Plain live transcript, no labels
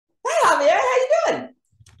Javier. How you doing?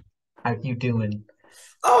 How you doing?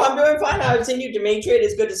 Oh, I'm doing fine. I've seen you, Dimitri. It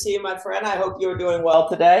is good to see you, my friend. I hope you're doing well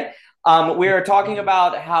today. We are talking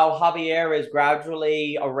about how Javier is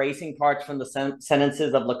gradually erasing parts from the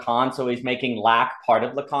sentences of Lacan. So he's making lack part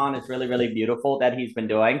of Lacan. It's really, really beautiful that he's been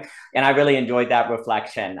doing. And I really enjoyed that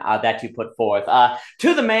reflection that you put forth.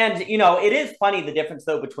 To the man, it is funny the difference,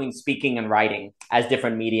 though, between speaking and writing as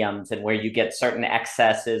different mediums and where you get certain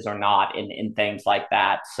excesses or not in things like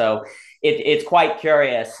that. So it's quite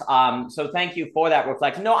curious. So thank you for that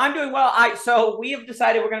reflection. No, I'm doing well. So we have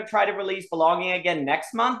decided we're going to try to release Belonging again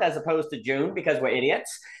next month as opposed to June because we're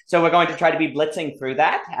idiots. So we're going to try to be blitzing through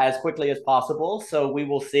that as quickly as possible. So we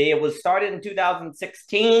will see. It was started in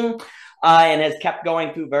 2016. And has kept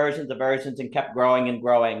going through versions of versions and kept growing and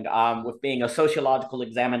growing with being a sociological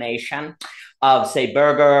examination of, say,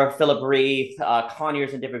 Berger, Philip Reith,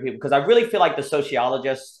 Conyers, and different people, because I really feel like the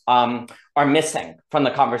sociologists are missing from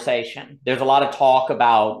the conversation. There's a lot of talk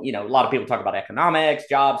about, a lot of people talk about economics,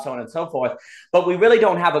 jobs, so on and so forth, but we really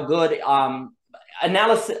don't have a good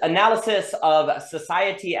analysis of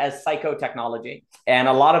society as psychotechnology. And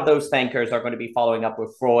a lot of those thinkers are going to be following up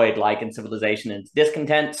with Freud, like in Civilization and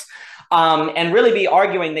Discontents, and really be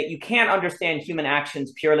arguing that you can't understand human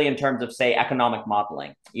actions purely in terms of, say, economic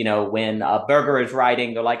modeling. When Berger is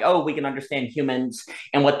writing, they're like, oh, we can understand humans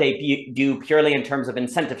and what they do purely in terms of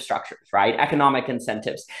incentive structures, right? Economic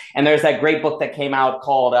incentives. And there's that great book that came out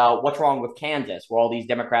called What's Wrong with Kansas, where all these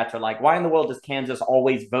Democrats are like, why in the world does Kansas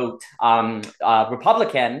always vote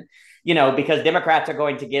Republican? Because Democrats are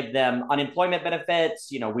going to give them unemployment benefits.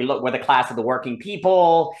 We're the class of the working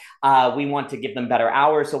people. We want to give them better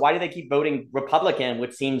hours. So why do they keep voting Republican,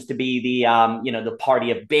 which seems to be the party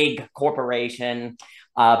of big corporation,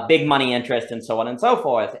 big money interest, and so on and so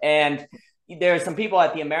forth. And there's some people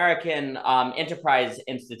at the American Enterprise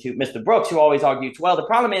Institute, Mr. Brooks, who always argues, well, the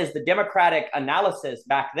problem is the Democratic analysis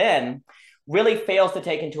back then really fails to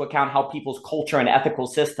take into account how people's culture and ethical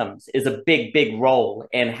systems is a big, big role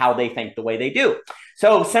in how they think the way they do.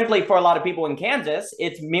 So simply for a lot of people in Kansas,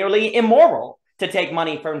 it's merely immoral to take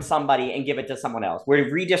money from somebody and give it to someone else, where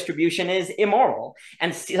redistribution is immoral.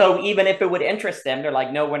 And so even if it would interest them, they're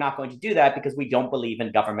like, no, we're not going to do that because we don't believe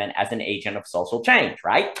in government as an agent of social change,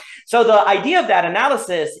 right? So the idea of that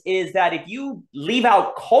analysis is that if you leave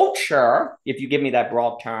out culture, if you give me that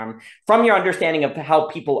broad term, from your understanding of how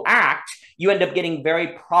people act, you end up getting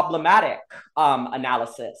very problematic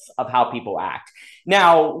analysis of how people act.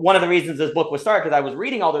 Now, one of the reasons this book was started, because I was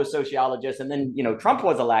reading all those sociologists, and then, Trump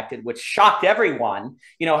was elected, which shocked everyone.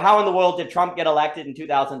 How in the world did Trump get elected in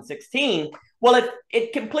 2016? Well,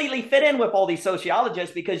 it completely fit in with all these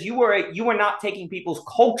sociologists because you were not taking people's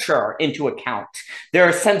culture into account,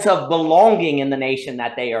 their sense of belonging in the nation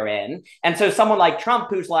that they are in. And so someone like Trump,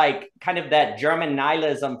 who's like kind of that German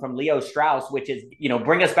nihilism from Leo Strauss, which is,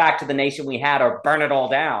 bring us back to the nation we had or burn it all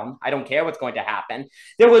down. I don't care what's going to happen.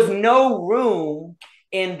 There was no room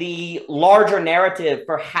in the larger narrative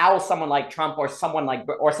for how someone like Trump or something like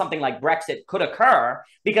Brexit could occur,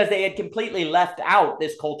 because they had completely left out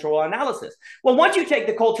this cultural analysis. Well, once you take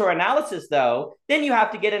the cultural analysis, though, then you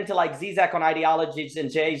have to get into like Zizek on ideologies and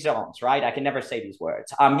Jouissance, right? I can never say these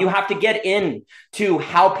words. You have to get into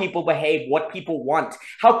how people behave, what people want,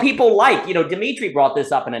 how people like. Dimitri brought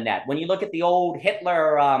this up in a net. When you look at the old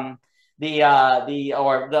Hitler,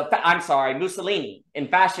 Mussolini in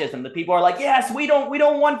fascism, the people are like, yes, we don't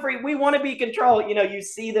want free, we want to be controlled. You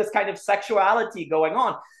see this kind of sexuality going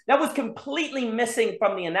on that was completely missing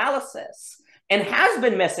from the analysis and has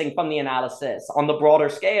been missing from the analysis on the broader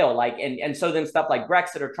scale. And so then stuff like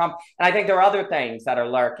Brexit or Trump, and I think there are other things that are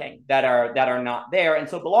lurking that are not there. And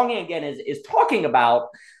so Belonging Again is talking about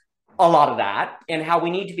a lot of that and how we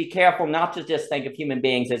need to be careful not to just think of human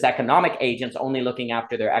beings as economic agents only looking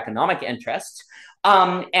after their economic interests.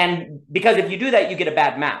 And because if you do that, you get a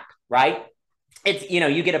bad map, right?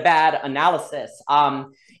 You get a bad analysis.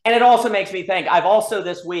 And it also makes me think, I've also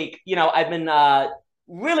this week, I've been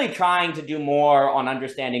really trying to do more on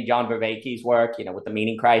understanding John Vervaeke's work, with the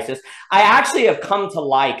meaning crisis. I actually have come to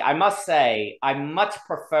I must say, I much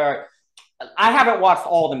prefer. I haven't watched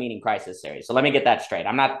all the Meaning Crisis series, so let me get that straight.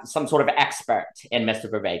 I'm not some sort of expert in Mr.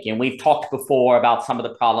 Vervaeke, and we've talked before about some of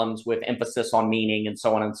the problems with emphasis on meaning and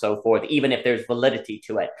so on and so forth, even if there's validity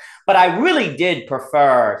to it. But I really did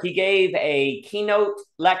prefer, he gave a keynote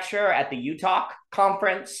lecture at the Utah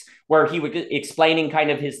conference where he was explaining kind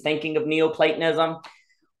of his thinking of Neoplatonism,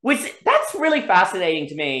 that's really fascinating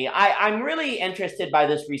to me. I'm really interested by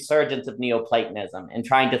this resurgence of Neoplatonism and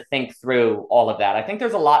trying to think through all of that. I think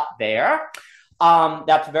there's a lot there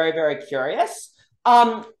that's very, very curious.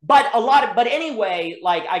 But anyway,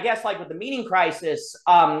 I guess with the meaning crisis,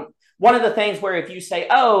 one of the things where if you say,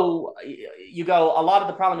 oh, you go, a lot of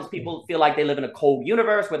the problem is people feel like they live in a cold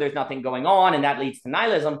universe where there's nothing going on, and that leads to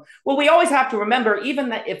nihilism. Well, we always have to remember, even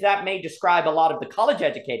that if that may describe a lot of the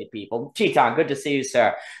college-educated people, Chetan, good to see you,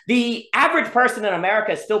 sir. The average person in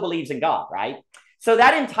America still believes in God, right? So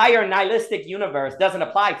that entire nihilistic universe doesn't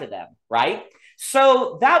apply to them, right?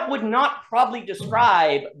 So that would not probably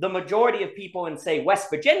describe the majority of people in, say, West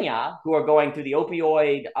Virginia who are going through the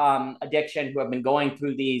opioid addiction, who have been going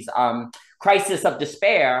through these crises of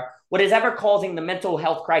despair. What is ever causing the mental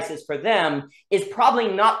health crisis for them is probably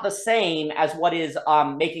not the same as what is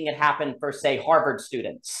making it happen for, say, Harvard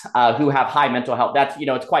students who have high mental health. That's,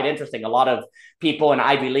 it's quite interesting. A lot of people in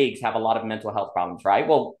Ivy Leagues have a lot of mental health problems, right?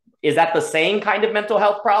 Well, is that the same kind of mental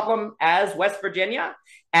health problem as West Virginia,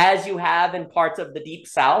 as you have in parts of the Deep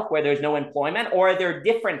South where there's no employment? Or are there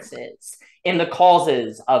differences in the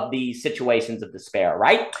causes of these situations of despair,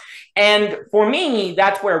 right? And for me,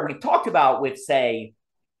 that's where we talked about with, say,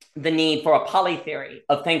 the need for a polytheory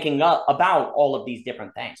of thinking about all of these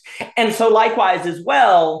different things. And so likewise as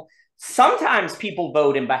well, sometimes people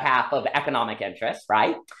vote in behalf of economic interests,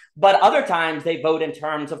 right? But other times they vote in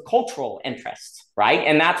terms of cultural interests, right?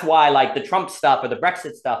 And that's why like the Trump stuff or the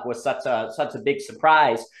Brexit stuff was such a big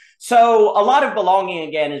surprise. So a lot of belonging,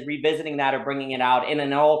 again, is revisiting that or bringing it out. And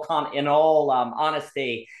in all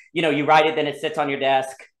honesty, you write it, then it sits on your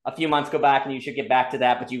desk. A few months go back and you should get back to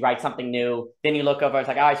that, but you write something new. Then you look over, it's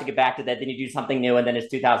like, oh, I should get back to that. Then you do something new, and then it's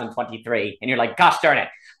 2023. And you're like, gosh darn it.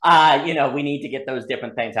 We need to get those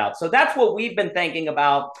different things out. So that's what we've been thinking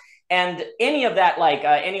about. And any of that, like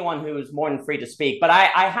anyone who's more than free to speak. But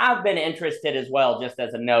I have been interested as well, just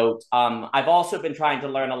as a note. I've also been trying to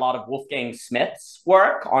learn a lot of Wolfgang Smith's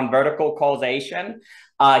work on vertical causation.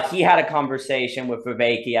 He had a conversation with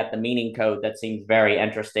Vervaeke at the Meaning Code that seems very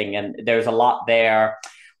interesting. And there's a lot there.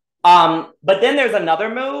 But then there's another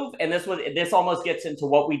move, and this almost gets into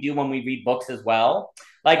what we do when we read books as well.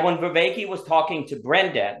 Like when Vervaeke was talking to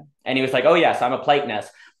Brendan, and he was like, oh yes, I'm a Platonist,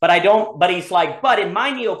 but he's like, but in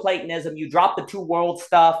my Neoplatonism, you drop the two world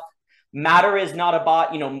stuff. Matter is not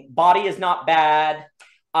body is not bad.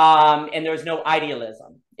 And there's no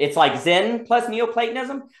idealism. It's like Zen plus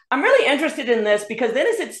Neoplatonism. I'm really interested in this because then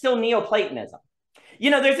is it still Neoplatonism?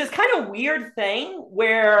 There's this kind of weird thing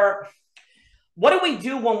where, what do we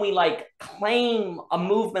do when we like claim a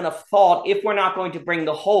movement of thought if we're not going to bring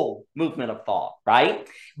the whole movement of thought, right?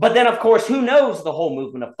 But then, of course, who knows the whole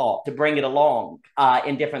movement of thought to bring it along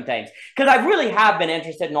in different things? Because I really have been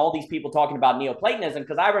interested in all these people talking about Neoplatonism,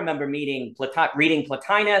 because I remember reading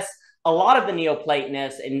Plotinus, a lot of the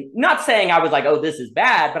Neoplatonists, and not saying I was like, oh, this is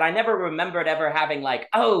bad, but I never remembered ever having like,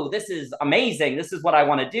 oh, this is amazing. This is what I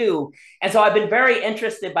want to do. And so I've been very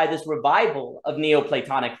interested by this revival of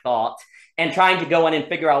Neoplatonic thought, and trying to go in and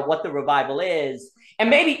figure out what the revival is. And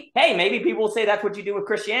maybe people will say that's what you do with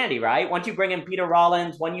Christianity, right? Once you bring in Peter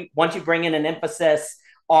Rollins, once you bring in an emphasis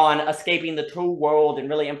on escaping the true world and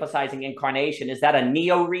really emphasizing incarnation, is that a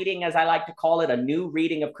neo-reading, as I like to call it, a new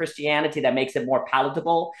reading of Christianity that makes it more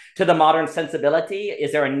palatable to the modern sensibility?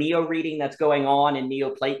 Is there a neo-reading that's going on in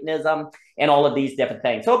Neoplatonism and all of these different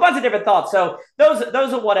things? So a bunch of different thoughts. So those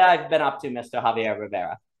are what I've been up to, Mr. Javier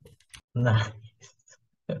Rivera. Nice.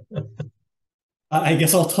 I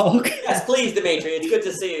guess I'll talk. Yes, please, Dimitri. It's good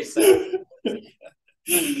to see you, sir.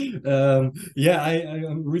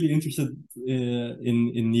 I'm really interested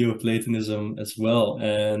in Neoplatonism as well,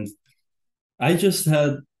 and I just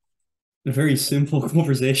had a very simple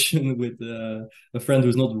conversation with a friend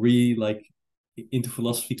who's not really like into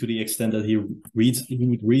philosophy to the extent that he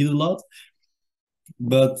would read a lot,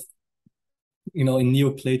 but in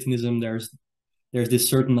Neoplatonism there's this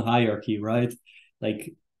certain hierarchy, right?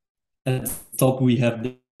 Like at the top we have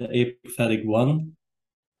the apophatic one,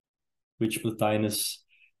 which Plotinus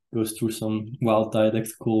goes through some wild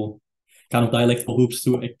dialectical hoops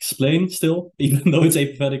to explain still, even though it's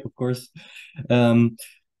apophatic, of course. Then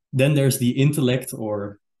there's the intellect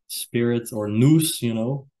or spirit or nous,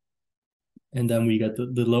 and then we get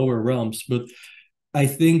the lower realms. But I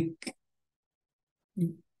think,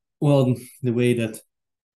 well, the way that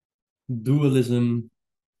dualism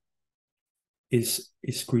is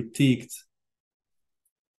critiqued,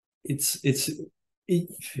 it's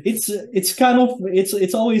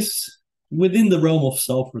always within the realm of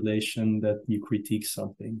self-relation that you critique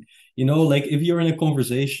something. Like if you're in a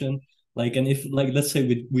conversation, like, and if, like, let's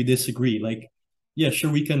say we disagree, like, yeah,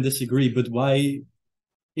 sure, we can disagree, but why?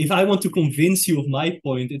 If I want to convince you of my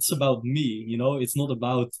point, it's about me, it's not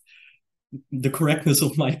about the correctness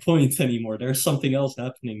of my point anymore. There's something else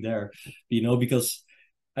happening there, because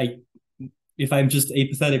if I'm just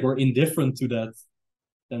apathetic or indifferent to that,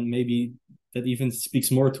 then maybe that even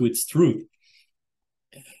speaks more to its truth.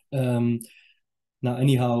 Now,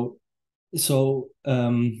 anyhow, so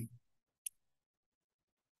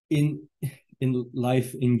in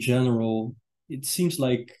life in general, it seems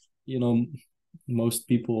like, you know, most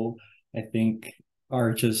people, I think,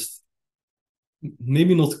 are just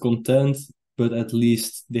maybe not content, but at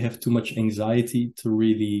least they have too much anxiety to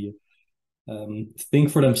really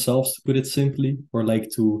think for themselves, to put it simply, or like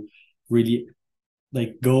to really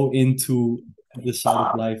like go into the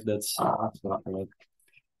side of life that's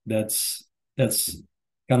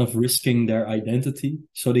kind of risking their identity.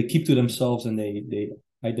 So they keep to themselves, and they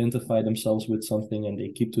identify themselves with something, and they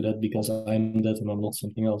keep to that because I'm that and I'm not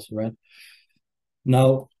something else, right?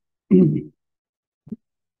 Now,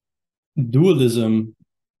 dualism,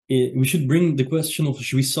 we should bring the question of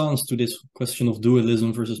jouissance to this question of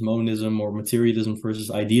dualism versus monism, or materialism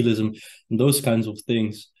versus idealism, and those kinds of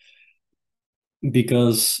things.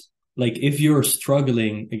 Because, like, if you're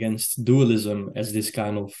struggling against dualism as this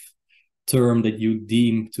kind of term that you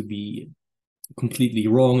deem to be completely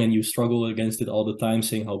wrong, and you struggle against it all the time,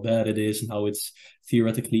 saying how bad it is and how it's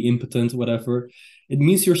theoretically impotent, whatever, it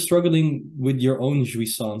means you're struggling with your own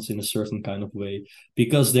jouissance in a certain kind of way,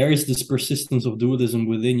 because there is this persistence of dualism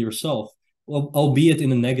within yourself, albeit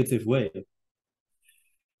in a negative way.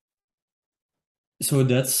 So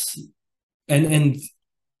that's and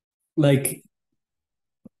like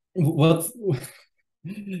what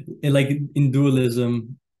like in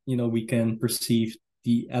dualism, you know, we can perceive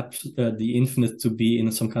the infinite to be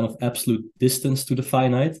in some kind of absolute distance to the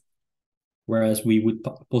finite, whereas we would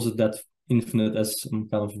posit that infinite as some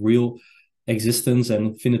kind of real existence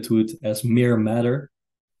and finitude as mere matter.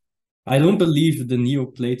 I don't believe the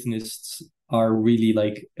Neoplatonists are really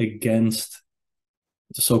like against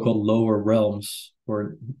the so-called lower realms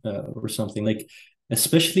or something, like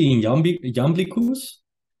especially in Iamblichus.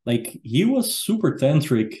 Like, he was super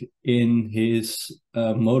tantric in his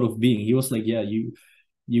mode of being. He was like, yeah,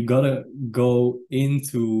 you gotta go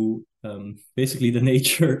into basically the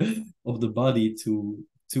nature of the body to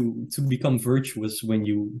become virtuous when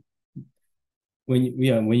you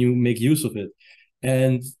make use of it.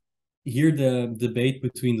 And here the debate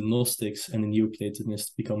between the Gnostics and the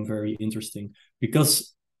Neoplatonists become very interesting,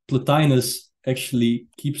 because Plotinus actually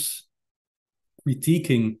keeps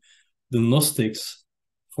critiquing the Gnostics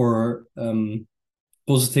for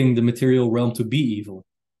positing the material realm to be evil.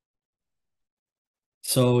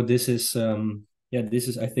 So this is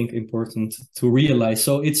I think important to realize.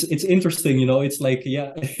 So it's interesting, you know. It's like,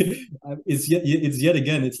 yeah, it's yet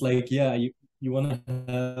again, it's like, yeah, you want to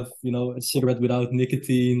have, you know, a cigarette without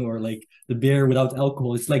nicotine, or like the beer without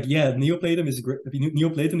alcohol. It's like, yeah,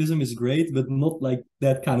 Neoplatonism is great, but not like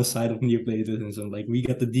that kind of side of Neoplatonism. Like, we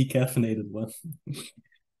get the decaffeinated one.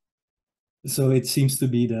 So it seems to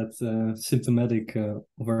be that symptomatic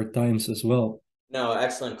of our times as well. No,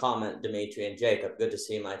 excellent comment, Dimitri and Jacob. Good to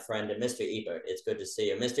see you, my friend. And Mr. Ebert, it's good to see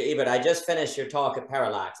you. Mr. Ebert, I just finished your talk at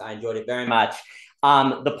Parallax. I enjoyed it very much.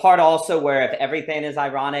 The part also where if everything is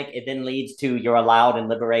ironic, it then leads to you're allowed and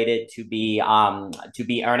liberated to be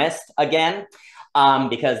earnest again.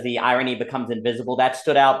 Because the irony becomes invisible. That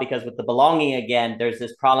stood out because with the belonging again, there's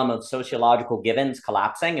this problem of sociological givens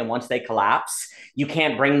collapsing. And once they collapse, you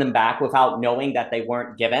can't bring them back without knowing that they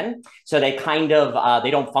weren't given. So they kind of,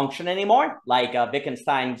 they don't function anymore. Like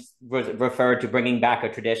Wittgenstein referred to bringing back a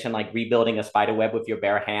tradition, like rebuilding a spider web with your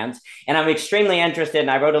bare hands. And I'm extremely interested,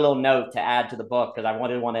 and I wrote a little note to add to the book because I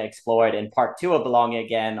want to explore it in part 2 of Belonging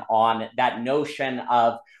Again, on that notion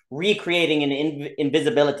of recreating an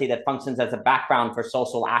invisibility that functions as a background for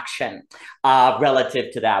social action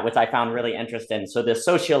relative to that, which I found really interesting. So the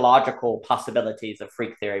sociological possibilities of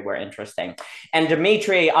freak theory were interesting. And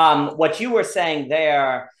Dimitri, what you were saying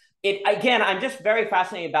there, again, I'm just very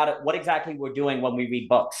fascinated about it, what exactly we're doing when we read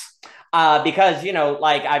books. Because, you know,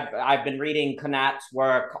 like I've been reading Connacht's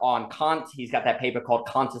work on Kant. He's got that paper called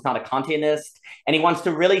Kant is Not a Kantianist. And he wants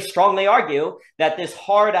to really strongly argue that this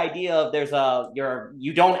hard idea of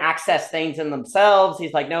you don't access things in themselves.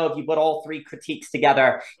 He's like, no, if you put all 3 critiques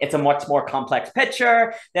together, it's a much more complex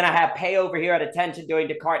picture. Then I have Pei over here at Attention doing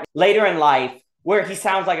Descartes later in life, where he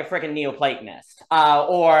sounds like a freaking Neoplatonist,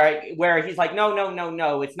 or where he's like,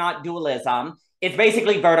 no, it's not dualism. It's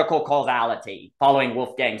basically vertical causality following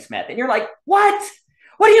Wolfgang Smith. And you're like, what?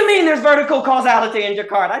 What do you mean there's vertical causality in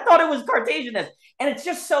Descartes? I thought it was Cartesianist. And it's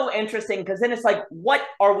just so interesting because then it's like, what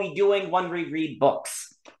are we doing when we read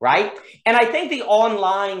books, right? And I think the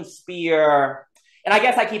online sphere, and I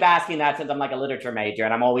guess I keep asking that since I'm like a literature major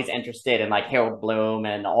and I'm always interested in like Harold Bloom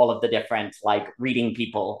and all of the different like reading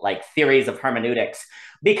people, like theories of hermeneutics,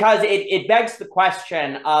 because it begs the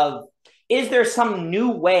question of, is there some new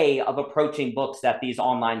way of approaching books that these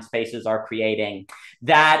online spaces are creating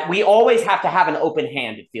that we always have to have an open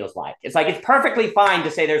hand, it feels like. It's like it's perfectly fine to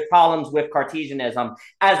say there's problems with Cartesianism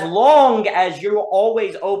as long as you're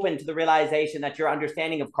always open to the realization that your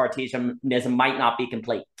understanding of Cartesianism might not be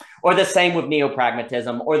complete. Or the same with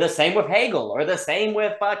neopragmatism, or the same with Hegel, or the same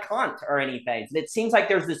with Kant or anything. And it seems like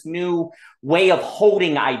there's this new way of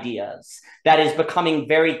holding ideas that is becoming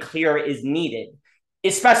very clear is needed,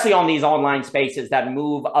 especially on these online spaces that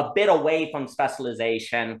move a bit away from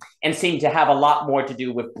specialization and seem to have a lot more to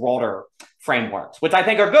do with broader frameworks, which I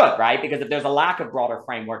think are good, right? Because if there's a lack of broader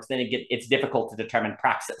frameworks, then it's difficult to determine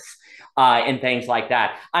praxis and things like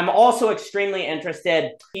that. I'm also extremely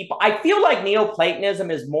interested. I feel like Neoplatonism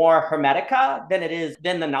is more Hermetica than it is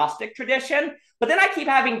than the Gnostic tradition. But then I keep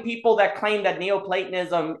having people that claim that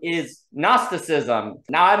Neoplatonism is Gnosticism.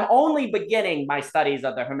 Now, I'm only beginning my studies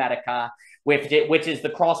of the Hermetica, which is the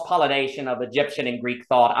cross-pollination of Egyptian and Greek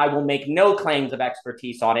thought. I will make no claims of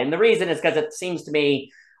expertise on it. And the reason is because it seems to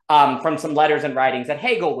me from some letters and writings that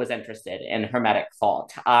Hegel was interested in Hermetic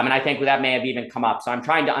thought. And I think that may have even come up. So I'm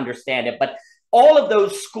trying to understand it. But all of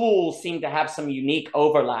those schools seem to have some unique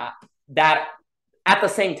overlap that at the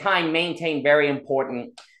same time maintain very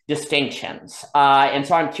important distinctions. And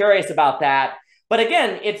so I'm curious about that. But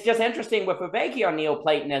again, it's just interesting with Viveki on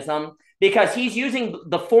Neoplatonism because he's using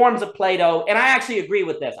the forms of Plato. And I actually agree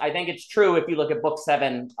with this. I think it's true if you look at Book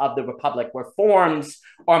 7 of the Republic, where forms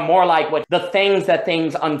are more like what the things that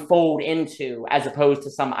things unfold into as opposed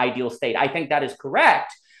to some ideal state. I think that is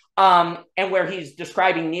correct. And where he's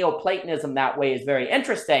describing Neoplatonism that way is very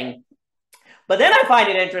interesting. But then I find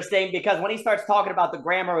it interesting because when he starts talking about the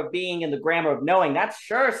grammar of being and the grammar of knowing, that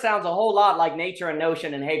sure sounds a whole lot like nature and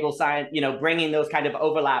notion and Hegel's science, bringing those kind of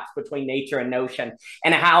overlaps between nature and notion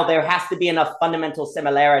and how there has to be enough fundamental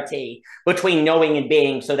similarity between knowing and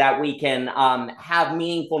being so that we can have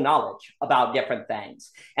meaningful knowledge about different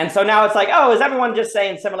things. And so now it's like, oh, is everyone just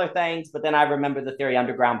saying similar things? But then I remember the Theory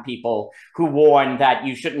Underground people who warn that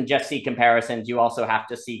you shouldn't just see comparisons, you also have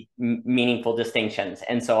to see meaningful distinctions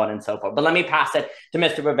and so on and so forth. But let me pass it to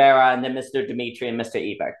Mr. Rivera and then Mr. Dimitri and Mr.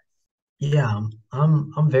 Ebert. Yeah,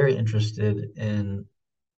 I'm very interested in,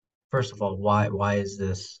 first of all, why is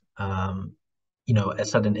this a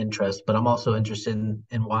sudden interest, but I'm also interested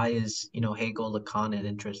in why is Hegel Lacan an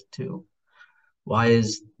interest too? Why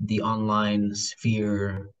is the online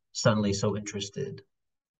sphere suddenly so interested?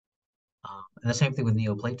 And the same thing with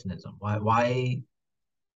Neoplatonism. Why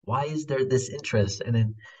is there this interest? And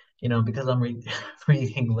then because I'm reading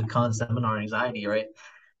Lacan's Seminar on Anxiety, right?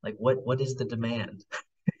 Like what is the demand?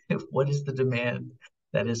 What is the demand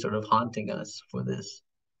that is sort of haunting us for this?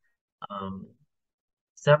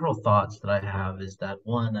 Several thoughts that I have is that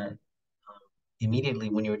one,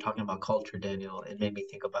 immediately when you were talking about culture, Daniel, it made me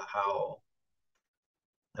think about how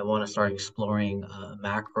I want to start exploring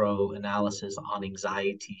macro analysis on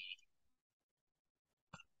anxiety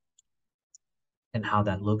and how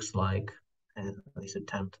that looks like, and at least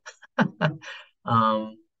attempt.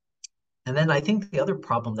 And then I think the other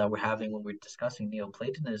problem that we're having when we're discussing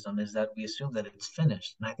Neoplatonism is that we assume that it's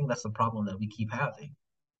finished. And I think that's the problem that we keep having,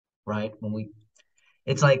 right?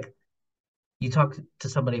 It's like you talk to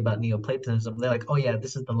somebody about Neoplatonism, they're like, oh yeah,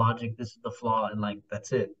 this is the logic, this is the flaw, and like,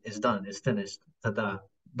 that's it, it's done, it's finished, ta-da.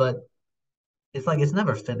 But it's like, it's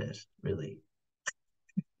never finished, really.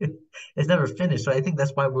 It's never finished. So I think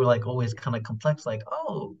that's why we're like always kind of complex, like,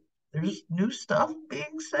 oh, there's new stuff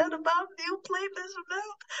being said about Neoplatonism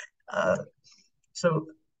now. So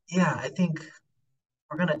yeah, I think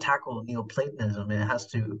we're gonna tackle Neoplatonism, and it has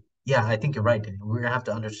to. Yeah, I think you're right, Daniel. We're gonna have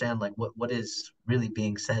to understand like what is really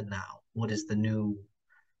being said now. What is the new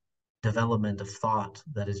development of thought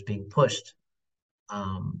that is being pushed,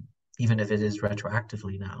 even if it is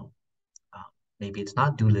retroactively now. Maybe it's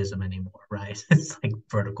not dualism anymore, right? It's like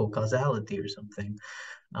vertical causality or something.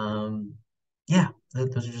 Yeah,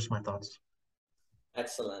 those are just my thoughts.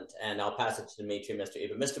 Excellent. And I'll pass it to Dimitri, Mr.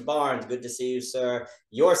 Ebert. Mr. Barnes, good to see you, sir.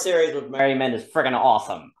 Your series with Merriman is friggin'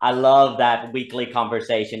 awesome. I love that weekly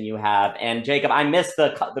conversation you have. And Jacob, I missed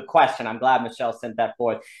the question. I'm glad Michelle sent that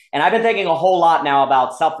forth. And I've been thinking a whole lot now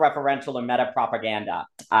about self-referential or meta-propaganda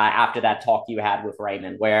after that talk you had with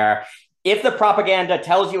Raymond, where if the propaganda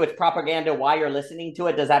tells you it's propaganda while you're listening to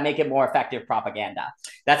it, does that make it more effective propaganda?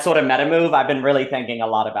 That sort of meta move I've been really thinking a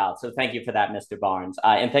lot about. So thank you for that, Mr. Barnes.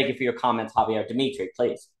 And thank you for your comments, Javier. Dimitri,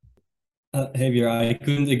 please. Javier, I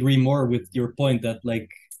couldn't agree more with your point that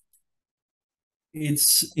like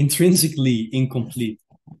it's intrinsically incomplete.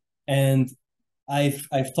 And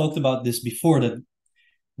I've talked about this before, that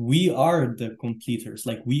we are the completers,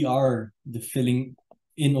 like we are the filling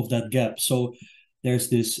in of that gap. So there's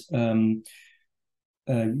this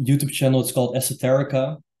YouTube channel. It's called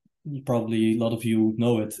Esoterica. Probably a lot of you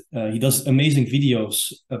know it. He does amazing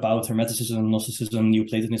videos about Hermeticism, Gnosticism,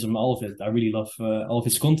 Neoplatonism, all of it. I really love all of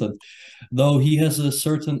his content. Though he has a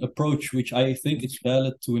certain approach, which I think is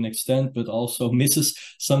valid to an extent, but also misses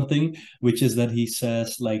something, which is that he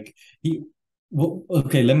says, like, well,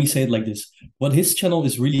 okay, let me say it like this. What his channel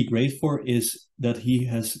is really great for is that he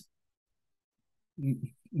has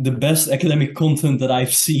the best academic content that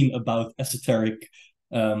I've seen about esoteric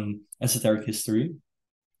history,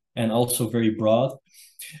 and also very broad,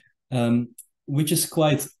 which is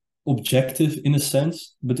quite objective in a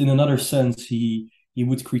sense, but in another sense, he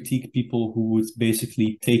would critique people who would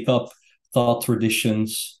basically take up thought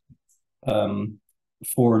traditions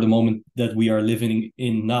for the moment that we are living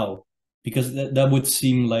in now, because that would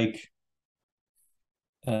seem like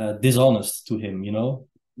dishonest to him, you know?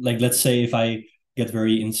 Like, let's say if I get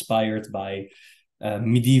very inspired by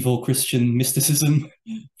medieval Christian mysticism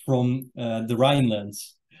from the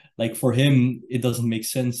Rhinelands, like for him, it doesn't make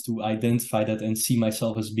sense to identify that and see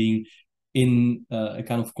myself as being in a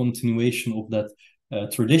kind of continuation of that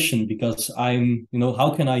tradition, because I'm, you know,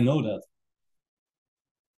 how can I know that?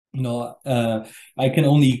 You know, I can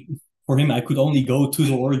only, for him, I could only go to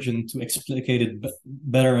the origin to explicate it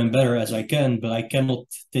better and better as I can, but I cannot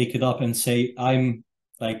take it up and say I'm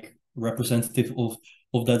like representative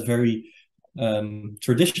of that very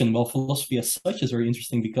tradition. Well, philosophy as such is very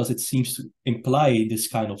interesting because it seems to imply this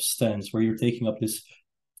kind of stance where you're taking up this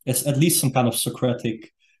as at least some kind of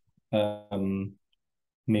Socratic,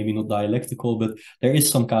 maybe not dialectical, but there is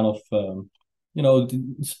some kind of you know,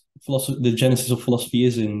 the genesis of philosophy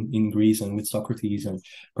is in Greece and with Socrates and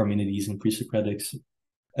Parmenides and pre-Socratics.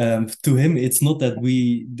 To him, it's not that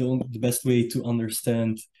we don't. The best way to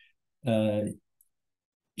understand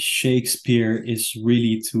Shakespeare is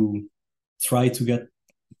really to try to get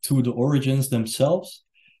to the origins themselves,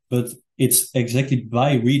 but it's exactly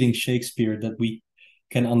by reading Shakespeare that we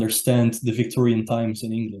can understand the Victorian times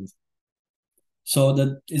in England. So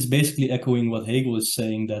that is basically echoing what Hegel is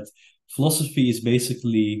saying, that philosophy is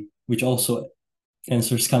basically, which also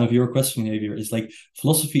answers kind of your question, Javier, is like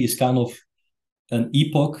philosophy is kind of an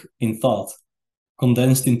epoch in thought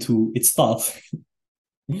condensed into its thought.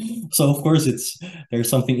 So of course there's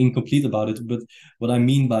something incomplete about it, but what I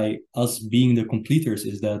mean by us being the completers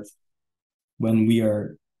is that when we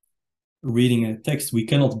are reading a text, we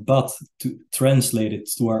cannot but to translate it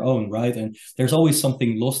to our own, right? And there's always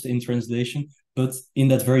something lost in translation, but in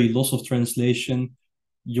that very loss of translation,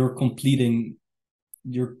 you're completing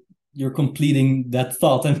that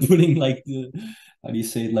thought and putting like the, how do you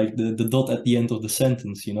say it, like the dot at the end of the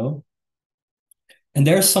sentence, you know? And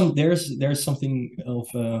there's something of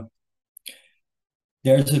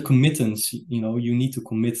there's a committance, you know, you need to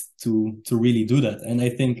commit to really do that. And I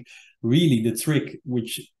think really the trick,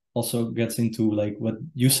 which also gets into like what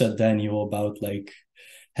you said, Daniel, about like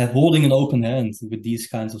holding an open hand with these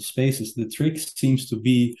kinds of spaces, the trick seems to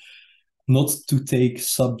be not to take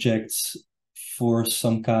subjects for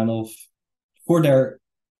some kind of, for their,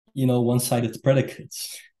 you know, one-sided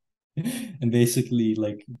predicates and basically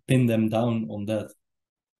like pin them down on that,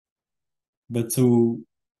 but to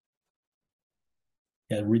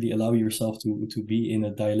really allow yourself to be in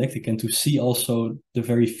a dialectic and to see also the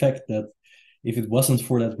very fact that if it wasn't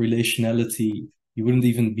for that relationality, you wouldn't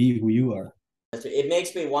even be who you are. It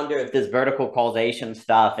makes me wonder if this vertical causation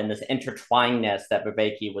stuff and this intertwinedness that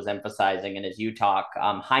Vervaeke was emphasizing in his U-Talk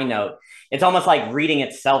high note, it's almost like reading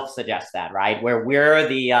itself suggests that, right? Where we're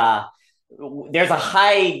the, there's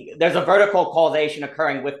a vertical causation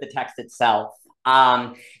occurring with the text itself.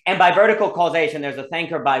 And by vertical causation, there's a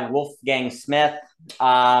thinker by Wolfgang Smith,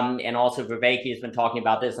 and also Vervaeke has been talking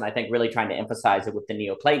about this, and I think really trying to emphasize it with the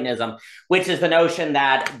Neoplatonism, which is the notion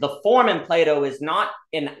that the form in Plato is not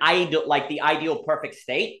an ideal, like the ideal perfect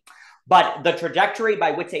state, but the trajectory by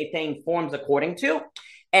which a thing forms according to.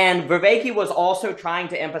 And Vervaeke was also trying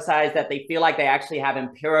to emphasize that they feel like they actually have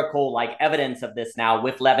empirical like evidence of this now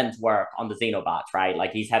with Levin's work on the Xenobots, right?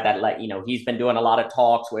 Like he's had that, like, you know, he's been doing a lot of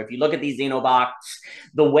talks where if you look at these Xenobots,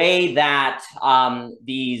 the way that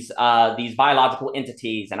these biological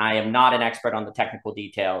entities, and I am not an expert on the technical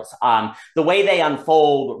details, the way they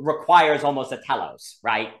unfold requires almost a telos,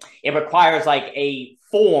 right? It requires like a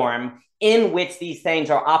form in which these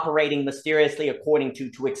things are operating mysteriously according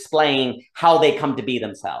to explain how they come to be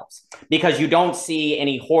themselves. Because you don't see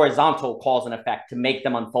any horizontal cause and effect to make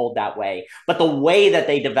them unfold that way. But the way that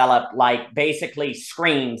they develop like basically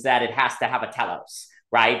screams that it has to have a telos,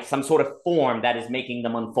 right? Some sort of form that is making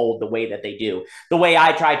them unfold the way that they do. The way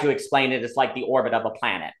I try to explain it is like the orbit of a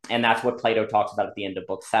planet. And that's what Plato talks about at the end of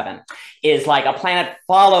book 7, is like a planet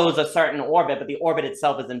follows a certain orbit, but the orbit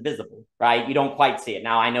itself is invisible, right? You don't quite see it.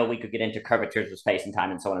 Now, I know we could get into curvatures of space and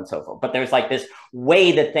time and so on and so forth, but there's like this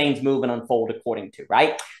way that things move and unfold according to,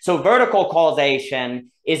 right? So vertical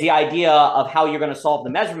causation is the idea of how you're going to solve the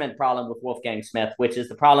measurement problem with Wolfgang Smith, which is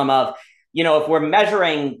the problem of, you know, if we're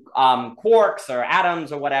measuring quarks or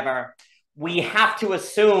atoms or whatever, we have to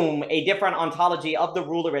assume a different ontology of the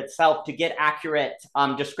ruler itself to get accurate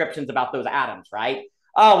descriptions about those atoms, right?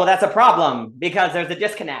 Oh, well, that's a problem because there's a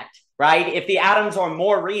disconnect, right? If the atoms are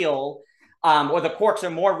more real or the quarks are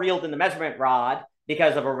more real than the measurement rod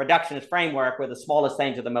because of a reductionist framework where the smallest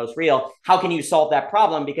things are the most real, how can you solve that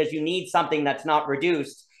problem? Because you need something that's not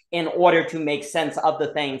reduced in order to make sense of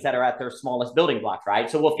the things that are at their smallest building block, right?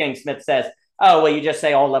 So Wolfgang Smith says, oh, well, you just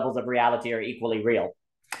say all levels of reality are equally real.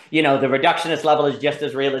 You know, the reductionist level is just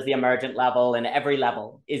as real as the emergent level, and every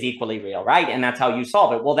level is equally real, right? And that's how you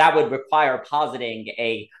solve it. Well, that would require positing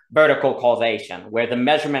a vertical causation where the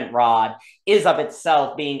measurement rod is of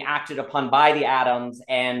itself being acted upon by the atoms,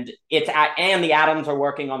 and the atoms are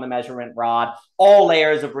working on the measurement rod. All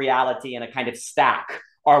layers of reality in a kind of stack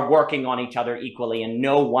are working on each other equally, and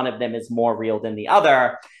no one of them is more real than the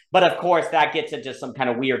other. But of course, that gets into some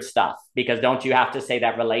kind of weird stuff, because don't you have to say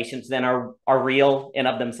that relations then are real in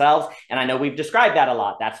of themselves? And I know we've described that a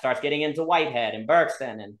lot. That starts getting into Whitehead and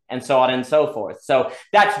Bergson and so on and so forth. So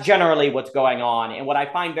that's generally what's going on. And what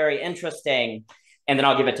I find very interesting, and then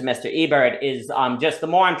I'll give it to Mr. Ebert, is just the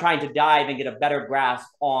more I'm trying to dive and get a better grasp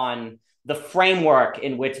on the framework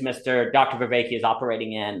in which Dr. Vervaeke is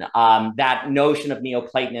operating in, that notion of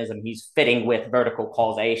Neoplatonism, he's fitting with vertical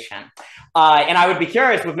causation. And I would be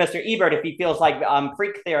curious with Mr. Ebert if he feels like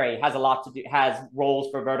freak theory has a lot to do, has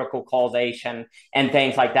roles for vertical causation and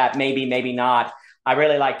things like that. Maybe, maybe not. I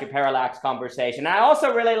really liked your parallax conversation. I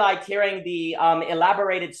also really liked hearing the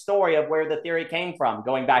elaborated story of where the theory came from,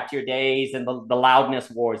 going back to your days and the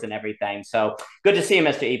loudness wars and everything. So good to see you,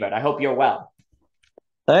 Mr. Ebert. I hope you're well.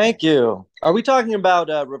 Thank you. Are we talking about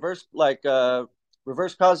reverse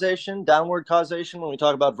causation, downward causation when we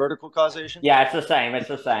talk about vertical causation? Yeah, it's the same. It's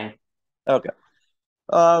the same. Okay.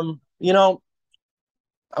 You know,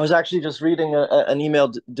 I was actually just reading an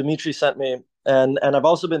email Dimitri sent me, and I've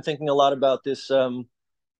also been thinking a lot about this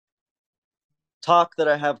talk that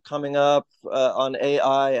I have coming up on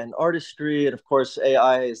AI and artistry. And of course,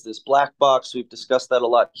 AI is this black box. We've discussed that a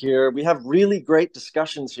lot here. We have really great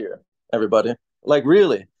discussions here, everybody. Like,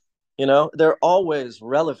 really, you know, they're always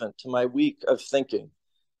relevant to my week of thinking.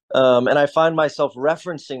 And I find myself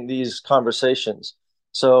referencing these conversations.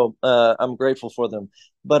 So I'm grateful for them.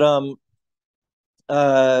 But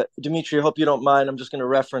Dimitri, I hope you don't mind. I'm just going to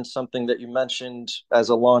reference something that you mentioned as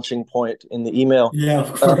a launching point in the email. Yeah,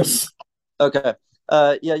 of course. Okay.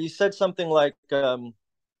 Yeah, you said something like the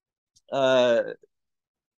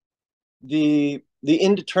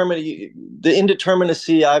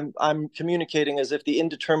indeterminacy, I'm communicating as if the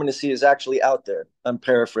indeterminacy is actually out there. I'm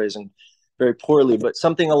paraphrasing very poorly, but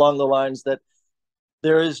something along the lines that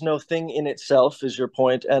there is no thing in itself is your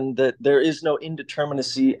point, and that there is no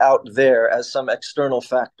indeterminacy out there as some external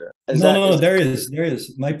factor. No, there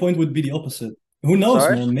is. My point would be the opposite. Who knows,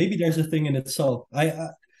 Sorry? man? Maybe there's a thing in itself. I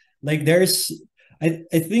think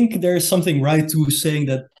there's something right to saying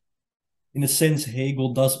that, in a sense,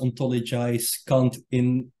 Hegel does ontologize Kant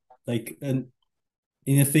in a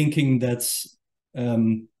thinking that's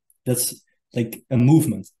like a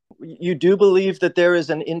movement. You do believe that there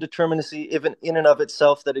is an indeterminacy, even in and of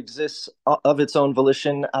itself, that exists of its own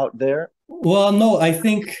volition out there? Well, no, I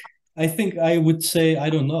think I would say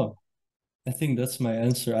I don't know. I think that's my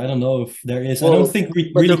answer. I don't know if there is. Well, I don't think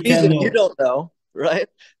we but really the reason can know. you don't know, right?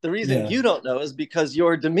 The reason Yeah. you don't know is because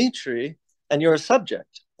you're Dimitri and you're a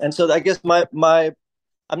subject. And so I guess I'm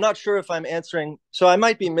not sure if I'm answering. So I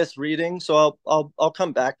might be misreading. So I'll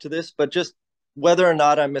come back to this. But just whether or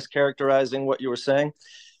not I'm mischaracterizing what you were saying,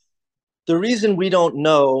 the reason we don't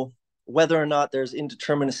know whether or not there's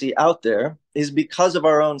indeterminacy out there is because of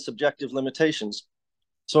our own subjective limitations.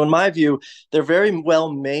 So in my view, there very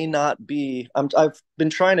well may not be. I've been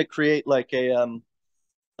trying to create like a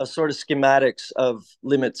sort of schematics of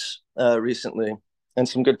limits recently, and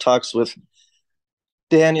some good talks with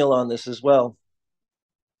Daniel on this as well.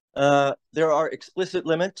 There are explicit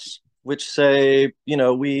limits, which say, you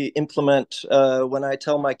know, we implement when I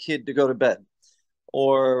tell my kid to go to bed,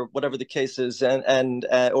 or whatever the case is, and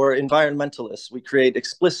or environmentalists, we create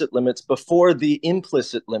explicit limits before the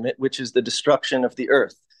implicit limit, which is the destruction of the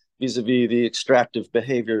earth vis-a-vis the extractive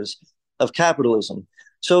behaviors of capitalism.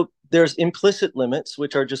 So there's implicit limits,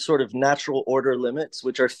 which are just sort of natural order limits,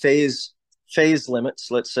 which are phase limits,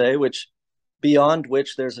 let's say, which beyond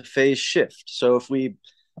which there's a phase shift. So if we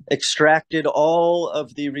extracted all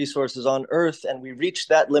of the resources on Earth and we reached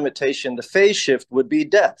that limitation, the phase shift would be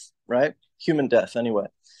death, right? Human death, anyway.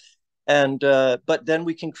 And but then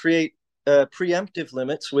we can create preemptive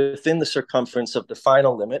limits within the circumference of the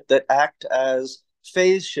final limit that act as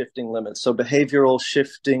phase shifting limits, so behavioral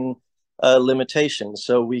shifting limitations.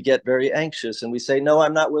 So we get very anxious and we say, no,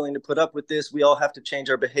 I'm not willing to put up with this. We all have to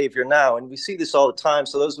change our behavior now. And we see this all the time.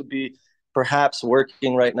 So those would be perhaps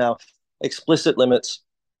working right now, explicit limits.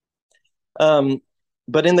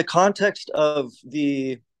 But in the context of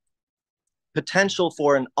the potential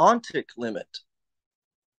for an ontic limit,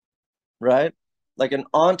 right? Like an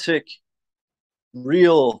ontic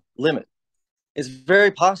real limit, it's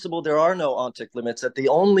very possible there are no ontic limits, that the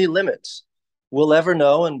only limits we'll ever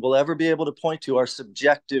know and we'll ever be able to point to are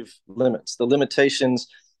subjective limits, the limitations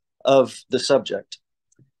of the subject.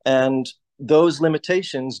 And those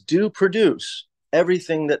limitations do produce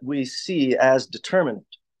everything that we see as determinate.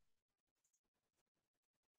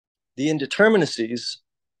 The indeterminacies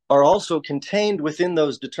are also contained within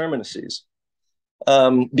those determinacies,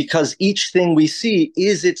 because each thing we see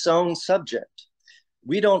is its own subject.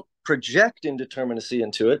 We don't project indeterminacy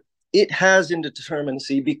into it. It has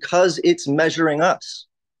indeterminacy because it's measuring us.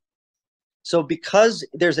 So because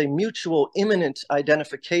there's a mutual immanent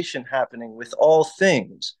identification happening with all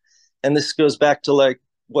things, and this goes back to like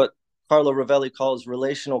what Carlo Rovelli calls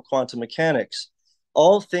relational quantum mechanics,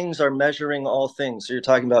 all things are measuring all things. So you're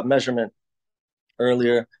talking about measurement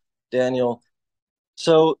earlier, Daniel.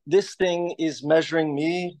 So this thing is measuring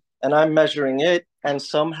me and I'm measuring it, and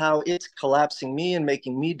somehow it's collapsing me and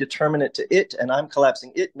making me determinate to it, and I'm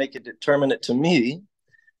collapsing it, make it determinate to me.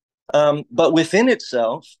 But within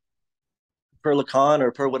itself, per Lacan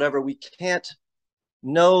or per whatever, we can't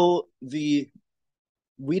know we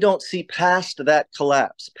don't see past that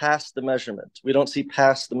collapse, past the measurement. We don't see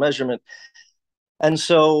past the measurement. And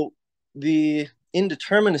so the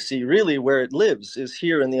indeterminacy, really where it lives, is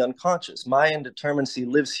here in the unconscious. My indeterminacy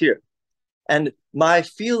lives here. And my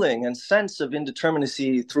feeling and sense of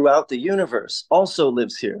indeterminacy throughout the universe also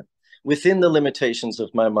lives here, within the limitations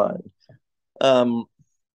of my mind.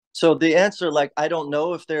 So the answer, like, I don't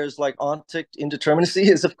know if there's like ontic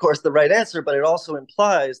indeterminacy, is of course the right answer, but it also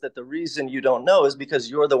implies that the reason you don't know is because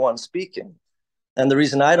you're the one speaking. And the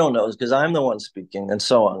reason I don't know is because I'm the one speaking, and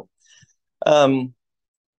so on.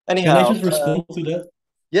 Anyhow, can I just respond to that?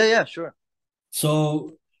 Yeah, sure.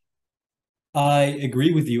 So I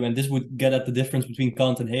agree with you, and this would get at the difference between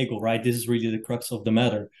Kant and Hegel, right? This is really the crux of the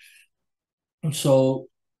matter. So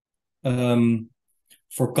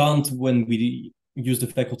for Kant, when we use the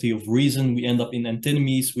faculty of reason, we end up in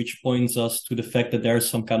antinomies, which points us to the fact that there is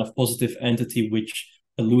some kind of positive entity which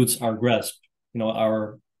eludes our grasp. You know,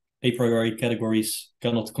 our a priori categories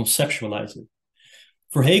cannot conceptualize it.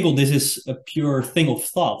 For Hegel, this is a pure thing of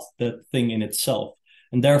thought, that thing in itself.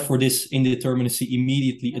 And therefore, this indeterminacy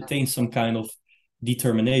immediately attains some kind of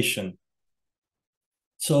determination.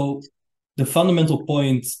 So the fundamental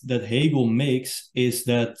point that Hegel makes is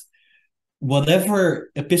that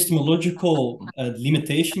whatever epistemological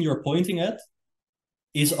limitation you're pointing at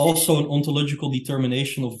is also an ontological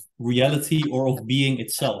determination of reality or of being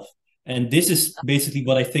itself. And this is basically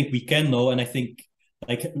what I think we can know, and I think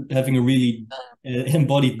like having a really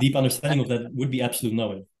embodied deep understanding of that would be absolute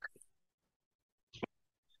knowing.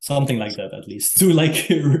 Something like that, at least, to like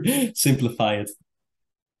simplify it.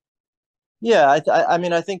 Yeah, I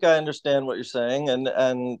mean, I think I understand what you're saying,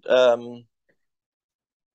 and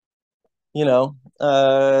you know,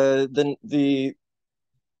 the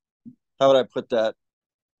how would I put that?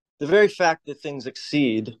 The very fact that things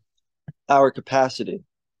exceed our capacity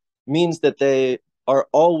means that they are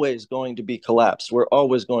always going to be collapsed. We're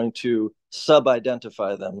always going to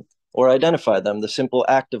sub-identify them or identify them, the simple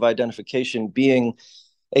act of identification being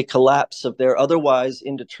a collapse of their otherwise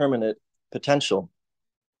indeterminate potential.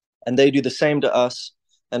 And they do the same to us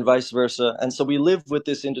and vice versa. And so we live with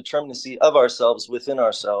this indeterminacy of ourselves within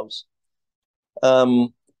ourselves. I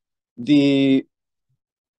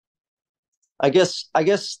guess,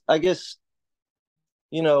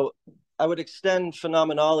 you know, I would extend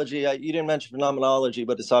phenomenology. You didn't mention phenomenology,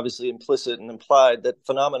 but it's obviously implicit and implied that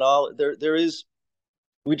there is,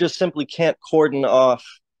 we just simply can't cordon off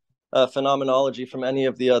phenomenology from any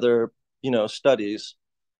of the other, you know, studies.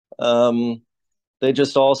 They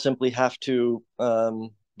just all simply have to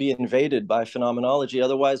be invaded by phenomenology.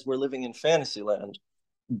 Otherwise, we're living in Fantasyland.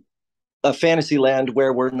 A Fantasyland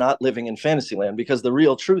where we're not living in Fantasyland, because the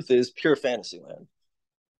real truth is pure Fantasyland.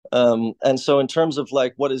 And so in terms of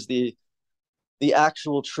like what is the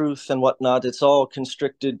actual truth and whatnot, it's all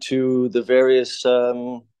constricted to the various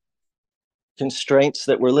constraints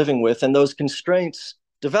that we're living with, and those constraints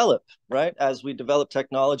develop, right? As we develop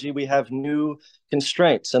technology, we have new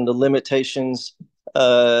constraints, and the limitations,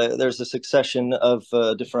 there's a succession of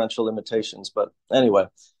differential limitations. But anyway,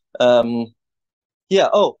 yeah.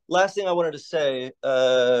 Oh, last thing I wanted to say,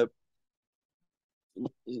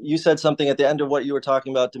 you said something at the end of what you were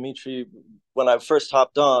talking about, Dimitri, when I first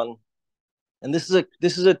hopped on, and this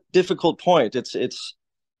is a difficult point. It's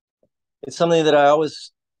something that I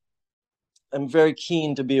always am very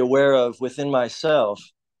keen to be aware of within myself.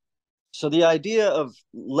 So the idea of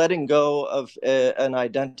letting go of an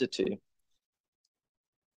identity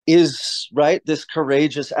is, right, this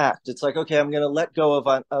courageous act. It's like, okay, I'm going to let go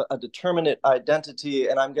of a determinate identity,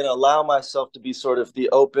 and I'm going to allow myself to be sort of the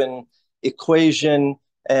open equation,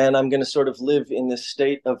 and I'm going to sort of live in this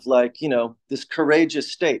state of like, you know, this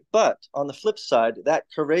courageous state. But on the flip side, that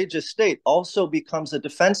courageous state also becomes a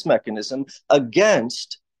defense mechanism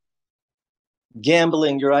against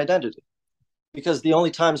gambling your identity. Because the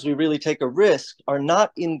only times we really take a risk are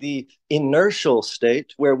not in the inertial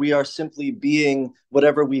state where we are simply being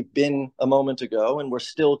whatever we've been a moment ago, and we're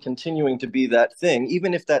still continuing to be that thing.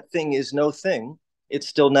 Even if that thing is no thing, it's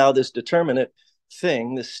still now this determinate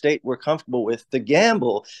thing, this state we're comfortable with. The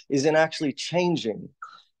gamble is in actually changing.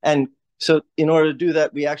 And so in order to do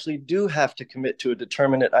that, we actually do have to commit to a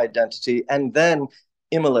determinate identity and then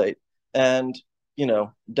immolate and, you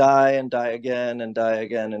know, die and die again and die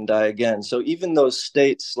again and die again. So even those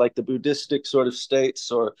states, like the Buddhistic sort of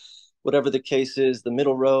states, or whatever the case is, the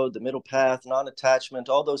middle road, the middle path, non-attachment,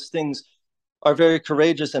 all those things are very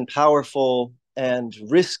courageous and powerful and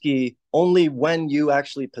risky only when you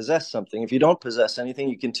actually possess something. If you don't possess anything,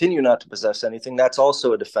 you continue not to possess anything. That's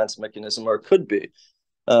also a defense mechanism, or it could be.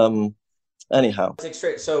 Anyhow.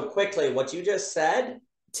 So quickly, what you just said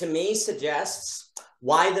to me suggests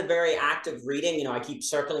why the very act of reading, you know, I keep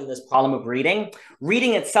circling this problem of reading.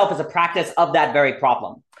 Reading itself is a practice of that very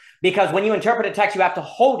problem. Because when you interpret a text, you have to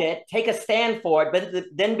hold it, take a stand for it, but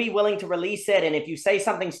then be willing to release it. And if you say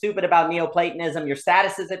something stupid about Neoplatonism, your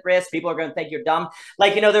status is at risk. People are going to think you're dumb.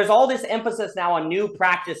 Like, you know, there's all this emphasis now on new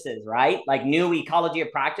practices, right? Like new ecology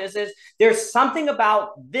of practices. There's something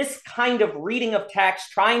about this kind of reading of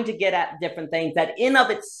text, trying to get at different things, that in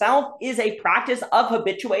of itself is a practice of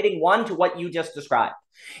habituating one to what you just described.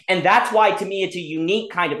 And that's why, to me, it's a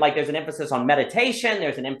unique kind of, like, there's an emphasis on meditation.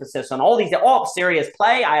 There's an emphasis on all these, all serious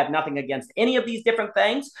play. I have nothing against any of these different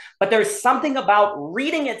things, but there's something about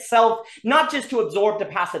reading itself, not just to absorb to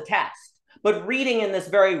pass a test, but reading in this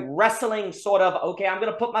very wrestling sort of, okay, I'm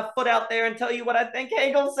going to put my foot out there and tell you what I think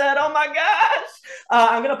Hegel said. Oh my gosh.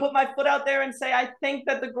 I'm going to put my foot out there and say, I think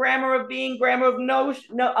that the grammar of being, grammar of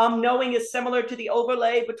knowing is similar to the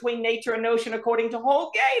overlay between nature and notion according to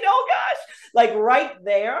Holgate. Oh gosh. Like right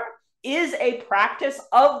there is a practice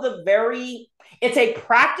of the very, it's a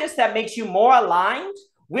practice that makes you more aligned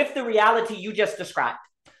with the reality you just described.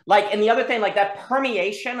 Like, and the other thing, like that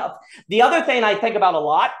permeation of, the other thing I think about a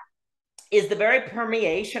lot is the very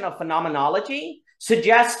permeation of phenomenology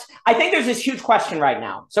suggests, I think there's this huge question right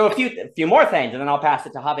now. So a few more things, and then I'll pass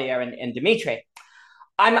it to Javier and Dimitri.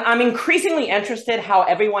 I'm increasingly interested how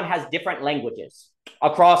everyone has different languages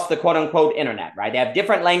across the quote unquote internet, right? They have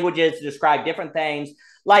different languages to describe different things.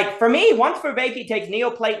 Like for me, once Vervaeke takes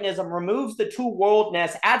Neoplatonism, removes the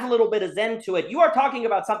two-worldness, adds a little bit of Zen to it, you are talking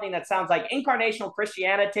about something that sounds like incarnational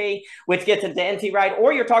Christianity, which gets into NT, right?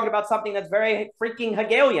 Or you're talking about something that's very freaking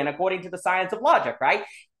Hegelian according to the science of logic, right?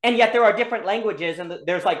 And yet there are different languages, and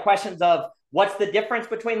there's like questions of what's the difference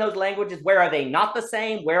between those languages? Where are they not the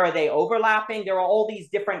same? Where are they overlapping? There are all these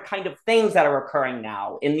different kind of things that are occurring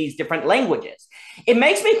now in these different languages. It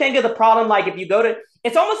makes me think of the problem, like if you go to,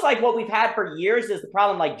 it's almost like what we've had for years is the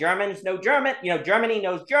problem, like Germans know German, you know, Germany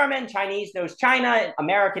knows German, Chinese knows China,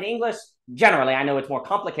 American English. Generally, I know it's more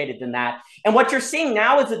complicated than that. And what you're seeing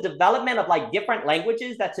now is a development of like different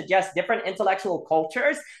languages that suggest different intellectual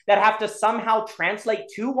cultures that have to somehow translate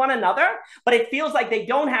to one another. But it feels like they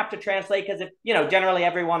don't have to translate because, you know, generally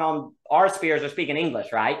everyone on our spheres are speaking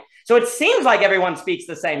English, right? So it seems like everyone speaks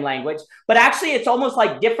the same language, but actually it's almost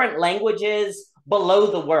like different languages below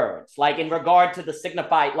the words, like in regard to the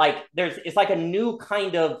signified, like it's like a new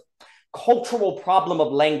kind of cultural problem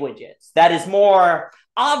of languages that is more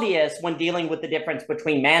obvious when dealing with the difference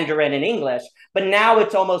between Mandarin and English, but now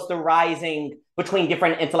it's almost arising between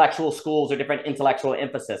different intellectual schools or different intellectual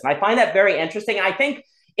emphasis. And I find that very interesting. And I think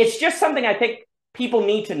it's just something I think people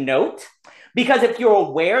need to note, Because if you're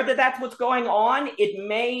aware that that's what's going on, it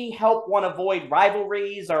may help one avoid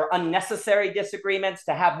rivalries or unnecessary disagreements,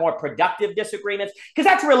 to have more productive disagreements, because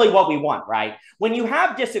that's really what we want, right? When you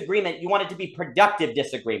have disagreement, you want it to be productive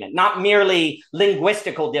disagreement, not merely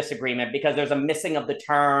linguistical disagreement because there's a missing of the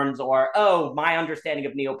turns, or, oh, my understanding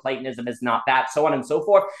of Neoplatonism is not that, so on and so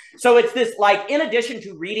forth. So it's this, like, in addition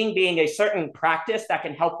to reading being a certain practice that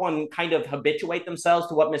can help one kind of habituate themselves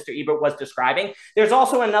to what Mr. Ebert was describing, there's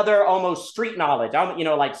also another almost street knowledge,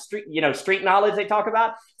 like street knowledge they talk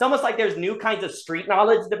about. It's almost like there's new kinds of street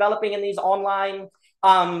knowledge developing in these online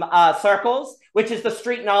circles, which is the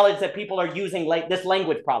street knowledge that people are using, like this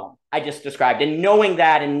language problem I just described, and knowing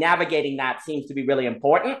that and navigating that seems to be really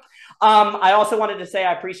important. I also wanted to say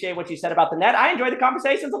I appreciate what you said about the net. I enjoy the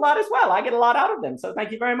conversations a lot as well. I get a lot out of them, so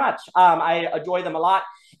thank you very much. I enjoy them a lot.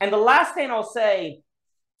 And the last thing I'll say,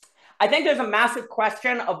 I think there's a massive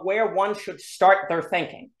question of where one should start their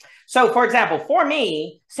thinking. So, for example, for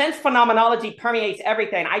me, since phenomenology permeates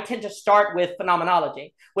everything, I tend to start with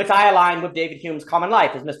phenomenology, which I align with David Hume's Common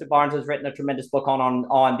Life, as Mr. Barnes has written a tremendous book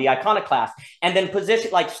on the iconoclast, and then position,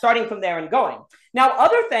 like, starting from there and going. Now,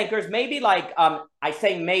 other thinkers, maybe like, I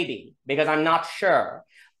say maybe because I'm not sure,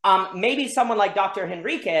 maybe someone like Dr.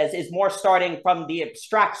 Henriquez is more starting from the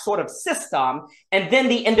abstract sort of system, and then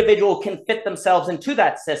the individual can fit themselves into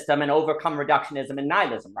that system and overcome reductionism and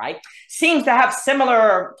nihilism, right? Seems to have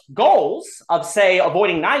similar goals of, say,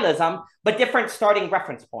 avoiding nihilism, but different starting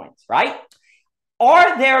reference points, right?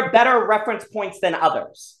 Are there better reference points than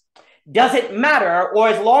others? Does it matter? Or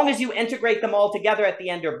as long as you integrate them all together at the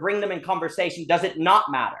end or bring them in conversation, does it not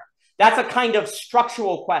matter? That's a kind of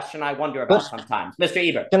structural question I wonder about sometimes. Mr.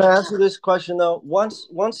 Ebert. Can I ask you this question, though?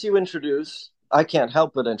 Once you introduce, I can't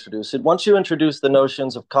help but introduce it, once you introduce the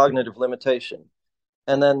notions of cognitive limitation,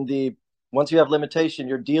 and then once you have limitation,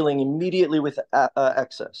 you're dealing immediately with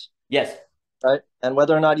excess. Yes. Right? And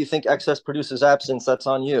whether or not you think excess produces absence, that's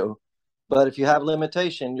on you. But if you have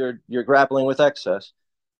limitation, you're grappling with excess.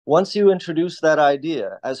 Once you introduce that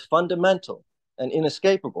idea as fundamental and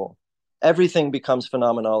inescapable, everything becomes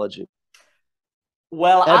phenomenology.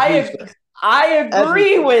 Well, I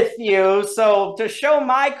agree with you. So to show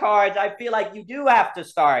my cards, I feel like you do have to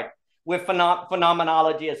start with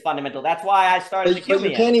phenomenology as fundamental. That's why I started the But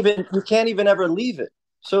you can't even ever leave it.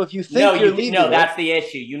 So if you think that's the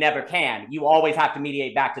issue. You never can. You always have to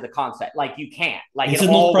mediate back to the concept. Like, you can't. Like, is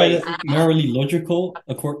it not primarily logical,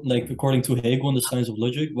 according to Hegel and the science of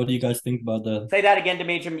logic? What do you guys think about that? Say that again,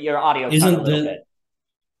 Dimitri. Your audio cut a little bit.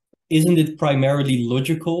 Isn't it primarily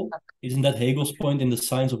logical? Isn't that Hegel's point in the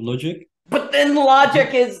science of logic? But then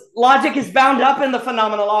logic is bound up in the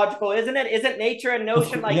phenomenological, isn't it? Isn't nature a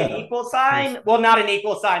notion like an equal sign? Yes. Well, not an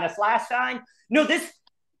equal sign, a slash sign. No,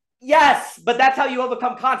 yes, but that's how you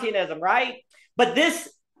overcome Kantianism, right? But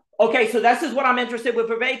okay, so this is what I'm interested with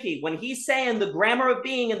Vervaeke. When he's saying the grammar of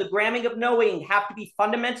being and the gramming of knowing have to be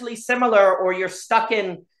fundamentally similar, or you're stuck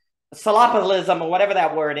in solipsism or whatever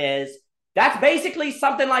that word is, that's basically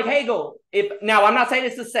something like Hegel. Now, I'm not saying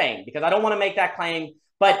it's the same because I don't want to make that claim,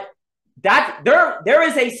 but that there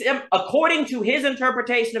is according to his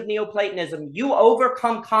interpretation of Neoplatonism, you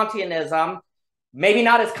overcome Kantianism, maybe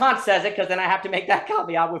not as Kant says it, because then I have to make that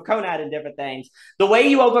caveat with Conrad and different things. The way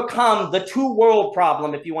you overcome the two-world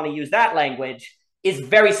problem, if you want to use that language, is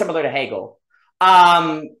very similar to Hegel.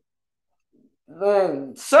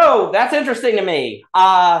 So that's interesting to me.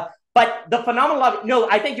 But the phenomenological, no,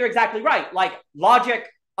 I think you're exactly right. Like, logic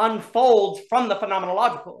unfolds from the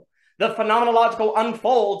phenomenological. The phenomenological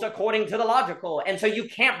unfolds according to the logical. And so you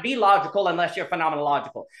can't be logical unless you're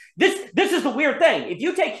phenomenological. This is the weird thing. If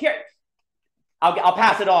you take here, I'll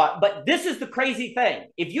pass it on, but this is the crazy thing.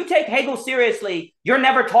 If you take Hegel seriously, you're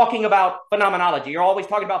never talking about phenomenology. You're always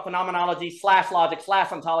talking about phenomenology / logic /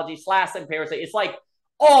 ontology / empiricism. It's like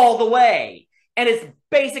all the way. And it's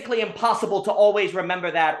basically impossible to always remember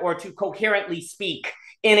that or to coherently speak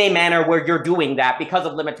in a manner where you're doing that because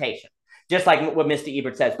of limitation, just like what Mr.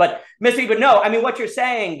 Ebert says. But Mr. Ebert, no, I mean, what you're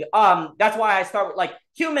saying, that's why I start with, like,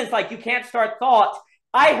 humans, like, you can't start thought.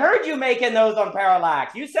 I heard you making those on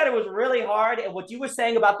Parallax. You said it was really hard. And what you were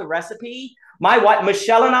saying about the recipe, my wife,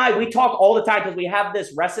 Michelle and I, we talk all the time because we have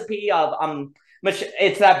this recipe of,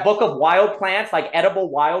 it's that book of wild plants, like edible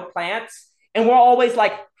wild plants. And we're always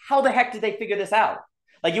like, how the heck did they figure this out?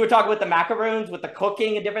 Like, you were talking with the macaroons, with the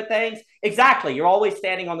cooking and different things. Exactly. You're always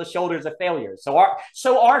standing on the shoulders of failures.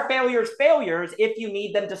 So are failures if you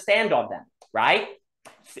need them to stand on them, right?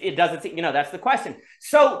 It doesn't, that's the question.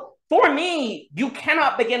 So for me, you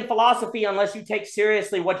cannot begin philosophy unless you take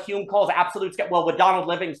seriously what Hume calls what Donald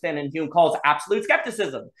Livingston and Hume calls absolute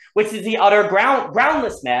skepticism, which is the utter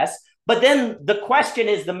groundlessness, But then the question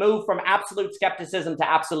is the move from absolute skepticism to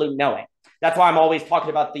absolute knowing. That's why I'm always talking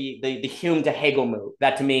about the Hume to Hegel move.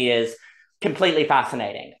 That to me is completely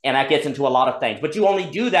fascinating. And that gets into a lot of things. But you only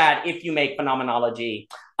do that if you make phenomenology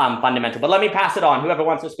fundamental. But let me pass it on. Whoever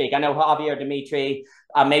wants to speak. I know Javier, Dimitri,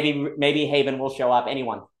 maybe Haven will show up.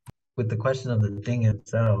 Anyone? With the question of the thing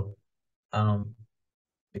itself,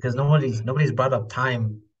 because nobody's brought up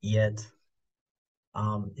time yet.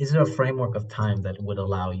 Is there a framework of time that would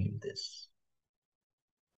allow you this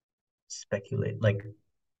speculate, like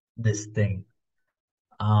this thing?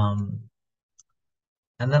 And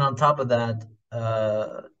then on top of that,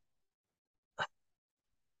 I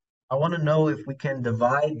want to know if we can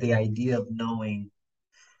divide the idea of knowing,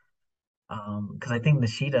 because I think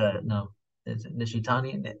Nishida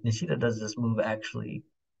does this move actually,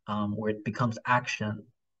 where it becomes action.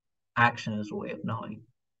 Action is a way of knowing,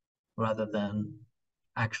 rather than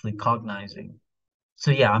actually cognizing.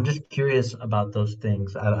 So yeah, I'm just curious about those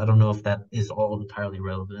things. I don't know if that is all entirely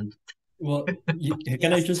relevant. Well,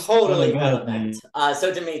 can I just totally relevant?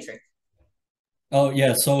 So Dimitri. Oh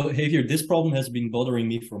yeah, so Javier, this problem has been bothering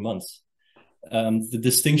me for months. The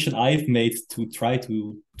distinction I've made to try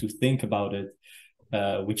to think about it,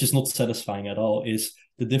 which is not satisfying at all, is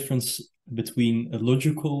the difference between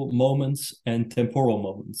logical moments and temporal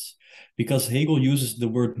moments. Because Hegel uses the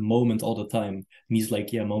word moment all the time. And he's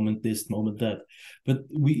like, yeah, moment this, moment that. But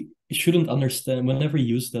we shouldn't understand, whenever he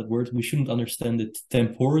uses that word, we shouldn't understand it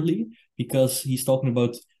temporally, because he's talking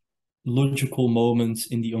about logical moments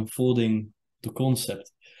in the unfolding the concept.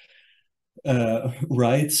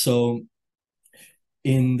 Right? So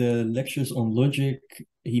in the lectures on logic,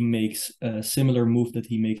 he makes a similar move that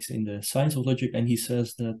he makes in the Science of Logic, and he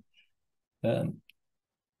says that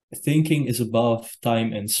thinking is above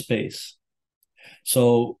time and space.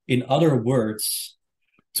 So in other words,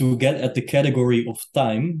 to get at the category of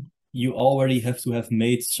time, you already have to have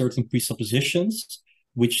made certain presuppositions,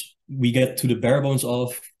 which we get to the bare bones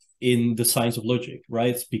of in the Science of Logic,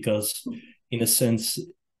 right? Because in a sense,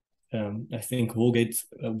 I think Holgate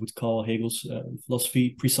would call Hegel's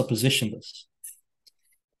philosophy presuppositionless.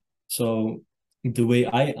 So the way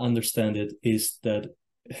I understand it is that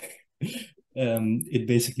it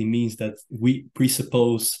basically means that we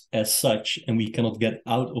presuppose as such, and we cannot get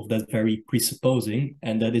out of that very presupposing,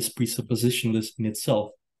 and that is presuppositionless in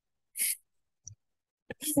itself.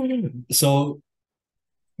 So,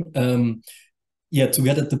 yeah, to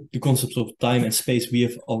get at the concepts of time and space, we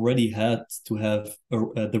have already had to have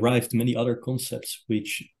derived many other concepts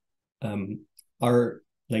which are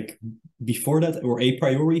like before that or a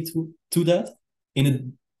priori to that in a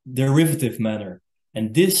derivative manner.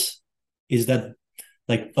 And this is that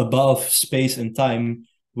like above space and time,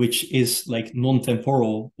 which is like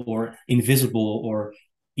non-temporal or invisible or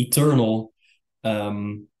eternal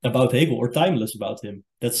about Hegel, or timeless about him.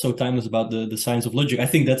 That's so timeless about the Science of Logic. I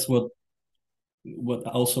think that's what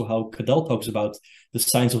also how Cadell talks about the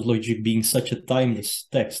Science of Logic being such a timeless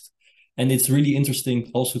text. And it's really interesting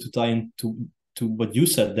also to tie into what you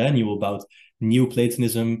said, Daniel, about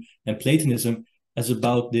Neoplatonism and Platonism as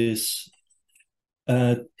about this.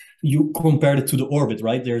 You compared it to the orbit,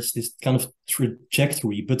 right? There's this kind of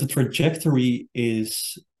trajectory, but the trajectory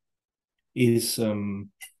is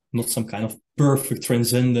not some kind of perfect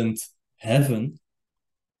transcendent heaven.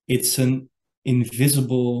 It's an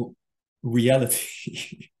invisible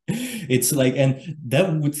reality. It's like, and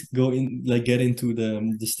that would go in, like, get into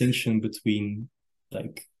the distinction between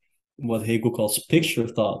like what Hegel calls picture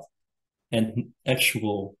thought and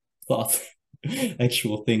actual thought.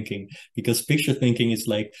 Actual thinking, because picture thinking is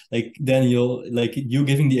like Daniel, like you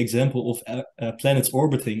giving the example of planets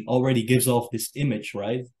orbiting already gives off this image,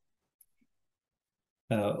 right?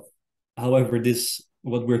 However, this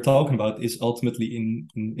what we're talking about is ultimately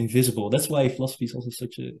invisible. That's why philosophy is also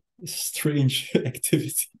such a strange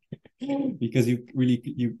activity, because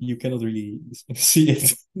you cannot really see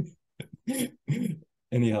it.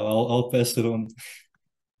 Anyhow, I'll pass it on.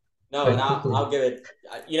 No, and I'll give it,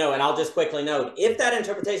 and I'll just quickly note, if that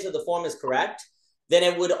interpretation of the form is correct, then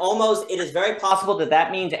it is very possible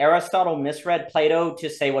that means Aristotle misread Plato to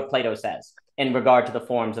say what Plato says in regard to the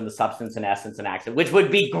forms and the substance and essence and action, which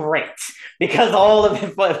would be great because all of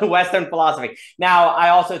the Western philosophy. Now, I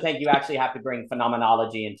also think you actually have to bring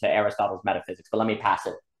phenomenology into Aristotle's metaphysics, but let me pass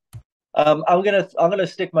it. I'm gonna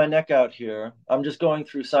stick my neck out here. I'm just going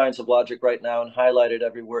through Science of Logic right now and highlighted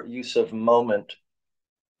every word use of moment.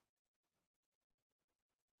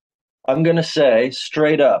 I'm going to say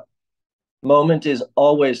straight up, moment is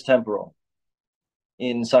always temporal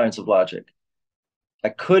in Science of Logic. I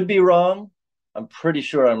could be wrong. I'm pretty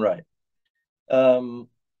sure I'm right.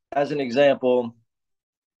 As an example,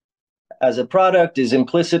 as a product is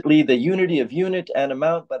implicitly the unity of unit and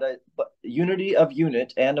amount, but unity of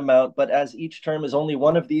unit and amount, but as each term is only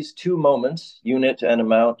one of these two moments, unit and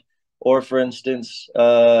amount, or for instance,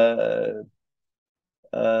 the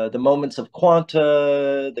moments of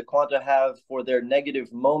quanta, the quanta have for their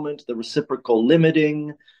negative moment the reciprocal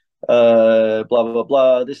limiting, blah, blah,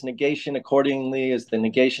 blah. This negation accordingly is the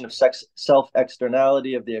negation of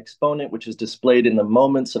self-externality of the exponent, which is displayed in the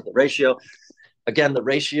moments of the ratio. Again, the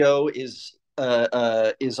ratio is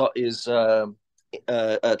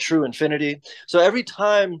true infinity. So every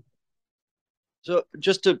time, so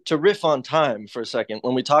just to riff on time for a second,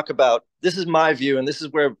 when we talk about, this is my view, and this is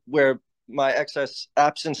where my excess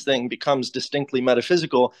absence thing becomes distinctly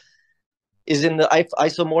metaphysical, is in the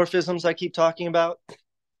isomorphisms I keep talking about.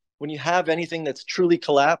 When you have anything that's truly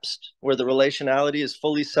collapsed, where the relationality is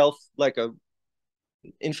fully like a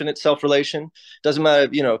infinite self-relation, doesn't matter,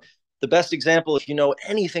 the best example, if you know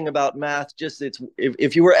anything about math,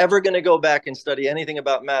 if you were ever going to go back and study anything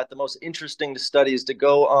about math, the most interesting to study is to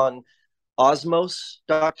go on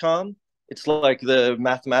osmos.com. It's like the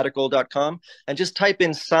mathematical.com, and just type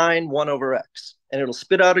in sine 1 over x, and it'll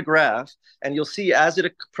spit out a graph, and you'll see as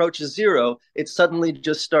it approaches 0, it suddenly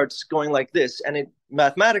just starts going like this. And in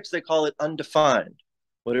mathematics, they call it undefined.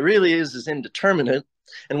 What it really is indeterminate.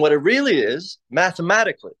 And what it really is,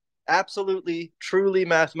 mathematically, absolutely, truly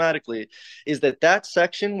mathematically, is that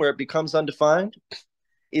section where it becomes undefined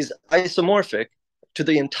is isomorphic to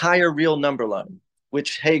the entire real number line,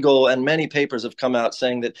 which Hegel and many papers have come out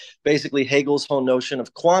saying that basically Hegel's whole notion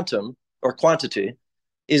of quantum or quantity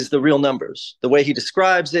is the real numbers. The way he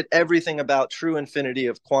describes it, everything about true infinity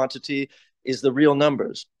of quantity is the real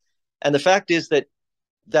numbers. And the fact is that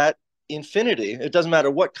infinity, it doesn't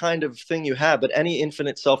matter what kind of thing you have, but any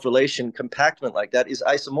infinite self-relation compactment like that is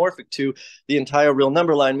isomorphic to the entire real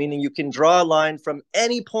number line, meaning you can draw a line from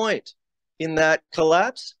any point in that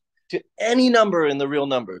collapse to any number in the real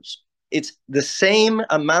numbers. It's the same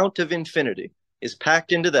amount of infinity is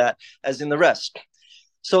packed into that as in the rest.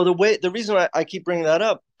 So the reason I keep bringing that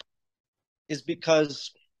up is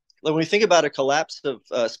because when we think about a collapse of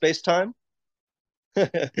space-time,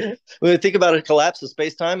 when we think about a collapse of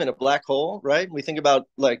space-time in a black hole, right? We think about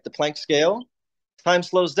like the Planck scale, time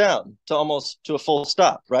slows down to almost to a full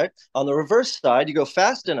stop, right? On the reverse side, you go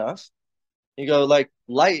fast enough, you go like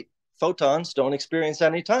light, photons don't experience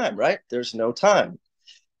any time, right? There's no time.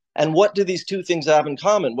 And what do these two things have in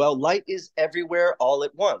common? Well, light is everywhere all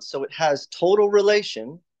at once. So it has total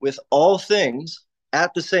relation with all things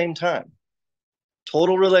at the same time.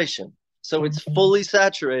 Total relation. So it's fully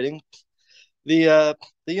saturating the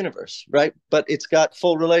universe, right? But it's got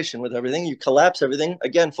full relation with everything. You collapse everything,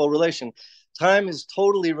 again, full relation. Time is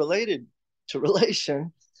totally related to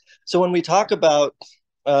relation. So when we talk about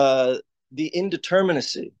the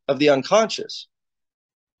indeterminacy of the unconscious,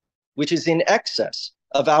 which is in excess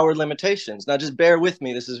of our limitations. Now, just bear with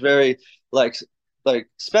me. This is very like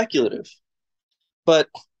speculative. But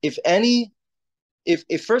if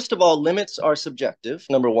first of all, limits are subjective,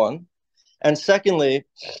 number one, and secondly,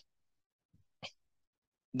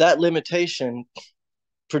 that limitation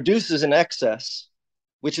produces an excess,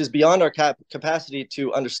 which is beyond our capacity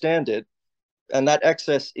to understand it, and that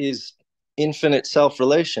excess is infinite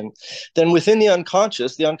self-relation, then within the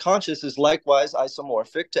unconscious is likewise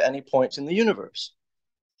isomorphic to any point in the universe.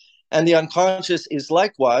 And the unconscious is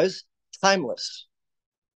likewise timeless.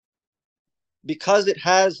 Because it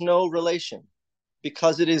has no relation,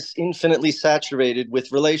 because it is infinitely saturated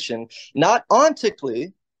with relation, not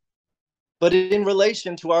ontically, but in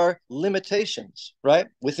relation to our limitations, right?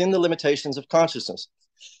 Within the limitations of consciousness.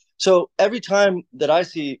 So every time that I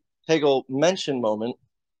see Hegel mention moment,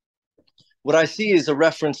 what I see is a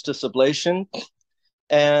reference to sublation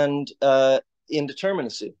and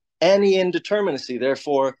indeterminacy. Any indeterminacy,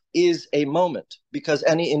 therefore, is a moment, because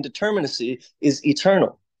any indeterminacy is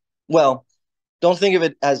eternal. Well, don't think of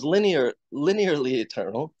it as linearly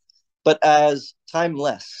eternal, but as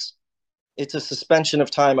timeless. It's a suspension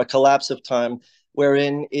of time, a collapse of time,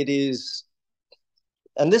 wherein it is,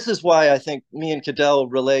 and this is why I think me and Cadell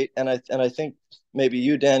relate, and I think maybe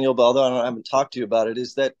you, Daniel, but although I haven't talked to you about it,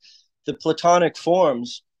 is that the Platonic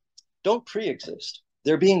forms don't pre-exist.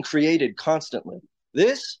 They're being created constantly.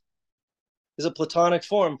 This is a Platonic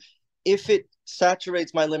form. If it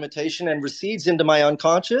saturates my limitation and recedes into my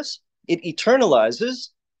unconscious, it eternalizes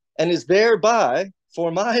and is thereby,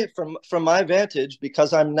 from my vantage,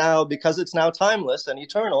 because it's now timeless and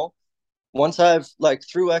eternal, once I've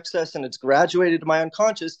through excess and it's graduated to my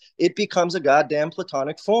unconscious, it becomes a goddamn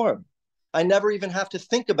Platonic form. I never even have to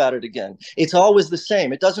think about it again. It's always the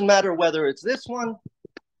same. It doesn't matter whether it's this one,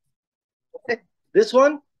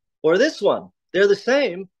 or this one. They're the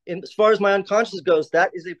same. As far as my unconscious goes,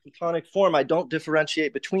 that is a Platonic form. I don't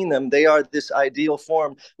differentiate between them. They are this ideal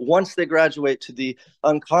form. Once they graduate to the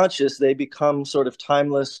unconscious, they become sort of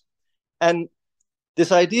timeless. And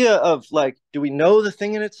this idea of like, do we know the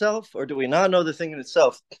thing in itself or do we not know the thing in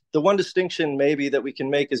itself? The one distinction maybe that we can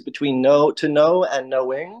make is between to know and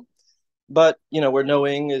knowing. But, you know, where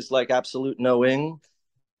knowing is like absolute knowing.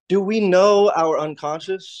 Do we know our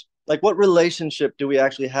unconscious? Like, what relationship do we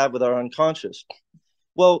actually have with our unconscious?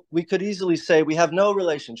 Well, we could easily say we have no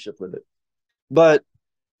relationship with it. But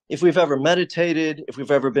if we've ever meditated, if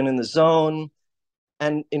we've ever been in the zone,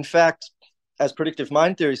 and in fact, as predictive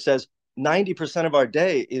mind theory says, 90% of our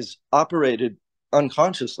day is operated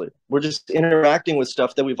unconsciously. We're just interacting with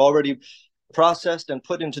stuff that we've already processed and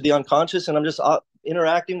put into the unconscious, and I'm just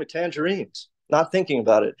interacting with tangerines, not thinking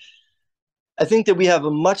about it. I think that we have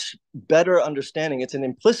a much better understanding. It's an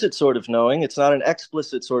implicit sort of knowing. It's not an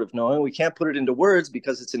explicit sort of knowing. We can't put it into words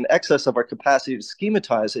because it's in excess of our capacity to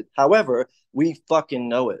schematize it. However, we fucking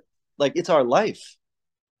know it. Like, it's our life.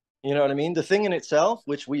 You know what I mean? The thing in itself,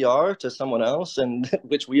 which we are to someone else, and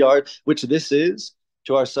which this is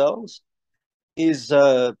to ourselves, is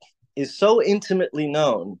so intimately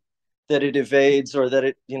known that it evades, or that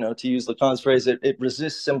it, you know, to use Lacan's phrase, it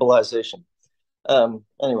resists symbolization.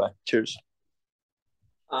 Anyway, cheers.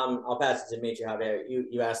 I'll pass it to Dimitri. Javier,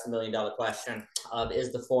 you asked the $1 million question of,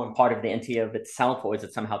 is the form part of the entity of itself, or is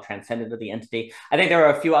it somehow transcendent of the entity? I think there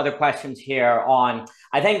are a few other questions here on,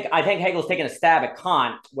 I think Hegel's taken a stab at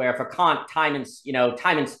Kant, where for Kant, time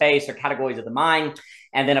and space are categories of the mind.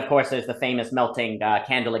 And then, of course, there's the famous melting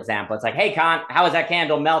candle example. It's like, hey, Kant, how is that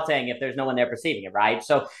candle melting if there's no one there perceiving it, right?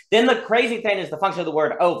 So then the crazy thing is the function of the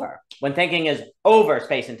word over. When thinking is over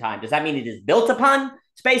space and time, does that mean it is built upon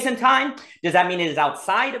space and time? Does that mean it is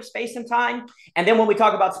outside of space and time? And then when we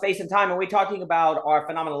talk about space and time, are we talking about our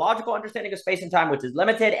phenomenological understanding of space and time, which is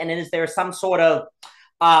limited? And then is there some sort of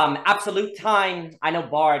absolute time? I know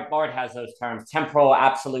Bard has those terms, temporal,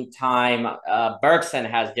 absolute time. Bergson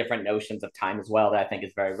has different notions of time as well that I think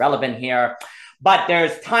is very relevant here. But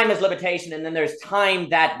there's time as limitation, and then there's time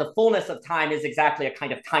that the fullness of time is exactly a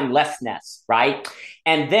kind of timelessness, right?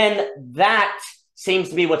 And then that seems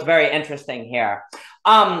to be what's very interesting here.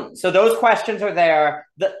 So those questions are there.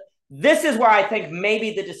 This is where I think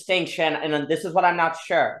maybe the distinction, and this is what I'm not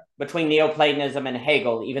sure, between Neoplatonism and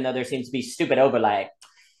Hegel, even though there seems to be stupid overlay.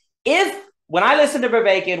 When I listen to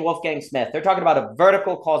Vervaeke and Wolfgang Smith, they're talking about a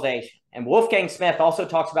vertical causation. And Wolfgang Smith also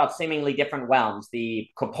talks about seemingly different realms, the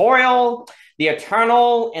corporeal, the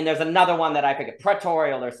eternal, and there's another one that I forget,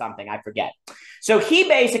 pretorial or something, I forget. So he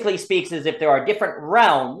basically speaks as if there are different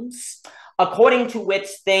realms according to which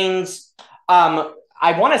things,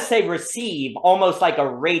 I want to say receive, almost like a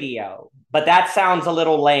radio, but that sounds a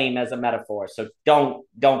little lame as a metaphor, so don't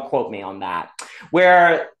quote me on that.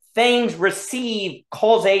 Where things receive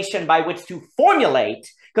causation by which to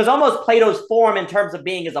formulate, because almost Plato's form in terms of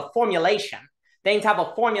being is a formulation. Things have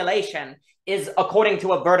a formulation is according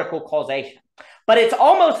to a vertical causation. But it's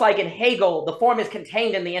almost like in Hegel, the form is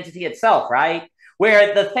contained in the entity itself, right?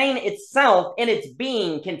 Where the thing itself in its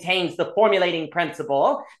being contains the formulating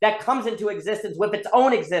principle that comes into existence with its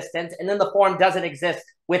own existence, and then the form doesn't exist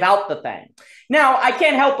without the thing. Now, I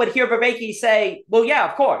can't help but hear Vervaeke say, well, yeah,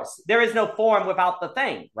 of course, there is no form without the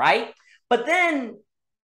thing, right? But then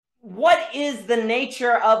what is the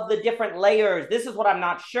nature of the different layers? This is what I'm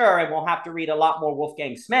not sure, and we'll have to read a lot more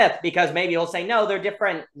Wolfgang Smith, because maybe he'll say, no, they're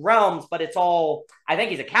different realms, but it's all, I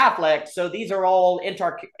think he's a Catholic, so these are all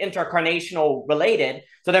intercarnational related,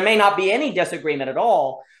 so there may not be any disagreement at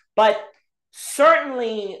all, but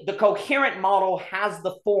certainly the coherent model has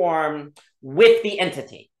the form with the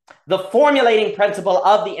entity. The formulating principle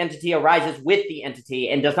of the entity arises with the entity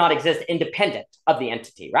and does not exist independent of the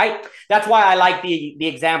entity, right? That's why I like the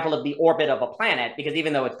example of the orbit of a planet, because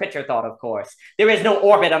even though it's picture thought, of course, there is no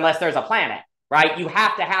orbit unless there's a planet, right? You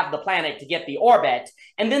have to have the planet to get the orbit.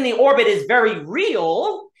 And then the orbit is very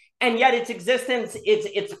real, and yet its existence,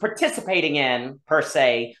 it's participating in, per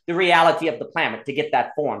se, the reality of the planet to get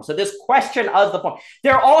that form. So this question of the form.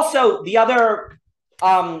 There are also the other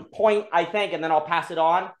point, I think, and then I'll pass it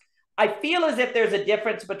on. I feel as if there's a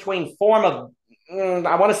difference between form of,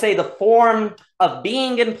 I want to say the form of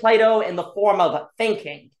being in Plato and the form of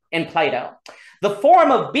thinking in Plato. The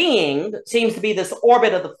form of being seems to be this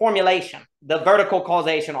orbit of the formulation, the vertical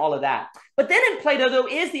causation, all of that. But then in Plato, there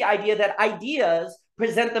is the idea that ideas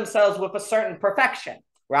present themselves with a certain perfection,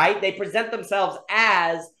 right? They present themselves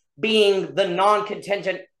as being the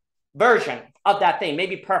non-contingent version of that thing.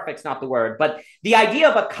 Maybe perfect's not the word, but the idea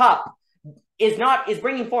of a cup is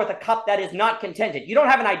bringing forth a cup that is not contingent. You don't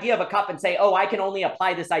have an idea of a cup and say, oh, I can only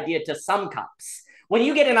apply this idea to some cups. When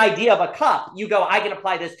you get an idea of a cup, you go, I can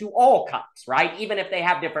apply this to all cups, right? Even if they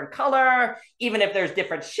have different color, even if there's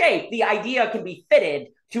different shape, the idea can be fitted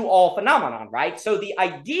to all phenomenon, right? So the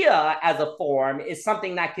idea as a form is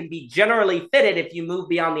something that can be generally fitted if you move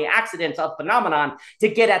beyond the accidents of phenomenon to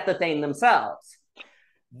get at the thing themselves.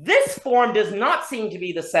 This form does not seem to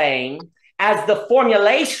be the same as the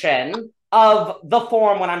formulation of the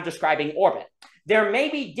form when I'm describing orbit. There may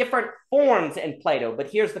be different forms in Plato, but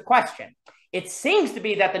here's the question. It seems to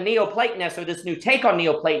be that the Neoplatonists, or this new take on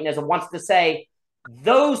Neoplatonism, wants to say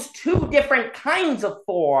those two different kinds of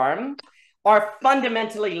form are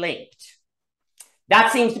fundamentally linked.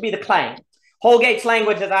 That seems to be the claim. Holgate's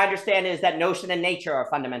language, as I understand it, is that notion and nature are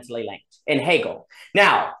fundamentally linked in Hegel.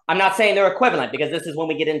 Now, I'm not saying they're equivalent, because this is when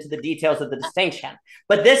we get into the details of the distinction.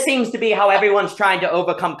 But this seems to be how everyone's trying to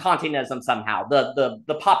overcome Kantianism somehow,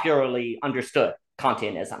 the popularly understood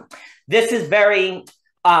Kantianism. This is very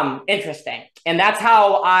interesting. And that's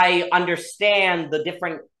how I understand the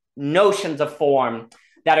different notions of form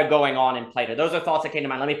that are going on in Plato. Those are thoughts that came to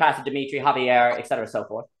mind. Let me pass it to Dimitri, Javier, et cetera, so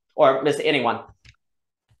forth. Or anyone.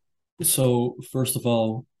 So, first of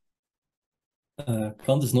all,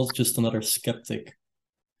 Kant is not just another skeptic.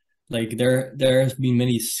 Like, there has been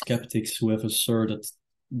many skeptics who have asserted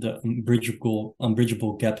the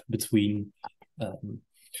unbridgeable gap between, how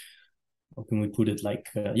can we put it, like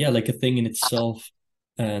a thing in itself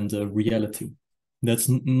and reality. That's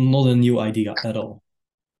not a new idea at all.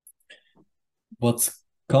 What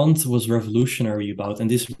Kant was revolutionary about, and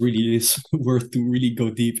this really is worth to really go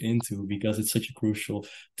deep into because it's such a crucial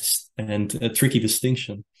and a tricky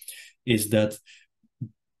distinction, is that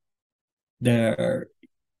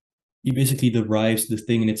he basically derives the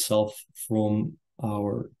thing in itself from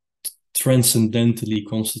our transcendentally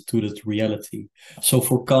constituted reality. So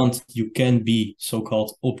for Kant, you can be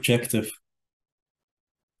so-called objective,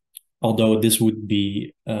 although this would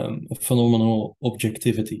be a phenomenal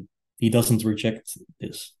objectivity. He doesn't reject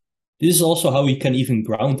this. This is also how we can even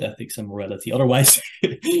ground ethics and morality. Otherwise,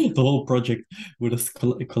 the whole project would have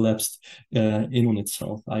collapsed in on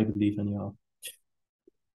itself, I believe, anyhow.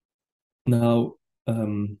 Now,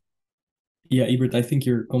 Ebert, I think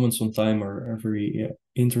your comments on time are very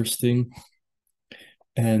interesting.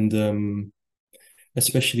 And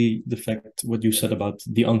especially the fact what you said about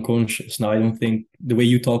the unconscious. Now, I don't think the way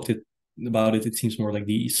you talked about it, it seems more like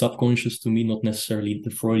the subconscious to me, not necessarily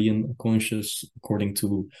the Freudian conscious, according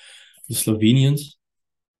to the Slovenians.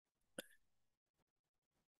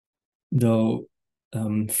 Though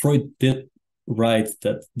Freud did write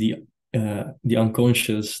that the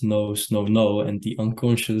unconscious knows no, and the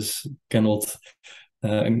unconscious cannot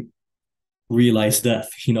realize death.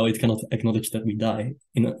 It cannot acknowledge that we die.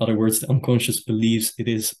 In other words, the unconscious believes it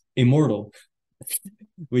is immortal,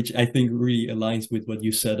 which I think really aligns with what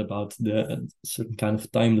you said about the certain kind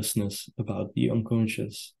of timelessness about the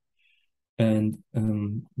unconscious. And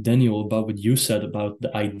Daniel, about what you said about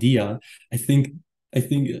the idea, I think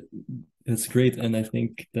that's great, and I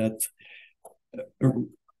think that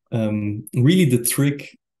really the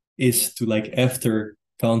trick is to, like, after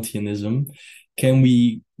Kantianism, can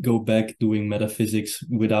we go back doing metaphysics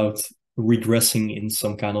without regressing in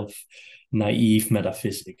some kind of naive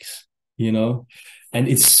metaphysics? And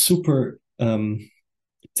it's super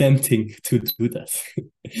tempting to do that.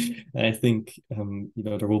 I think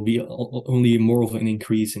there will be only more of an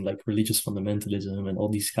increase in, like, religious fundamentalism and all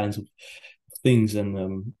these kinds of things,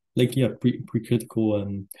 and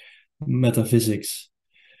pre-critical metaphysics.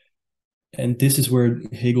 And this is where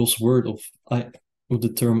Hegel's word of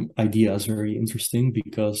the term idea is very interesting,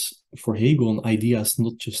 because for Hegel, an idea is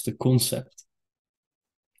not just a concept.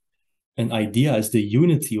 An idea is the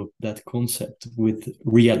unity of that concept with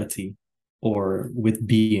reality or with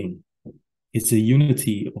being. It's a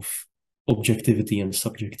unity of objectivity and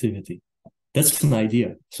subjectivity. That's an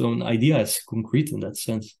idea. So an idea is concrete in that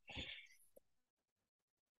sense.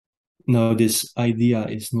 Now, this idea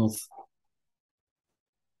is not...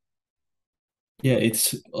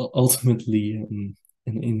 it's ultimately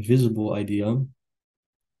an invisible idea.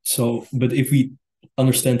 So, but if we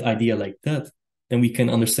understand idea like that, then we can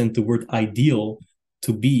understand the word ideal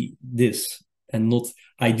to be this, and not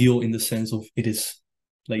ideal in the sense of it is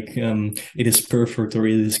like it is perfect or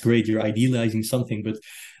it is great. You're idealizing something, but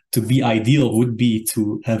to be ideal would be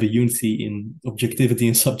to have a unity in objectivity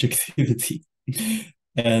and subjectivity.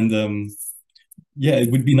 And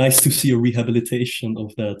it would be nice to see a rehabilitation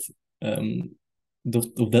of that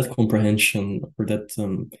comprehension, or that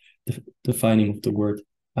defining of the word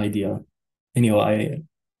idea. Anyhow, I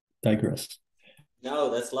digress.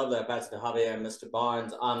 No, that's lovely. I passed to Javier and Mr.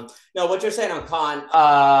 Barnes. No, what you're saying on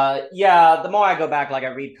Kant, yeah, the more I go back, like I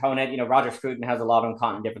read Conant, you know, Roger Scruton has a lot on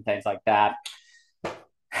Kant and different things like that.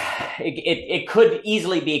 It could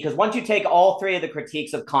easily be, because once you take all three of the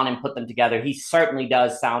critiques of Kant and put them together, he certainly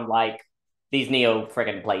does sound like these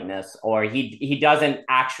neo-friggin' Platonists, or he doesn't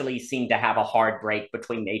actually seem to have a hard break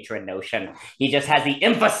between nature and notion. He just has the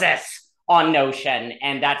emphasis on notion,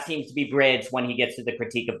 and that seems to be bridged when he gets to the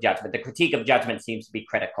critique of judgment. The critique of judgment seems to be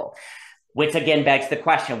critical, which again begs the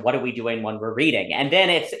question, what are we doing when we're reading? And then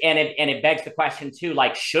it begs the question too,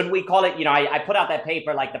 like, should we call it, you know, I put out that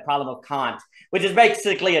paper, like the problem of Kant, which is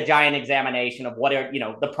basically a giant examination of what are, you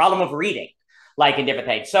know, the problem of reading, like in different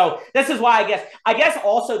things. So this is why I guess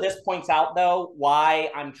also this points out though, why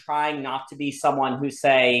I'm trying not to be someone who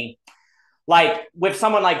say, like with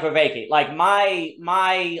someone like Vervaeke, like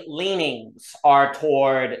my leanings are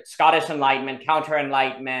toward Scottish Enlightenment, counter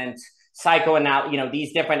Enlightenment, psychoanalysis, you know,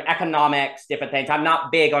 these different economics, different things. I'm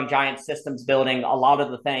not big on giant systems building. A lot of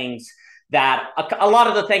the things that a lot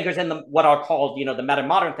of the thinkers in the what are called, you know, the meta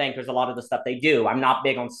modern thinkers, a lot of the stuff they do. I'm not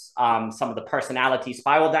big on some of the personality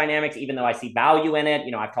spiral dynamics, even though I see value in it.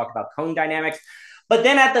 You know, I've talked about cone dynamics. But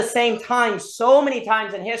then at the same time, so many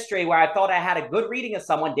times in history where I thought I had a good reading of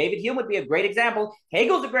someone, David Hume would be a great example.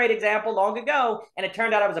 Hegel's a great example long ago. And it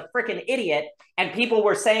turned out I was a freaking idiot. And people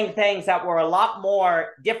were saying things that were a lot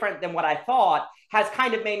more different than what I thought, has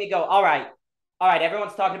kind of made me go, all right,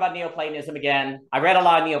 everyone's talking about Neoplatonism again. I read a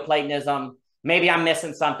lot of Neoplatonism. Maybe I'm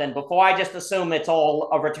missing something. Before I just assume it's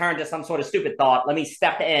all a return to some sort of stupid thought, let me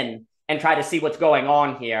step in and try to see what's going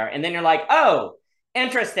on here. And then you're like, oh,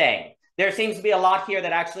 interesting. There seems to be a lot here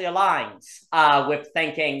that actually aligns with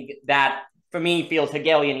thinking that, for me, feels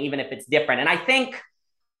Hegelian, even if it's different. And I think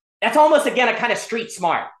that's almost, again, a kind of street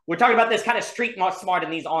smart. We're talking about this kind of street smart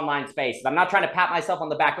in these online spaces. I'm not trying to pat myself on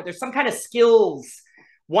the back, but there's some kind of skills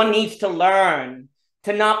one needs to learn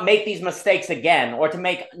to not make these mistakes again, or to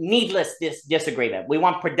make needless disagreement. We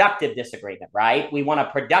want productive disagreement, right? We want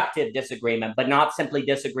a productive disagreement, but not simply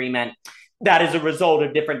disagreement that is a result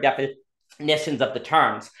of different definitions of the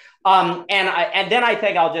terms. And then I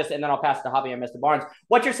think and then I'll pass to Javier and Mr. Barnes.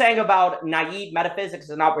 What you're saying about naive metaphysics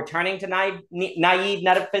and not returning to naive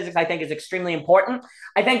metaphysics, I think is extremely important.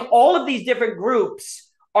 I think all of these different groups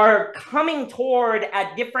are coming toward,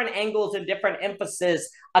 at different angles and different emphasis,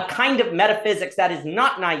 a kind of metaphysics that is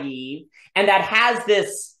not naive and that has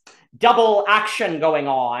this double action going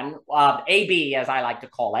on, AB, as I like to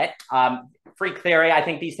call it, freak theory. I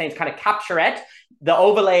think these things kind of capture it, the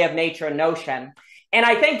overlay of nature and notion. And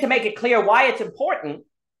I think to make it clear why it's important,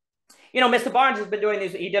 you know, Mr. Barnes has been doing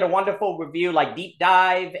these. He did a wonderful review, like deep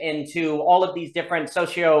dive into all of these different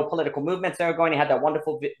socio-political movements that are going. He had that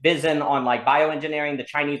wonderful vision on like bioengineering, the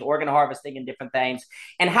Chinese organ harvesting and different things,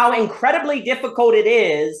 and how incredibly difficult it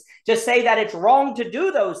is to say that it's wrong to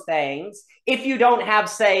do those things if you don't have,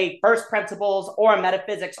 say, first principles or a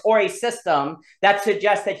metaphysics or a system that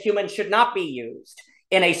suggests that humans should not be used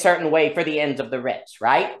in a certain way for the ends of the rich,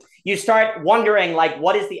 right? You start wondering, like,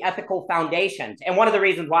 what is the ethical foundations? And one of the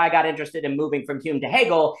reasons why I got interested in moving from Hume to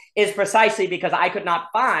Hegel is precisely because I could not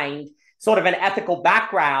find sort of an ethical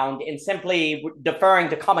background in simply deferring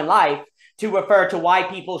to common life to refer to why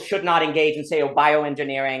people should not engage in, say,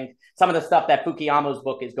 bioengineering, some of the stuff that Fukuyama's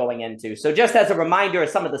book is going into. So just as a reminder of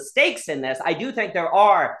some of the stakes in this, I do think there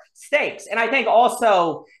are stakes. And I think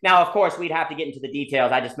also, now, of course, we'd have to get into the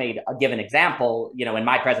details. I just made a given example. You know, in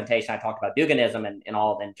my presentation, I talked about Duganism and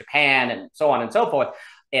all in Japan and so on and so forth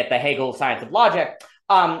at the Hegel Science of Logic.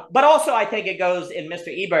 But also, I think it goes in Mr.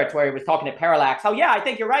 Ebert, where he was talking to Parallax. Oh, yeah, I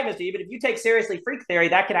think you're right, Mr. Ebert. If you take seriously freak theory,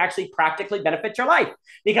 that can actually practically benefit your life.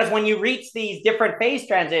 Because when you reach these different phase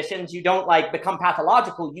transitions, you don't like become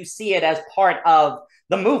pathological. You see it as part of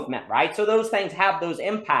the movement, right? So those things have those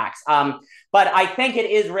impacts. But I think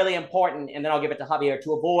it is really important, and then I'll give it to Javier,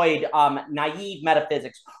 to avoid naive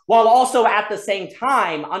metaphysics, while also at the same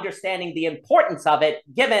time understanding the importance of it,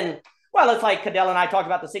 given... Well, it's like Cadell and I talked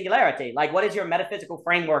about the singularity. Like, what is your metaphysical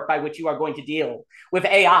framework by which you are going to deal with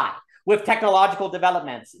AI, with technological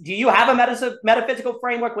developments? Do you have a metaphysical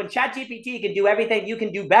framework? When ChatGPT can do everything you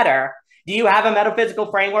can do better, do you have a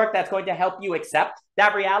metaphysical framework that's going to help you accept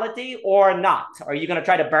that reality or not? Or are you going to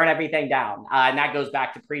try to burn everything down? And that goes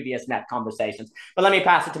back to previous net conversations. But let me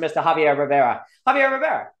pass it to Mr. Javier Rivera. Javier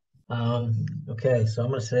Rivera. Okay, so I'm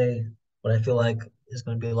going to say what I feel like is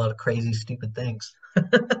going to be a lot of crazy, stupid things.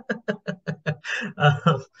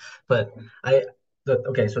 But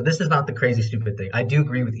okay, so this is not the crazy stupid thing. I do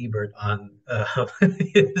agree with Ebert on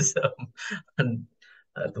his, on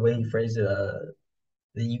the way he phrased it.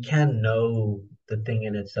 That you can know the thing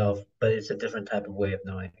in itself, but it's a different type of way of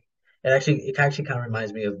knowing. it actually kind of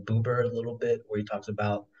reminds me of Buber a little bit, where he talks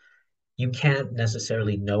about you can't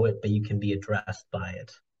necessarily know it, but you can be addressed by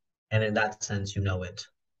it, and in that sense, you know it.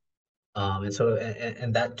 And so,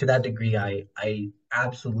 and that to that degree, I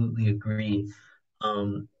absolutely agree.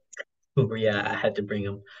 Buber, yeah, I had to bring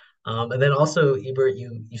him. And then also, Ebert,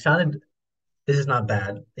 you sounded, this is not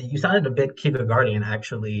bad. You sounded a bit Kierkegaardian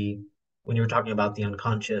actually when you were talking about the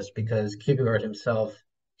unconscious, because Kierkegaard himself,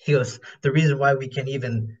 he was the reason why we can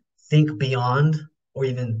even think beyond or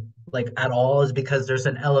even like at all is because there's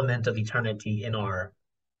an element of eternity in our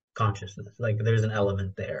consciousness. Like there's an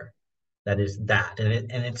element there that is that,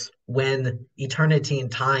 and it's when eternity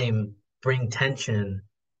and time bring tension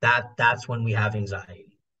that's when we have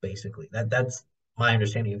anxiety. Basically, that's my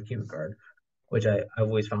understanding of Kierkegaard, which I've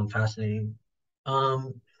always found fascinating.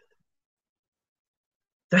 Um,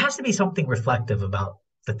 there has to be something reflective about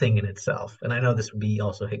the thing in itself, and I know this would be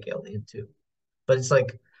also Hegelian too, but it's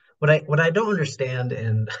like what I don't understand,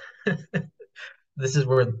 and this is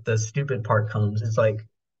where the stupid part comes. It's like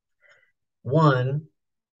one,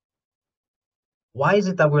 why is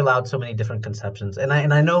it that we're allowed so many different conceptions? And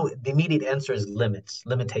I know the immediate answer is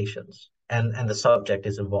limitations, and the subject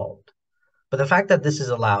is involved. But the fact that this is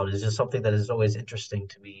allowed is just something that is always interesting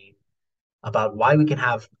to me about why we can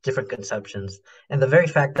have different conceptions. And the very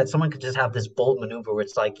fact that someone could just have this bold maneuver where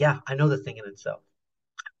it's like, yeah, I know the thing in itself.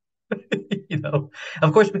 You know,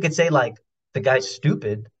 of course we could say like the guy's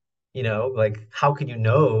stupid, you know, like how could you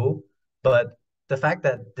know? But the fact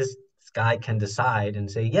that this guy can decide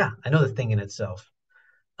and say, yeah, I know the thing in itself.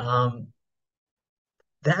 Um,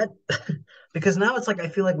 that because now it's like I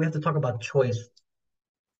feel like we have to talk about choice,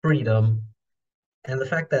 freedom, and the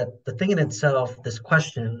fact that the thing in itself, this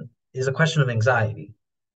question, is a question of anxiety,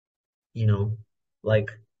 you know,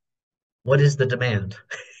 like what is the demand?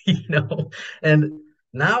 You know? And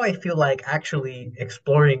now I feel like actually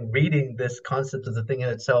exploring, reading this concept of the thing in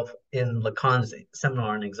itself in Lacan's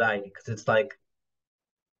seminar on anxiety, because it's like,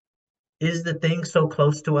 is the thing so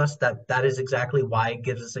close to us that that is exactly why it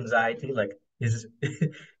gives us anxiety? Like, is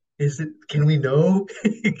is it? Can we know?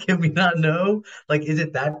 Can we not know? Like, is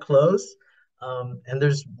it that close? And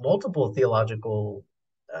there's multiple theological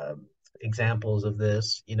examples of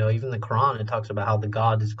this. You know, even the Quran, it talks about how the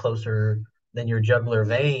God is closer than your jugular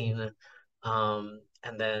vein.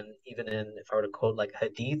 And then even in, if I were to quote like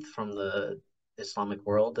hadith from the Islamic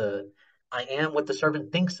world, I am what the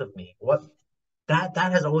servant thinks of me. What that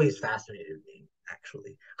has always fascinated me,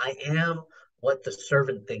 actually. I am what the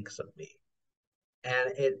servant thinks of me.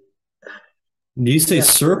 And it, Do you say yeah,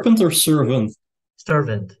 serpent or servant?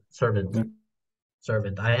 servant, servant, Yeah.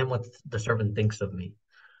 servant. I am what the servant thinks of me.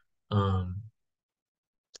 Um,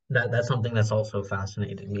 that's something that's also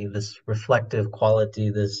fascinated me, this reflective quality,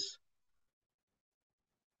 this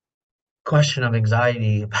question of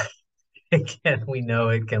anxiety. Can we know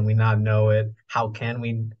it? Can we not know it? How can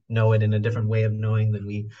we know it in a different way of knowing than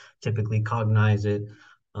we typically cognize it?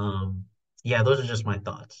 Yeah, those are just my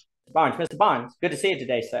thoughts. Barnes, Mr. Barnes, good to see you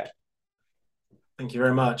today, sir. Thank you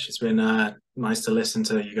very much. It's been nice to listen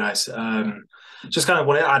to you guys. Just kind of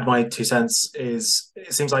want to add my 2 cents is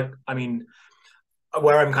it seems like, I mean,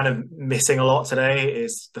 where I'm kind of missing a lot today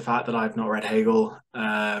is the fact that I've not read Hegel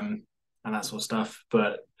and that sort of stuff.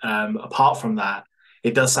 But apart from that,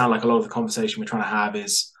 it does sound like a lot of the conversation we're trying to have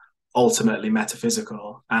is ultimately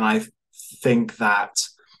metaphysical. And I think that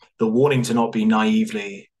the warning to not be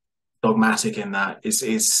naively dogmatic in that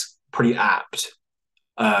is pretty apt.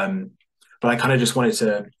 But I kind of just wanted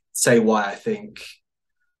to say why I think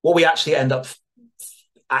what we actually end up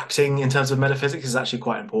acting in terms of metaphysics is actually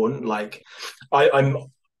quite important. Like I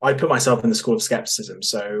put myself in the school of skepticism.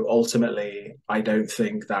 So ultimately, I don't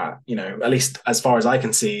think that, you know, at least as far as I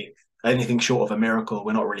can see, anything short of a miracle,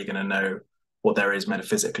 we're not really going to know what there is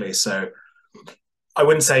metaphysically. So I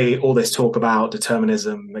wouldn't say all this talk about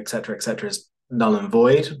determinism, et cetera, is null and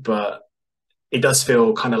void, but it does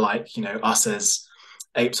feel kind of like, you know, us as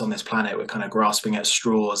apes on this planet, we're kind of grasping at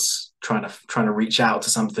straws, trying to reach out to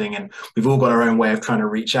something, and we've all got our own way of trying to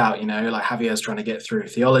reach out. You know, like Javier's trying to get through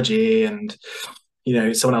theology, and you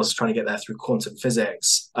know, someone else is trying to get there through quantum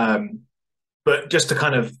physics. But just to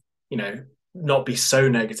kind of, you know, not be so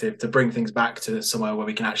negative, to bring things back to somewhere where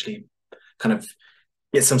we can actually kind of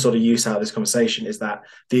get some sort of use out of this conversation, is that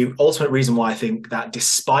the ultimate reason why I think that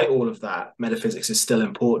despite all of that, metaphysics is still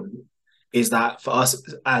important is that for us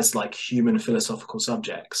as like human philosophical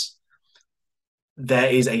subjects, there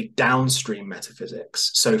is a downstream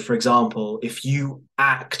metaphysics. So for example, if you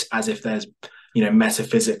act as if there's, you know,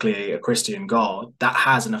 metaphysically a Christian God, that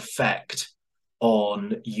has an effect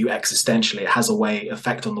on you existentially. It has a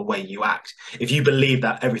effect on the way you act. If you believe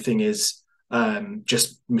that everything is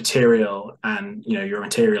just material and, you know, you're a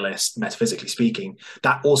materialist, metaphysically speaking,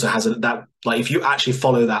 that also has that, like, if you actually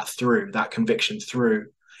follow that through, that conviction through,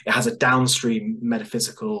 it has a downstream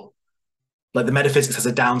metaphysical, like the metaphysics has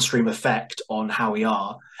a downstream effect on how we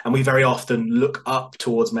are. And we very often look up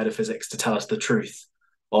towards metaphysics to tell us the truth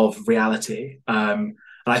of reality. And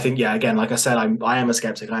I think, yeah, again, like I said, I am a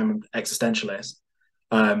skeptic, I'm an existentialist.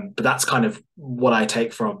 But that's kind of what I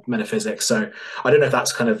take from metaphysics. So I don't know if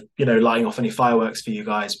that's kind of, you know, lighting off any fireworks for you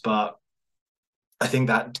guys, but I think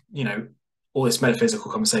that, you know, all this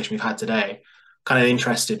metaphysical conversation we've had today, kind of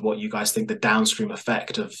interested what you guys think the downstream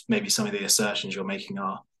effect of maybe some of the assertions you're making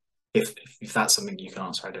are. If that's something you can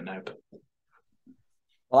answer, I don't know. But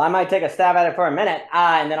well, I might take a stab at it for a minute,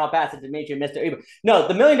 and then I'll pass it to Dimitri and Mr. Ebert. No,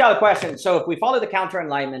 the million-dollar question. So if we follow the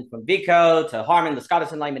counter-enlightenment from Vico to Harman, the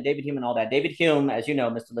Scottish Enlightenment, David Hume, and all that, David Hume, as you know,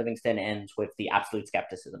 Mr. Livingston, ends with the absolute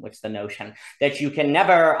skepticism, which is the notion that you can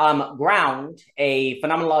never ground a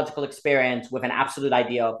phenomenological experience with an absolute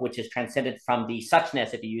idea which is transcended from the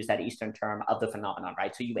suchness, if you use that Eastern term, of the phenomenon,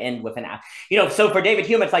 right? So you end with an, you know, so for David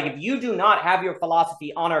Hume, it's like if you do not have your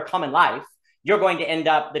philosophy honor common life, you're going to end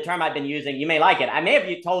up, the term I've been using, you may like it. I may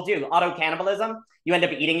have told you, auto-cannibalism, you end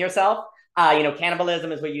up eating yourself. You know,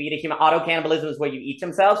 cannibalism is where you eat a human, auto-cannibalism is where you eat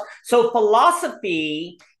themselves. So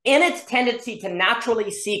philosophy, in its tendency to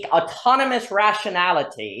naturally seek autonomous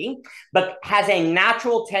rationality, but has a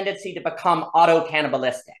natural tendency to become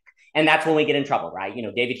auto-cannibalistic. And that's when we get in trouble, right? You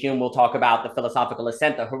know, David Hume will talk about the philosophical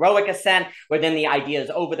ascent, the heroic ascent, where then the idea is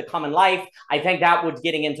over the common life. I think that was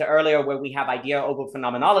getting into earlier where we have idea over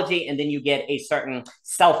phenomenology, and then you get a certain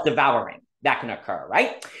self-devouring that can occur,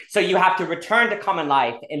 right? So you have to return to common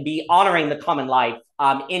life and be honoring the common life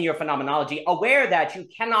in your phenomenology, aware that you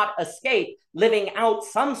cannot escape living out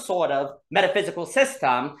some sort of metaphysical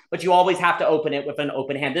system, but you always have to open it with an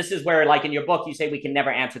open hand. This is where, like in your book, you say we can never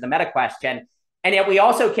answer the meta question. And yet we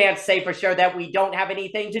also can't say for sure that we don't have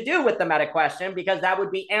anything to do with the meta question, because that would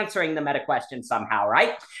be answering the meta question somehow,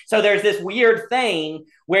 right? So there's this weird thing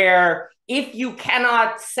where if you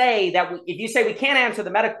cannot say that, if you say we can't answer the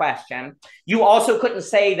meta question, you also couldn't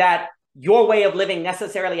say that your way of living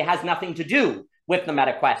necessarily has nothing to do with the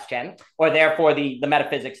meta question, or therefore the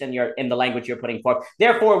metaphysics in the language you're putting forth.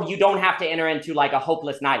 Therefore, you don't have to enter into like a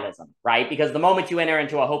hopeless nihilism, right? Because the moment you enter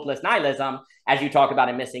into a hopeless nihilism, as you talk about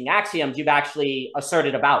in Missing Axioms, you've actually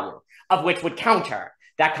asserted a value of which would counter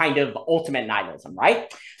that kind of ultimate nihilism,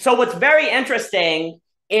 right? So what's very interesting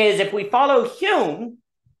is if we follow Hume,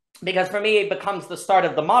 because for me, it becomes the start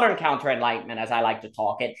of the modern counter-enlightenment, as I like to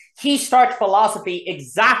talk it, he starts philosophy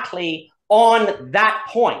exactly on that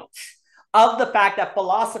point of the fact that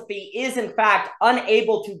philosophy is in fact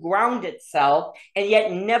unable to ground itself and yet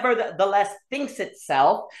nevertheless thinks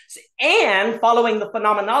itself. And following the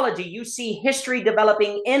phenomenology, you see history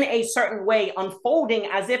developing in a certain way, unfolding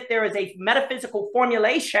as if there is a metaphysical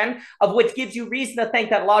formulation of which gives you reason to think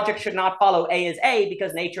that logic should not follow A is A,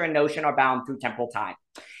 because nature and notion are bound through temporal time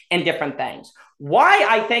and different things. Why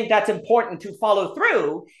I think that's important to follow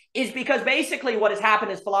through is because basically what has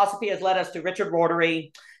happened is philosophy has led us to Richard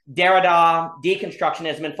Rorty, Derrida,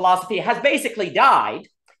 deconstructionism, and philosophy has basically died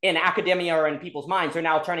in academia or in people's minds. They're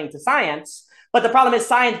now turning to science. But the problem is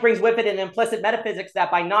science brings with it an implicit metaphysics that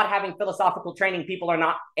by not having philosophical training, people are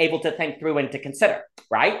not able to think through and to consider,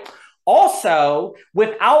 right? Also,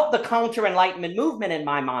 without the counter-enlightenment movement, in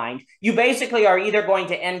my mind, you basically are either going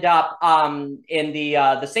to end up in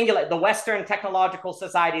the Western technological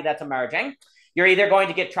society that's emerging. You're either going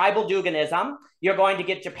to get tribal Duganism, you're going to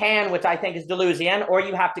get Japan, which I think is Deleuzian, or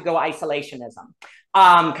you have to go isolationism,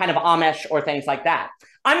 kind of Amish or things like that.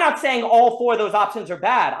 I'm not saying all four of those options are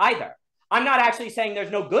bad either. I'm not actually saying there's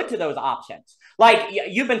no good to those options. Like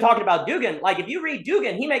you've been talking about Dugan, like if you read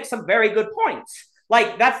Dugan, he makes some very good points.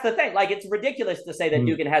 Like that's the thing, like it's ridiculous to say that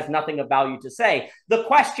Dugan has nothing of value to say. The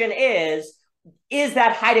question is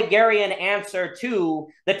that Heideggerian answer to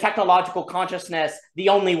the technological consciousness the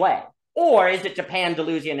only way? Or is it Japan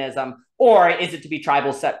Deleuzianism? Or is it to be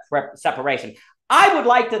tribal separation? I would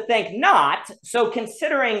like to think not. So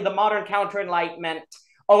considering the modern counter-enlightenment,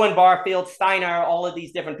 Owen Barfield, Steiner, all of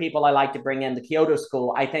these different people I like to bring in, the Kyoto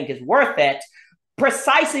School, I think is worth it,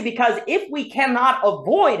 precisely because if we cannot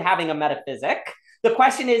avoid having a metaphysic, the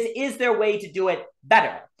question is there a way to do it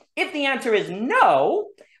better? If the answer is no,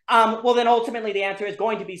 well, then ultimately the answer is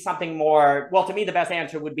going to be something more, well, to me, the best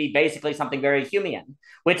answer would be basically something very Humean,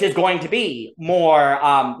 which is going to be more,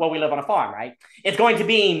 well, we live on a farm, right? It's going to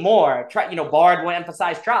be more, Bard will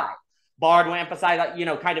emphasize tribe. Bard will emphasize,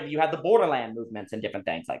 kind of, you have the borderland movements and different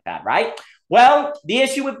things like that, right? Well, the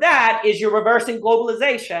issue with that is you're reversing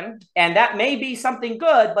globalization, and that may be something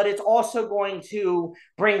good, but it's also going to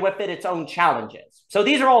bring with it its own challenges. So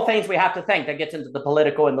these are all things we have to think that gets into the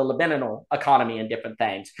political and the libidinal economy and different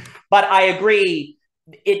things. But I agree,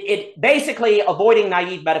 it basically avoiding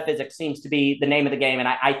naive metaphysics seems to be the name of the game. And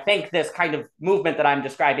I think this kind of movement that I'm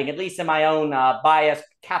describing, at least in my own bias,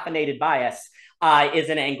 caffeinated bias, is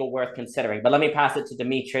an angle worth considering. But let me pass it to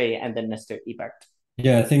Dimitri and then Mr. Ebert.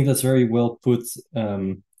 Yeah, I think that's very well put,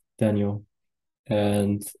 Daniel.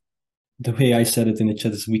 And the way I said it in the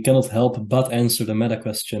chat is we cannot help but answer the meta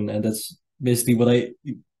question. And that's basically what I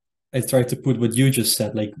tried to put what you just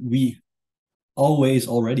said. Like, we always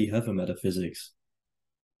already have a metaphysics.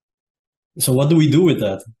 So what do we do with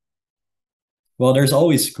that? Well, there's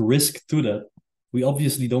always risk to that. We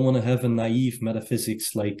obviously don't want to have a naive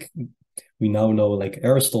metaphysics like we now know, like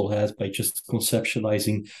Aristotle has, by just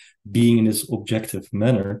conceptualizing being in this objective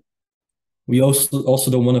manner. We also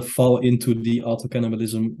don't want to fall into the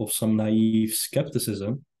autocannibalism of some naive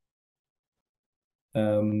skepticism.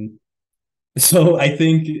 So I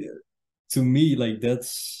think, to me, like,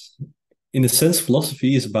 that's, in a sense,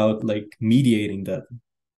 philosophy is about like mediating that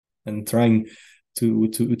and trying to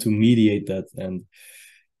mediate that. And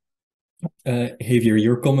Javier,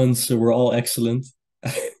 your comments were all excellent.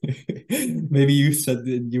 Maybe you said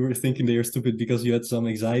that you were thinking they were stupid because you had some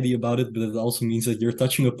anxiety about it, but it also means that you're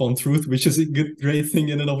touching upon truth, which is a great thing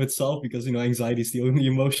in and of itself, because, you know, anxiety is the only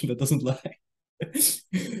emotion that doesn't lie.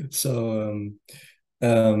 So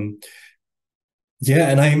yeah,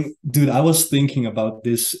 and I was thinking about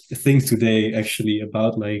this thing today, actually,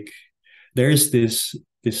 about like, there's this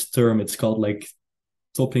term, it's called like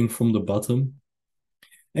topping from the bottom.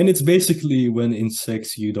 And it's basically when in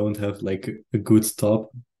sex you don't have like a good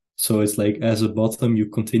top. So it's like, as a bottom, you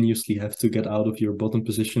continuously have to get out of your bottom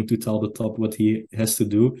position to tell the top what he has to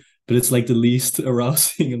do. But it's like the least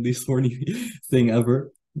arousing and least horny thing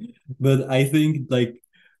ever. But I think, like,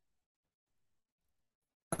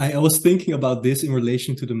 I was thinking about this in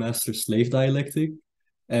relation to the master-slave dialectic,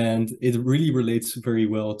 and it really relates very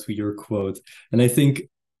well to your quote. And I think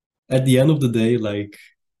at the end of the day, like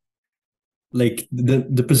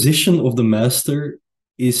the position of the master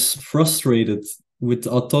is frustrated with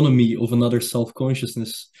the autonomy of another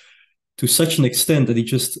self-consciousness to such an extent that he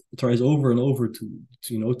just tries over and over to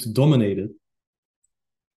dominate it.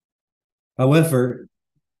 However,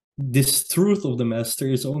 this truth of the master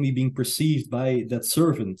is only being perceived by that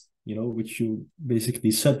servant, which you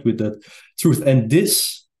basically said with that truth. And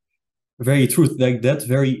this very truth, like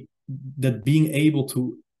that being able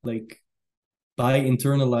to, like, by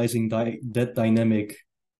internalizing that dynamic,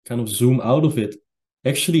 kind of zoom out of it,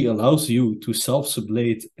 actually allows you to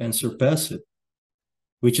self-sublate and surpass it,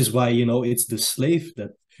 which is why, it's the slave that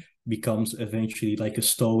becomes eventually like a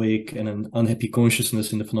stoic and an unhappy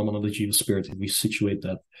consciousness in the phenomenology of spirit, if we situate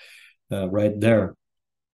that right there.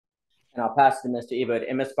 And I'll pass to Mr. Ebert.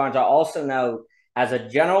 And Ms. Barnes, I also know, as a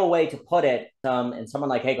general way to put it, and someone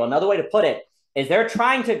like Hegel, another way to put it is they're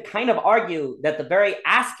trying to kind of argue that the very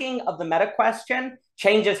asking of the meta question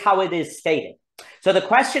changes how it is stated. So the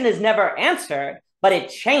question is never answered, but it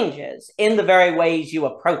changes in the very ways you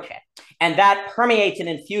approach it. And that permeates and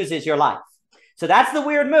infuses your life. So that's the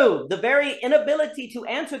weird move. The very inability to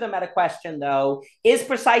answer the meta question, though, is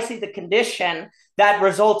precisely the condition that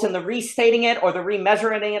results in the restating it or the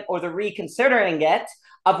remeasuring it or the reconsidering it,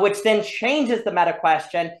 of which then changes the meta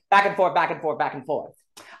question back and forth, back and forth, back and forth,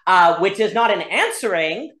 which is not an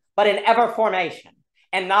answering, but an ever formation.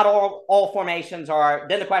 And not all formations are,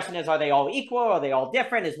 then the question is, are they all equal? Are they all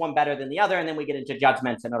different? Is one better than the other? And then we get into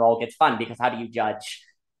judgments and it all gets fun, because how do you judge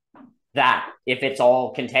that if it's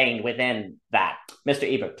all contained within that?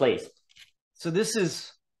 Mr. Ebert, please. So this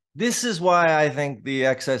is why I think the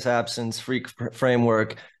excess absence freak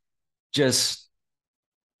framework just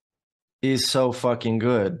is so fucking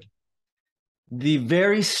good. The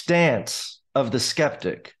very stance of the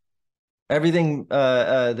skeptic, everything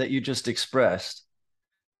that you just expressed,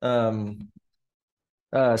 Samuel,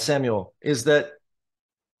 is the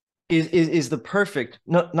perfect,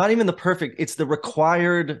 not even the perfect, it's the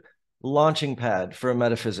required launching pad for a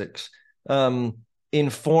metaphysics,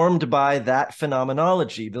 informed by that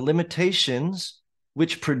phenomenology, the limitations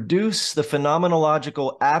which produce the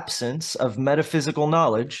phenomenological absence of metaphysical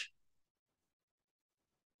knowledge,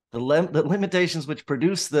 the limitations which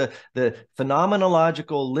produce the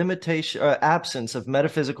phenomenological limitation absence of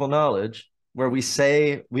metaphysical knowledge, where we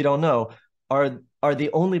say we don't know, are the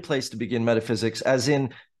only place to begin metaphysics, as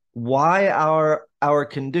in why our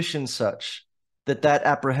condition such that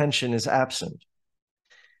apprehension is absent.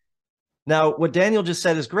 Now, what Daniel just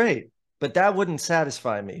said is great. but that wouldn't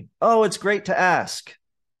satisfy me. Oh, it's great to ask.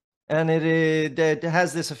 And it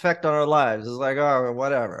has this effect on our lives. It's like, oh,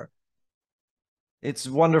 whatever. It's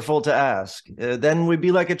wonderful to ask. Then we'd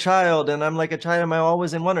be like a child, and I'm like a child, am I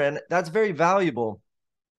always in wonder? And that's very valuable.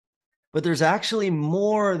 But there's actually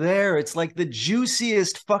more there. It's like the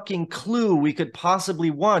juiciest fucking clue we could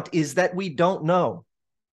possibly want is that we don't know.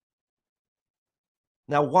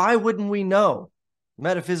 Now, why wouldn't we know?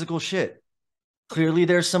 Metaphysical shit. Clearly,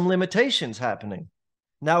 there's some limitations happening.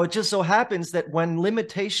 Now, it just so happens that when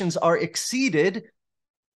limitations are exceeded,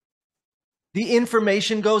 the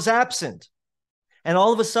information goes absent. And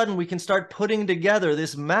all of a sudden, we can start putting together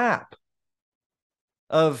this map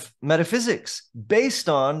of metaphysics based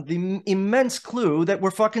on the immense clue that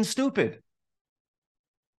we're fucking stupid.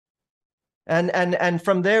 And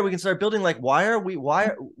from there we can start building, like,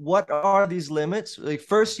 what are these limits? Like,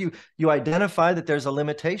 first you identify that there's a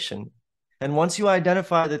limitation. And once you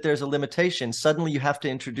identify that there's a limitation, suddenly you have to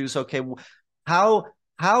introduce, okay,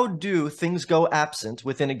 how do things go absent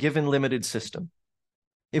within a given limited system?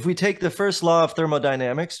 If we take the first law of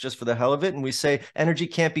thermodynamics, just for the hell of it, and we say energy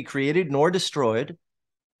can't be created nor destroyed,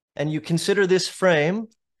 and you consider this frame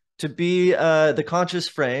to be the conscious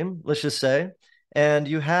frame, let's just say, and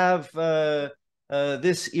you have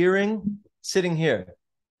this earring sitting here.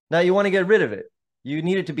 Now you want to get rid of it. You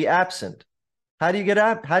need it to be absent. How do you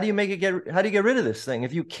get how do you get rid of this thing?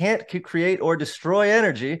 If you can't create or destroy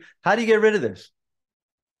energy, how do you get rid of this?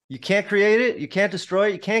 You can't create it, you can't destroy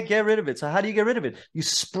it, you can't get rid of it. So how do you get rid of it? You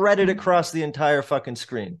spread it across the entire fucking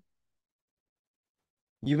screen.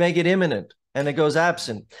 You make it imminent, and it goes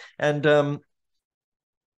absent. And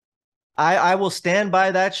I will stand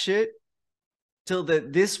by that shit till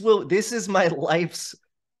this is my life's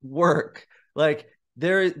work. Like,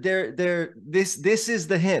 this is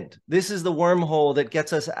the hint. This is the wormhole that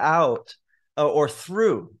gets us out or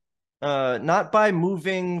through. Not by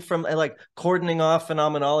moving from, like, cordoning off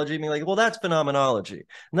phenomenology, being like, well, that's phenomenology.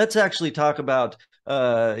 Let's actually talk about,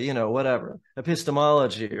 whatever,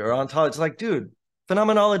 epistemology or ontology. It's like, dude,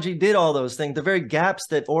 phenomenology did all those things. The very gaps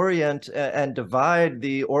that orient and divide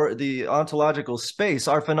the ontological space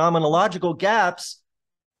are phenomenological gaps,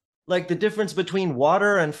 like the difference between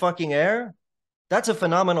water and fucking air. That's a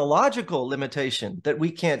phenomenological limitation that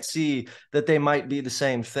we can't see that they might be the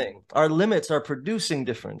same thing. Our limits are producing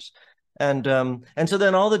difference. And so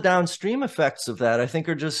then all the downstream effects of that, I think,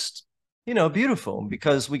 are just, beautiful,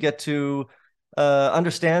 because we get to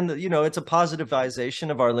understand that, it's a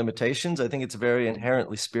positivization of our limitations. I think it's very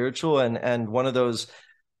inherently spiritual, and one of those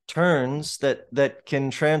turns that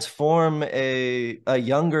can transform a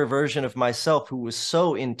younger version of myself who was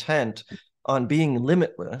so intent on being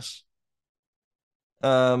limitless,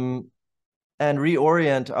 and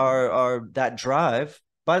reorient our that drive.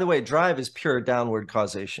 By the way, drive is pure downward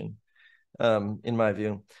causation, in my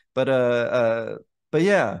view. But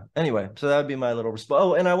yeah, anyway, so that would be my little response.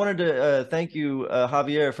 Oh, and I wanted to thank you,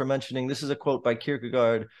 Javier, for mentioning, this is a quote by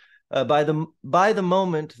Kierkegaard. By the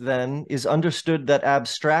moment, then, is understood that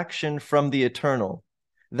abstraction from the eternal,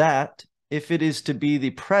 that, if it is to be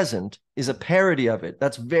the present, is a parody of it.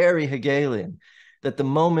 That's very Hegelian, that the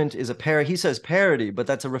moment is a parody. He says parody, but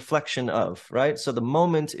that's a reflection of, right? So the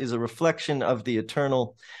moment is a reflection of the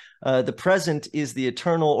eternal. The present is the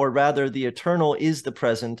eternal, or rather the eternal is the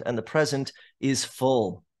present, and the present is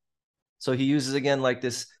full. So he uses, again, like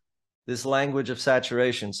this language of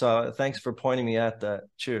saturation. So thanks for pointing me at that.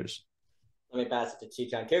 Cheers. Let me pass it to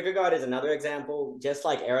Chetan. Kierkegaard is another example. Just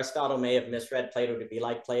like Aristotle may have misread Plato to be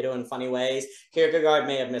like Plato in funny ways, Kierkegaard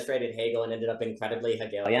may have misread Hegel and ended up incredibly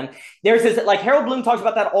Hegelian. There's this, like, Harold Bloom talks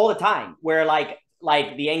about that all the time, where like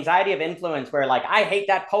the anxiety of influence, where like, I hate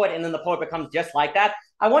that poet, and then the poet becomes just like that.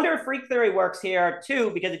 I wonder if freak theory works here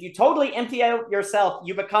too, because if you totally empty out yourself,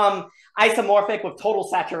 you become isomorphic with total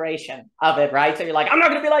saturation of it, right? So you're like, I'm not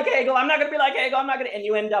going to be like Hegel, I'm not going to be like Hegel, I'm not going to, and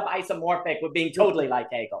you end up isomorphic with being totally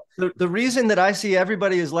like Hegel. The reason that I see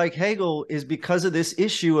everybody is like Hegel is because of this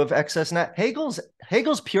issue of excess.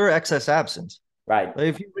 Hegel's pure excess absence. Right.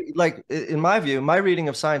 If you, like, in my view, my reading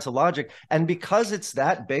of Science of Logic, and because it's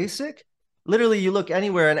that basic, literally, you look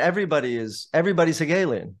anywhere and everybody's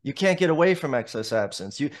Hegelian. You can't get away from excess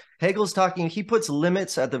absence. Hegel's talking, he puts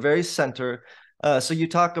limits at the very center. So you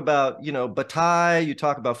talk about, Bataille, you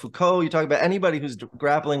talk about Foucault, you talk about anybody who's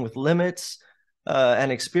grappling with limits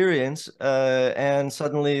and experience, and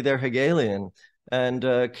suddenly they're Hegelian. And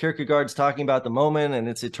Kierkegaard's talking about the moment, and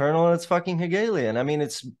it's eternal, and it's fucking Hegelian. I mean,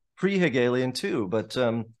 it's pre-Hegelian too, but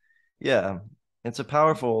yeah, it's a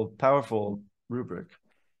powerful, powerful rubric.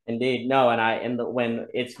 Indeed, no, and when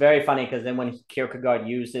it's very funny because then when Kierkegaard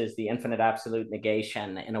uses the infinite absolute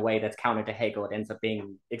negation in a way that's counter to Hegel, it ends up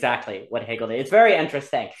being exactly what Hegel did. It's very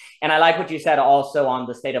interesting, and I like what you said also on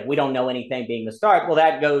the state of we don't know anything being the start. Well,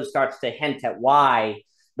 that starts to hint at why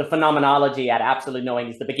the phenomenology at absolute knowing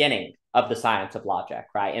is the beginning of the science of logic,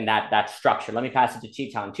 right? In that structure. Let me pass it to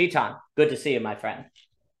Chetan. Chetan, good to see you, my friend.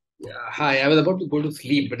 Yeah, hi, I was about to go to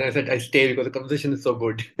sleep, but I said I stay because the conversation is so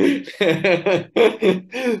good.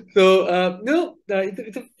 So,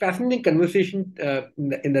 it's a fascinating conversation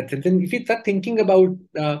in that sense. And if you start thinking about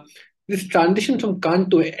this transition from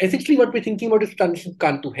Kant to, essentially what we're thinking about is transition from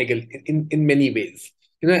Kant to Hegel in many ways.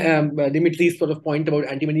 Dimitri's sort of point about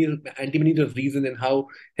antinomies of reason and how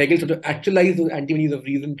Hegel sort of actualized those antinomies of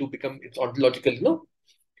reason to become its ontological,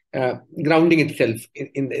 grounding itself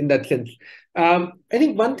in that sense. I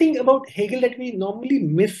think one thing about Hegel that we normally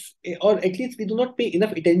miss, or at least we do not pay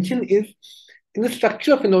enough attention, is in the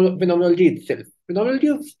structure of phenomenology itself. Phenomenology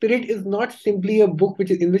of Spirit is not simply a book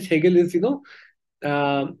in which Hegel is,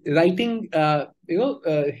 writing,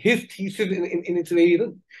 his thesis in its way,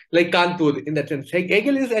 like Kant would in that sense.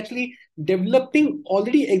 Hegel is actually developing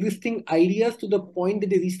already existing ideas to the point that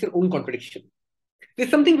they reach their own contradiction. There's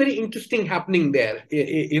something very interesting happening there,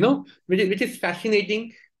 which is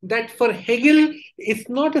fascinating. That for Hegel, it's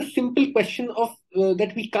not a simple question of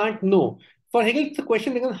that we can't know. For Hegel, it's a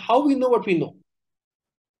question of how we know what we know.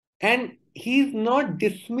 And he's not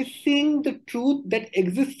dismissing the truth that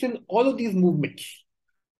exists in all of these movements.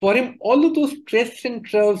 For him, all of those crests and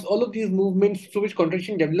troughs, all of these movements through which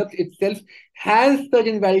contradiction develops itself has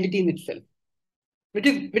certain validity in itself. Which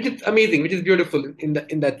is amazing, which is beautiful in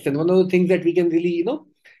that sense. One of the things that we can really,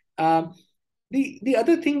 the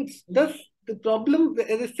other things, the problem,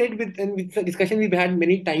 as I said, with the discussion we've had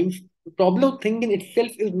many times, the problem of thing in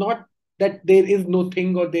itself is not that there is no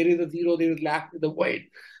thing or there is a zero, there is lack, the void.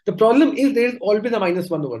 The problem is there is always a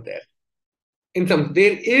 -1 over there.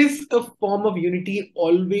 There is a form of unity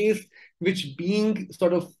always, which being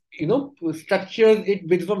sort of, structures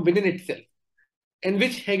it from within itself, and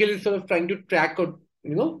which Hegel is sort of trying to track or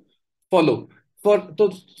follow.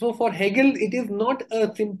 So for Hegel, it is not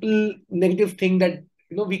a simple negative thing that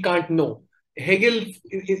we can't know. Hegel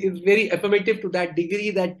is very affirmative to that degree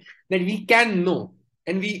that we can know,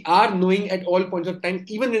 and we are knowing at all points of time,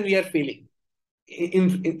 even when we are failing,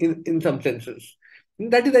 in some senses.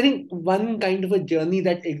 That is, I think, one kind of a journey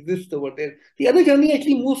that exists over there. The other journey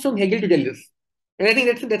actually moves from Hegel to Deleuze, and I think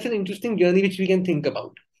that's an interesting journey which we can think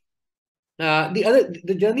about.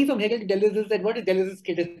 The journey from Hegel to Deleuze is that what is Deleuze's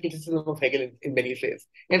criticism of Hegel in many ways.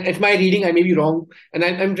 And it's my reading, I may be wrong, and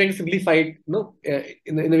I'm trying to simplify it,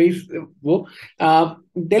 in a way.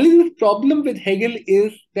 Deleuze's problem with Hegel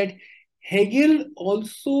is that Hegel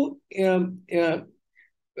also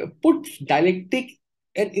puts dialectic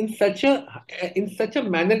and in such a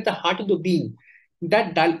manner at the heart of the being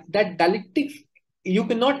that dialectics, you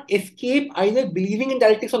cannot escape either believing in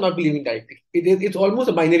dialectics or not believing in dialectics. It's almost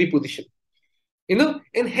a binary position.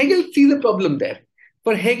 And Hegel sees a problem there.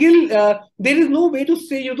 For Hegel, there is no way to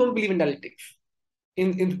say you don't believe in dialectics.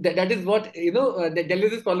 That is what, the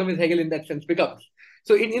Deleuze's problem with Hegel in that sense becomes.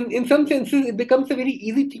 So in some senses, it becomes a very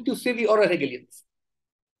easy thing to say we all are Hegelians.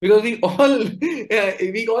 Because we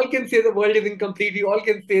all can say the world is incomplete. We all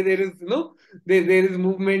can say there is, there is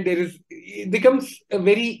movement. It becomes a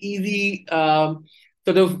very easy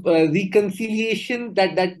sort of reconciliation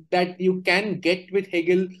that you can get with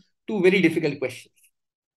Hegel to very difficult questions.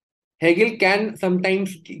 Hegel can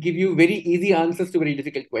sometimes give you very easy answers to very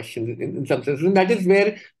difficult questions in some sense. And that is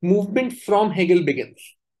where movement from Hegel begins.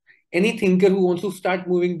 Any thinker who wants to start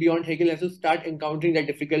moving beyond Hegel has to start encountering that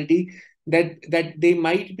difficulty that they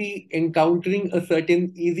might be encountering a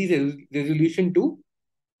certain easy resolution to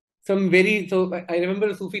some very... So I remember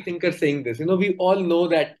a Sufi thinker saying this, we all know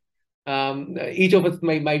that each of us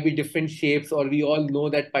might be different shapes, or we all know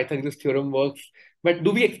that Pythagoras theorem works, but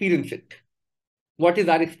do we experience it? What is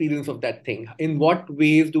our experience of that thing? In what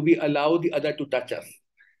ways do we allow the other to touch us?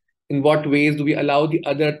 In what ways do we allow the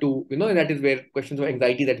other to, and that is where questions of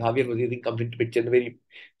anxiety that Javier was using comes into picture in a very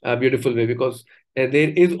beautiful way, because there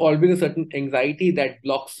is always a certain anxiety that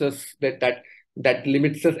blocks us, that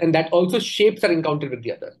limits us, and that also shapes our encounter with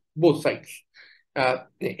the other, both sides,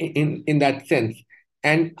 in that sense.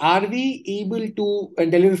 And are we able to,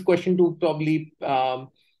 and Deleuze's question to probably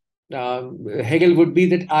Hegel would be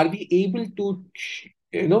that, are we able to,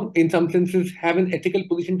 in some senses, have an ethical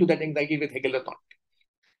position to that anxiety with Hegel or not?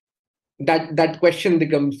 That question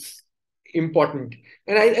becomes important.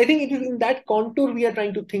 And I think it is in that contour we are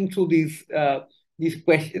trying to think through these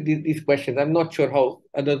questions. I'm not sure how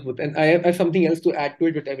others would. And I have something else to add to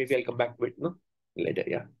it, but maybe I'll come back to it. later.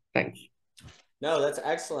 Yeah, thanks. No, that's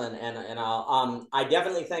excellent, and I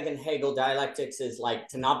definitely think in Hegel, dialectics is like,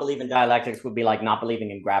 to not believe in dialectics would be like not believing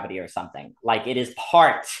in gravity or something. Like it is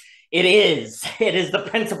part. It is the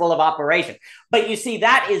principle of operation. But you see,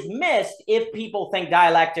 that is missed if people think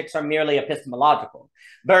dialectics are merely epistemological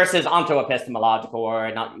versus onto-epistemological,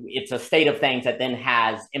 or not. It's a state of things that then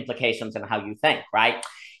has implications in how you think, right?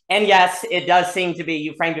 And yes, it does seem to be,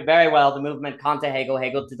 you framed it very well, the movement Kant to Hegel,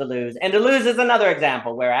 Hegel to Deleuze. And Deleuze is another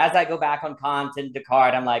example where as I go back on Kant and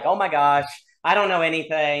Descartes, I'm like, oh my gosh, I don't know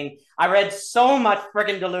anything. I read so much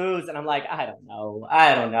friggin' Deleuze and I'm like, I don't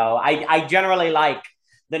know. I generally like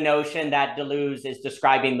the notion that Deleuze is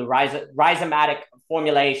describing the rhizomatic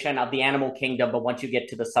formulation of the animal kingdom, but once you get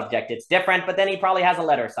to the subject, it's different. But then he probably has a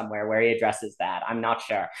letter somewhere where he addresses that. I'm not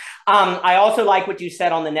sure. I also like what you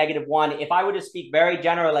said on the negative one. If I were to speak very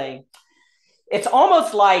generally, it's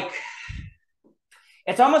almost like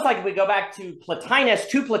if we go back to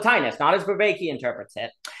Plotinus, not as Vervaeke interprets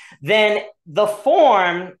it, then the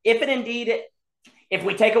form, if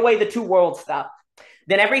we take away the two world stuff,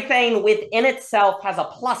 then everything within itself has a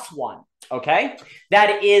 +1, okay?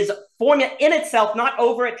 That is formula in itself, not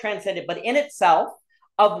over it, transcended, but in itself,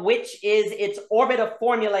 of which is its orbit of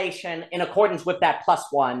formulation in accordance with that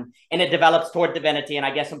 +1, and it develops toward divinity, and I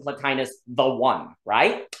guess in Plotinus, the one,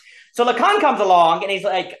 right? So Lacan comes along, and he's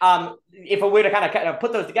like, if we were to kind of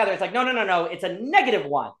put those together, it's like, no, it's a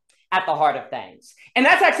 -1 at the heart of things. And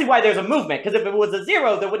that's actually why there's a movement, because if it was a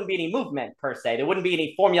 0, there wouldn't be any movement per se. There wouldn't be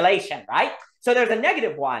any formulation, right? So there's a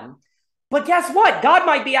 -1. But guess what? God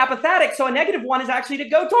might be apathetic. So a -1 is actually to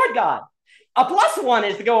go toward God. A +1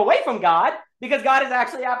 is to go away from God, because God is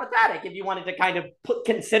actually apathetic, if you wanted to kind of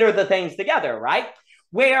consider the things together, right?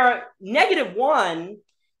 Where -1,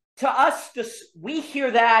 to us, we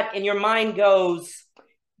hear that and your mind goes,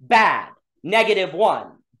 bad,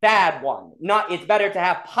 -1. Bad one. It's better to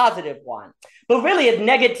have +1. But really, if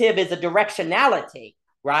negative is a directionality,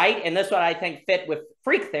 right? And this is what I think fit with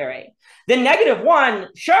freak theory. Then -1,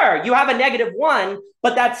 sure, you have a -1,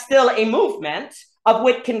 but that's still a movement of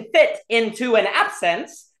which can fit into an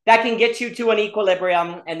absence that can get you to an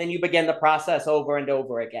equilibrium, and then you begin the process over and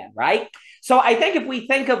over again, right? So I think if we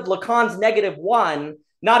think of Lacan's -1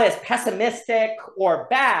 not as pessimistic or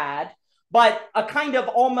bad, but a kind of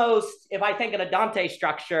almost, if I think in a Dante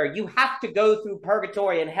structure, you have to go through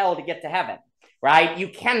purgatory and hell to get to heaven, right? You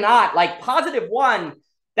cannot, like +1,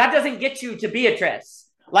 that doesn't get you to Beatrice.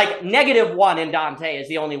 Like -1 in Dante is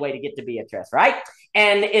the only way to get to Beatrice, right?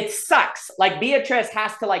 And it sucks. Like Beatrice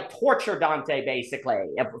has to like torture Dante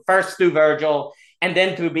basically, first through Virgil and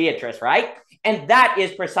then through Beatrice, right? And that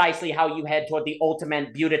is precisely how you head toward the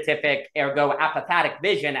ultimate beatific, ergo apathetic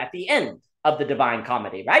vision at the end of the Divine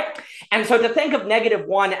Comedy, right? And so to think of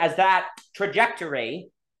 -1 as that trajectory,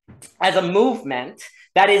 as a movement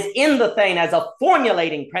that is in the thing as a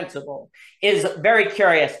formulating principle is very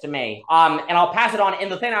curious to me. And I'll pass it on.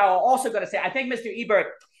 And the thing I will also going to say, I think, Mr. Ebert,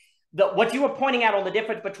 what you were pointing out on the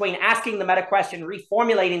difference between asking the meta question,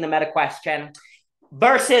 reformulating the meta question,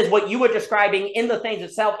 versus what you were describing in the things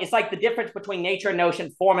itself, it's like the difference between nature,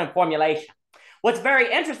 notion, form, and formulation. What's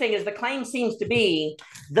very interesting is the claim seems to be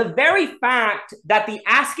the very fact that the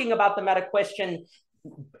asking about the meta question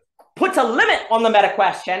puts a limit on the meta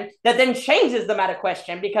question that then changes the meta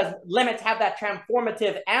question, because limits have that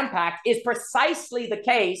transformative impact, is precisely the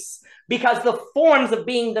case because the forms of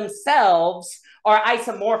being themselves are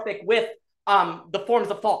isomorphic with the forms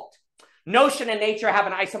of thought. Notion and nature have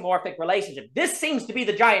an isomorphic relationship. This seems to be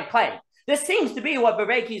the giant claim. This seems to be what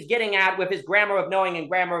Vervaeke is getting at with his grammar of knowing and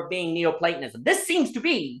grammar of being, Neoplatonism. This seems to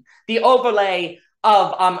be the overlay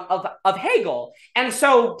of Hegel. And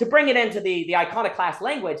so to bring it into the iconoclast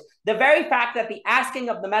language, the very fact that the asking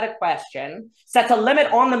of the meta question sets a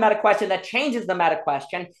limit on the meta question that changes the meta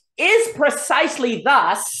question is precisely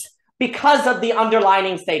thus because of the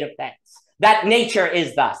underlying state of things. That nature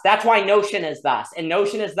is thus. That's why notion is thus. And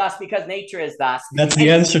notion is thus because nature is thus. That's the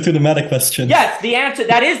answer to the meta question. Yes,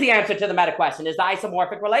 that is the answer to the meta question, is the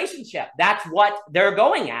isomorphic relationship. That's what they're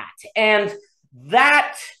going at. And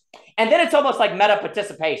then it's almost like meta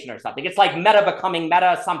participation or something. It's like meta becoming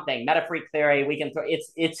meta something, meta freak theory.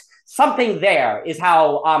 It's something there is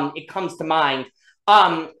how it comes to mind.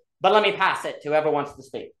 But let me pass it to whoever wants to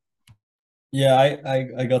speak. Yeah,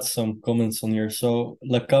 I got some comments on here. So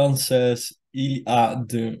Lacan says il a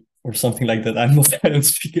de, or something like that. I don't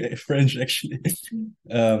speak French actually.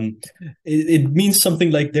 It means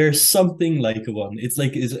something like there's something like a one. It's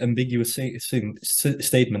like is ambiguous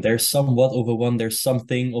statement. There's somewhat of a one. There's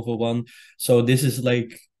something of a one. So this is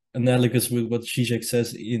like analogous with what Zizek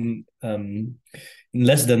says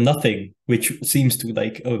less than nothing, which seems to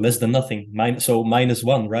like, oh, less than nothing, so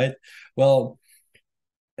 -1, right? Well,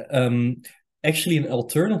 actually an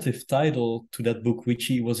alternative title to that book, which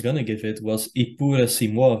he was gonna give it, was Eppure si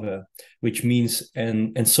muove, which means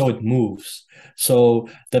and so it moves. So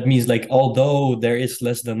that means like, although there is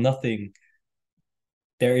less than nothing,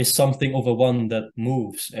 there is something of a one that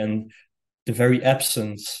moves, and the very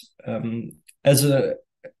absence as an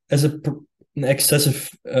excessive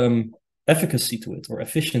efficacy to it, or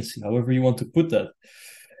efficiency, however you want to put that.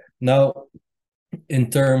 Now,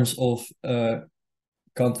 in terms of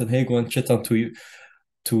Kant and Hegel and Chetan,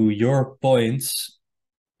 to your points,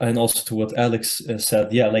 and also to what Alex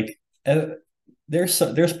said, yeah, like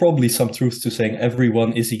there's probably some truth to saying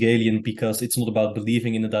everyone is Hegelian, because it's not about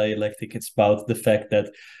believing in the dialectic. It's about the fact that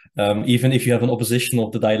even if you have an opposition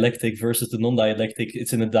of the dialectic versus the non-dialectic,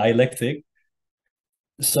 it's in a dialectic.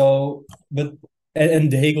 So, but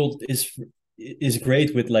and Hegel is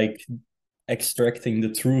great with like extracting the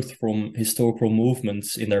truth from historical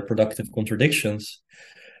movements in their productive contradictions.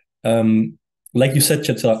 Like you said,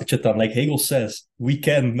 Chetan, like Hegel says, we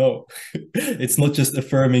can know. It's not just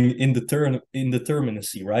affirming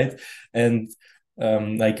indeterminacy, right? And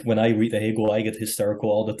like when I read Hegel, I get hysterical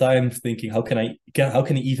all the time, thinking, how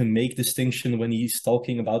can he even make distinction when he's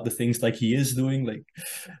talking about the things like he is doing? Like,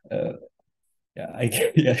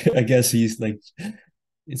 I guess he's like,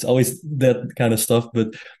 it's always that kind of stuff.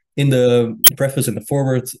 But in the preface and the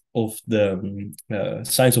foreword of the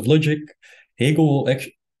Science of Logic, Hegel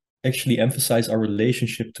actually emphasize our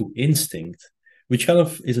relationship to instinct, which kind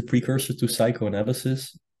of is a precursor to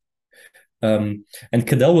psychoanalysis. And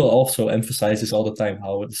Cadell will also emphasize this all the time,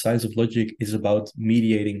 how the Science of Logic is about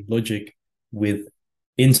mediating logic with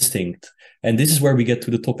instinct. And this is where we get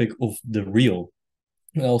to the topic of the real.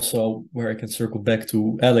 Also, where I can circle back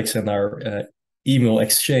to Alex and our email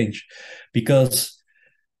exchange, because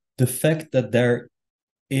the fact that there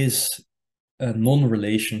is a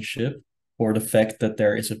non-relationship, or the fact that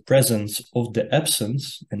there is a presence of the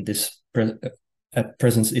absence, and this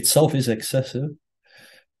presence itself is excessive,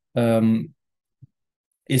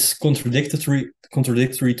 is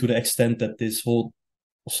contradictory to the extent that this whole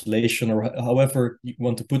oscillation, or however you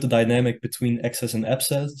want to put the dynamic between excess and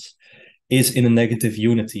absence, is in a negative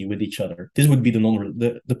unity with each other. This would be the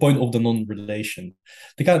point of the non-relation,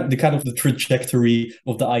 the kind of the trajectory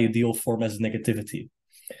of the ideal form as negativity.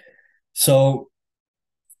 So,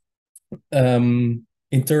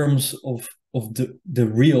 in terms of the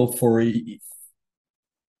real for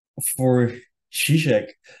Zizek,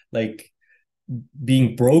 like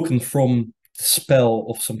being broken from the spell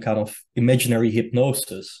of some kind of imaginary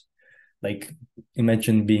hypnosis, like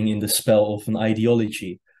imagine being in the spell of an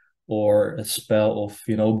ideology, or a spell of,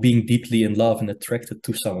 being deeply in love and attracted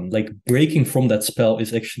to someone. Like breaking from that spell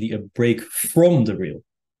is actually a break from the real.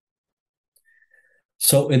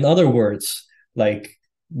 So in other words, like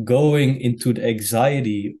going into the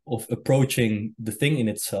anxiety of approaching the thing in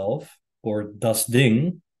itself, or das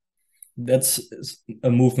Ding, that's a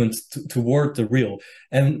movement toward the real.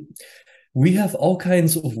 And we have all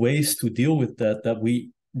kinds of ways to deal with that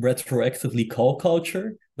we retroactively call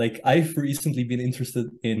culture. Like I've recently been interested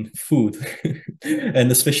in food and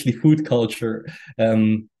especially food culture.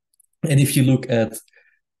 And if you look at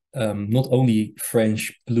not only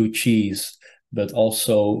French blue cheese, but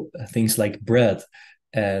also things like bread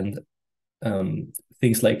and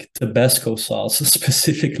things like Tabasco sauce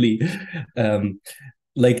specifically,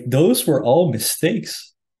 like those were all mistakes.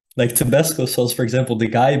 Like Tabasco sauce, for example, the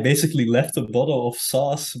guy basically left a bottle of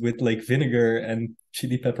sauce with like vinegar and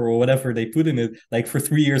chili pepper or whatever they put in it, like for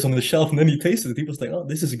 3 years on the shelf, and then he tasted it. He was like, "Oh,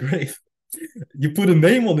 this is great." You put a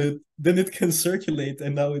name on it, then it can circulate,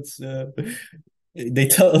 and now it's they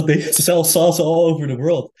sell sauce all over the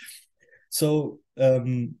world. So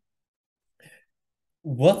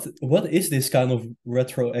what is this kind of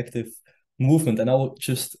retroactive movement? And I will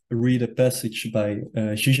just read a passage by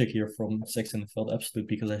Zizek here from Sex and the Felt Absolute,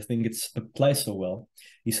 because I think it applies so well.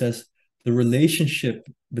 He says, the relationship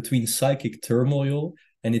between psychic turmoil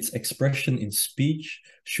and its expression in speech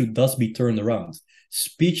should thus be turned around.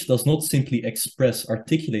 Speech does not simply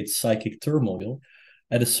articulate psychic turmoil.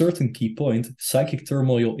 At a certain key point, psychic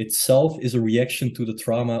turmoil itself is a reaction to the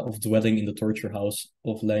trauma of dwelling in the torture house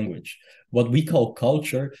of language. What we call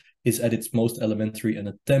culture is at its most elementary an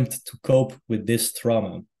attempt to cope with this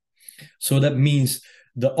trauma. So that means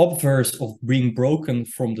the obverse of being broken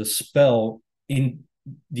from the spell in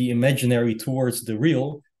the imaginary towards the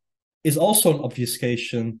real is also an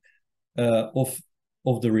obfuscation of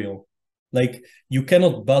the real. Like you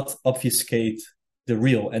cannot but obfuscate the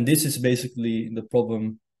real, and this is basically the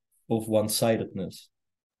problem of one-sidedness.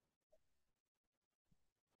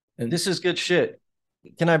 And this is good shit.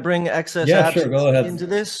 Can I bring excess yeah, absence sure, go ahead. into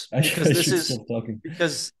this? I Because should stop talking.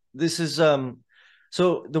 because this is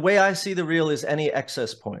so the way I see the real is any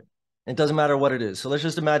excess point. It doesn't matter what it is. So let's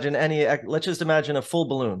just imagine a full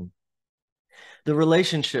balloon. The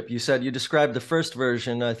relationship, you said, you described the first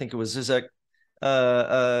version, I think it was Zizek,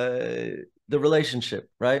 the relationship,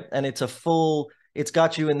 right? And it's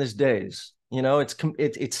got you in this daze, you know,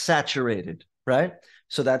 it's saturated, right?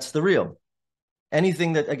 So that's the real.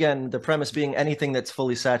 Anything that, again, the premise being anything that's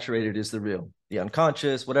fully saturated is the real, the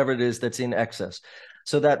unconscious, whatever it is that's in excess.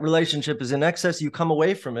 So that relationship is in excess, you come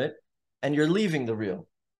away from it and you're leaving the real.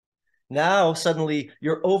 Now, suddenly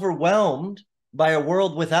you're overwhelmed by a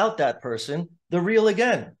world without that person, the real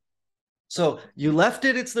again. So you left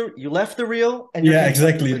it, you left the real. And yeah,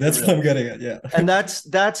 exactly. That's what I'm getting at, yeah. And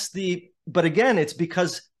but again, it's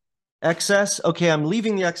because excess, okay, I'm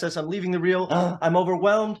leaving the excess, I'm leaving the real, I'm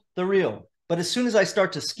overwhelmed, the real. But as soon as I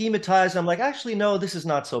start to schematize, I'm like, actually, no, this is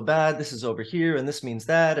not so bad. This is over here, and this means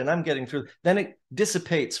that, and I'm getting through. Then it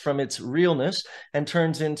dissipates from its realness and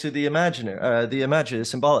turns into the imaginary,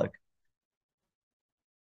 symbolic.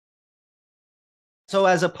 So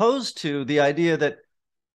as opposed to the idea that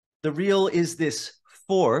the real is this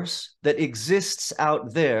force that exists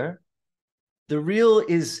out there, the real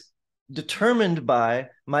is determined by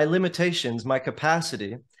my limitations, my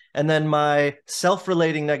capacity, and then my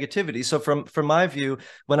self-relating negativity. So from my view,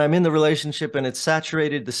 when I'm in the relationship and it's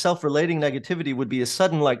saturated, the self-relating negativity would be a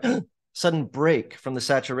sudden break from the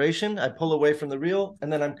saturation. I pull away from the real,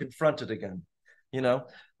 and then I'm confronted again, you know?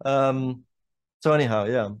 So anyhow,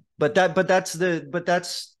 yeah. But that's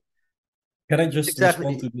can I just exactly,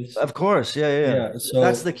 respond to this? Of course, yeah. So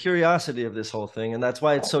that's the curiosity of this whole thing, and that's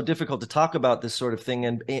why it's so difficult to talk about this sort of thing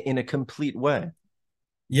in a complete way.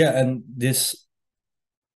 Yeah, and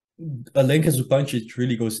Alenka Zupancic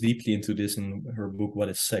really goes deeply into this in her book What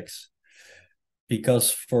is Sex,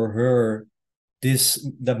 because for her,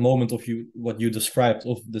 that moment of what you described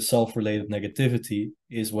of the self-related negativity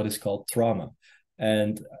is what is called trauma,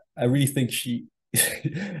 and I really think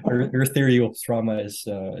her theory of trauma is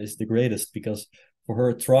the greatest, because for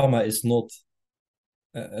her, trauma is not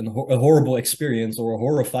a horrible experience or a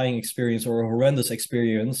horrifying experience or a horrendous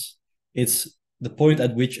experience. It's the point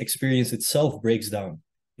at which experience itself breaks down.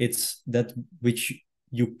 It's that which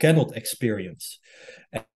you cannot experience.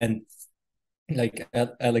 And like,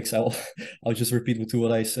 Alex, I'll just repeat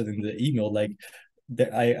what I said in the email. Like,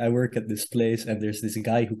 I work at this place, and there's this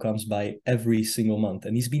guy who comes by every single month,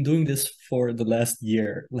 and he's been doing this for the last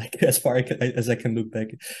year, like as far as I can look back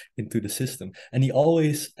into the system. And he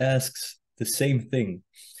always asks the same thing.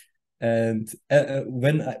 And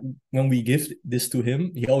when we give this to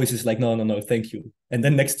him, he always is like, no, thank you. And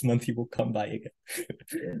then next month he will come by again.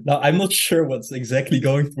 Now, I'm not sure what's exactly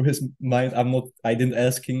going through his mind. I didn't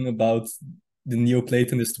ask him about the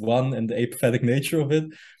Neoplatonist one and the apophatic nature of it,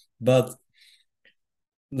 but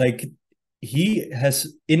like, he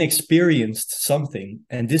has inexperienced something,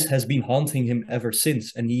 and this has been haunting him ever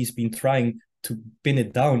since, and he's been trying to pin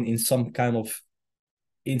it down in some kind of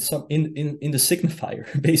in the signifier,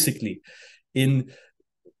 basically, in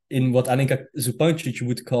what Alenka Zupancic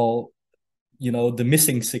would call, the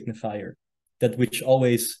missing signifier, that which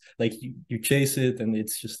always, like, you chase it and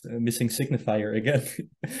it's just a missing signifier again.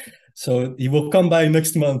 So he will come by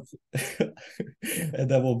next month, and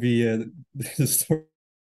that will be the story.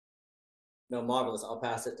 No, marvelous. I'll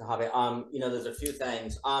pass it to Javier. There's a few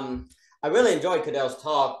things. I really enjoyed Cadell's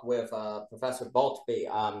talk with Professor Boltby,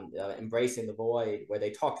 Embracing the Void, where they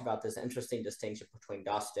talked about this interesting distinction between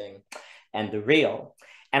dusting and the real.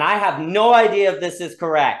 And I have no idea if this is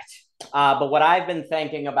correct, but what I've been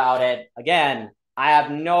thinking about it, again, I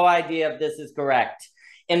have no idea if this is correct.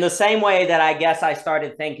 In the same way that I guess I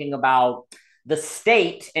started thinking about the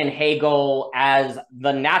state in Hegel as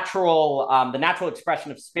the natural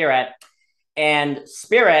expression of spirit, and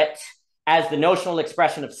spirit as the notional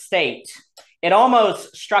expression of state, it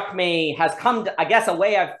almost struck me, has come to, I guess a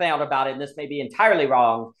way I've thought about it, and this may be entirely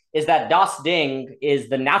wrong, is that das Ding is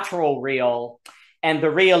the natural real, and the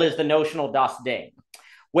real is the notional das Ding.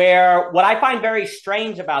 Where what I find very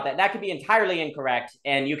strange about that could be entirely incorrect,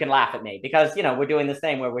 and you can laugh at me, because, we're doing this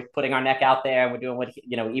thing where we're putting our neck out there and we're doing what,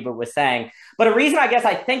 Ebert was saying. But a reason I guess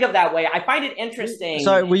I think of that way, I find it interesting.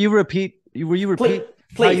 Sorry, will you repeat?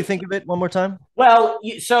 Please. How you think of it one more time? Well,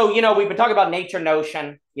 we've been talking about nature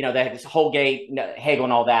notion, the Holgate, Hegel,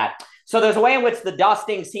 and all that. So there's a way in which the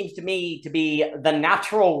dusting seems to me to be the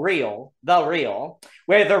natural real,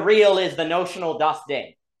 where the real is the notional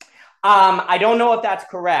dusting. I don't know if that's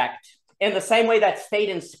correct. In the same way that state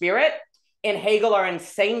and spirit in Hegel are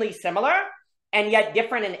insanely similar and yet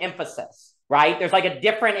different in emphasis, right? There's like a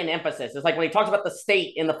different in emphasis. It's like when he talks about the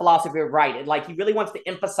state in the philosophy of right, like he really wants to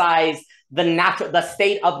emphasize the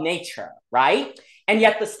state of nature, right? And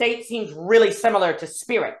yet the state seems really similar to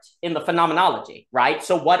spirit in the phenomenology, right?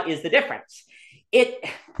 So what is the difference?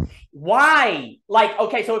 Why? Like,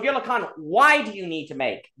 okay, so if you're Lacan, why do you need to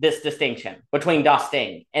make this distinction between das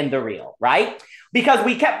Ding and the real, right? Because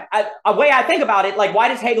we kept, a way I think about it, like, why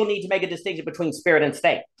does Hegel need to make a distinction between spirit and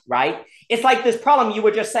state, right? It's like this problem you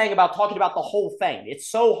were just saying about talking about the whole thing. It's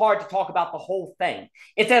so hard to talk about the whole thing.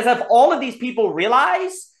 It's as if all of these people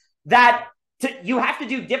realize that you have to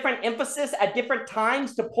do different emphasis at different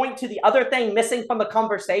times to point to the other thing missing from the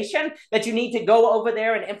conversation, that you need to go over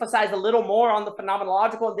there and emphasize a little more on the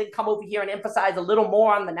phenomenological, and then come over here and emphasize a little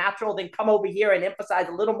more on the natural, then come over here and emphasize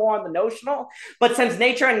a little more on the notional. But since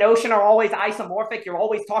nature and notion are always isomorphic, you're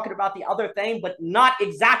always talking about the other thing, but not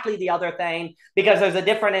exactly the other thing, because there's a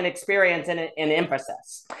different in experience and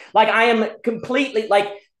emphasis. Like, I am completely, like,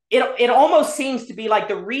 it almost seems to be like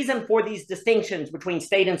the reason for these distinctions between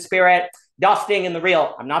state and spirit, das Ding and the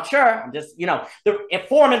real. I'm not sure. I'm just, if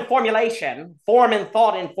form and formulation, form and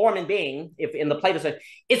thought and form and being, if in the Plato,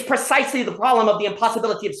 it's precisely the problem of the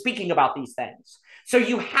impossibility of speaking about these things. So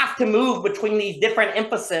you have to move between these different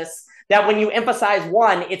emphasis, that when you emphasize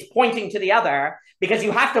one, it's pointing to the other, because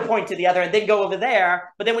you have to point to the other and then go over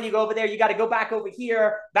there. But then when you go over there, you got to go back over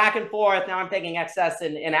here, back and forth. Now I'm taking excess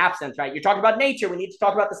and absence, right? You're talking about nature. We need to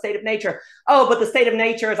talk about the state of nature. Oh, but the state of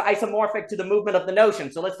nature is isomorphic to the movement of the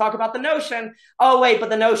notion. So let's talk about the notion. Oh, wait,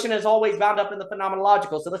 but the notion is always bound up in the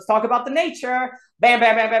phenomenological. So let's talk about the nature. Bam,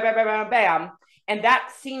 bam, bam, bam, bam, bam, bam, bam. And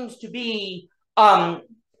that seems to be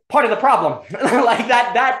part of the problem. Like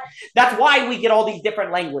that's why we get all these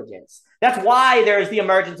different languages. That's why there's the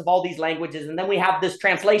emergence of all these languages. And then we have this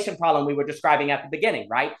translation problem we were describing at the beginning,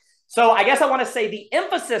 right? So I guess I want to say the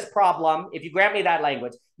emphasis problem, if you grant me that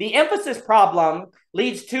language, the emphasis problem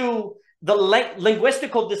leads to the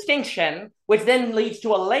linguistical distinction, which then leads to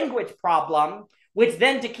a language problem, which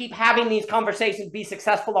then, to keep having these conversations be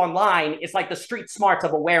successful online, it's like the street smarts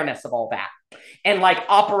of awareness of all that. And like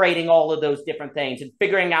operating all of those different things and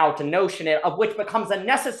figuring out a notion of which becomes a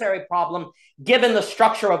necessary problem given the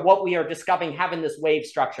structure of what we are discovering, having this wave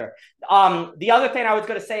structure. The other thing I was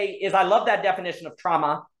going to say is I love that definition of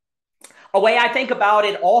trauma. A way I think about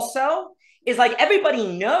it also is like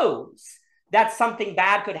everybody knows that something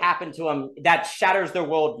bad could happen to them that shatters their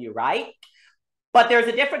worldview, right? But there's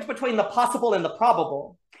a difference between the possible and the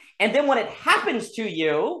probable. And then when it happens to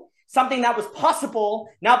you, something that was possible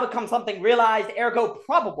now becomes something realized, ergo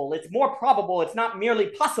probable. It's more probable. It's not merely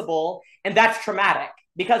possible. And that's traumatic,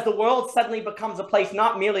 because the world suddenly becomes a place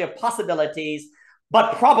not merely of possibilities,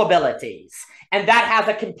 but probabilities. And that has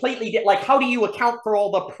a completely, like, how do you account for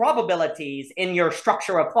all the probabilities in your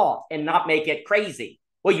structure of thought and not make it crazy?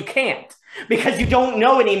 Well, you can't, because you don't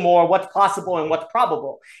know anymore what's possible and what's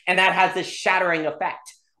probable. And that has this shattering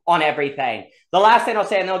effect on everything. The last thing I'll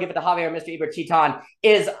say, and then I'll give it to Javier, Mr. Ebert, Chetan,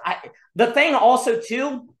 is the thing also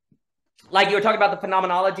too, like you were talking about the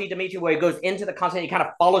phenomenology, Dimitri, where it goes into the content, he kind of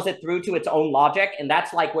follows it through to its own logic. And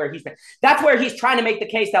that's like where that's where he's trying to make the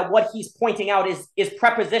case that what he's pointing out is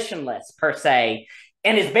prepositionless per se,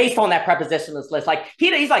 and is based on that prepositionless list. Like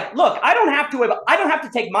he's like, look, I don't have to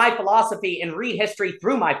take my philosophy and read history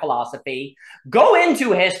through my philosophy. Go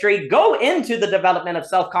into history, go into the development of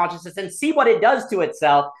self-consciousness and see what it does to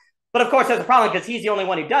itself. But of course, there's a problem because he's the only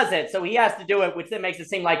one who does it. So he has to do it, which then makes it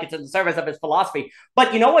seem like it's in the service of his philosophy.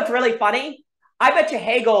 But you know what's really funny? I bet you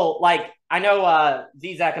Hegel, like, I know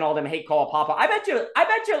Zizek and all them hate call Papa. I bet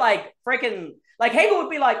you like freaking, like Hegel would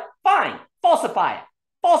be like, fine, falsify it.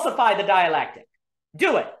 Falsify the dialectic.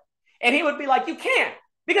 Do it. And he would be like, you can't,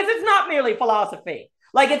 because it's not merely philosophy.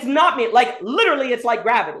 Like, it's not me. Like, literally, it's like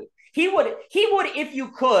gravity. He would, if you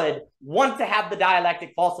could, want to have the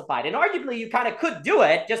dialectic falsified. And arguably, you kind of could do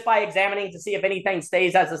it just by examining to see if anything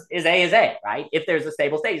stays as is A, right? If there's a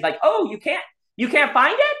stable state. He's like, oh, you can't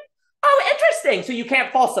find it? Oh, interesting. So you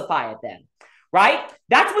can't falsify it then, right?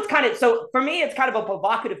 That's what's kind of, so for me, it's kind of a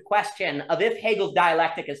provocative question of if Hegel's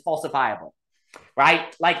dialectic is falsifiable.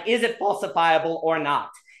 Right? Like, is it falsifiable or not?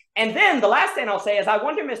 And then the last thing I'll say is I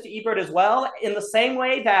wonder, Mr. Ebert, as well, in the same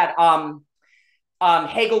way that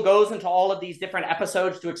Hegel goes into all of these different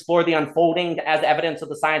episodes to explore the unfolding as evidence of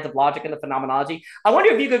the science of logic and the phenomenology. I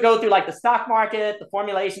wonder if you could go through like the stock market, the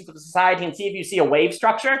formulations of the society, and see if you see a wave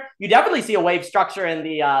structure. You definitely see a wave structure in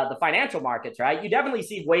the financial markets, right? You definitely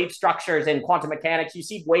see wave structures in quantum mechanics. You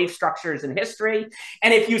see wave structures in history.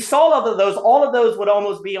 And if you saw all of those would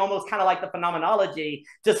almost kind of like the phenomenology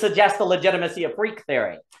to suggest the legitimacy of freak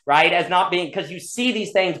theory, right? As not being, because you see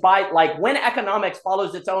these things by, like, when economics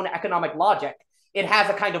follows its own economic logic, it has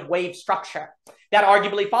a kind of wave structure that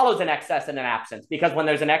arguably follows an excess and an absence, because when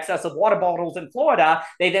there's an excess of water bottles in Florida,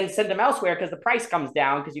 they then send them elsewhere because the price comes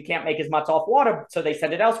down because you can't make as much off water, so they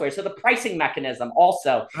send it elsewhere. So the pricing mechanism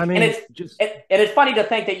also. I mean, and it's funny to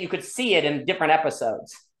think that you could see it in different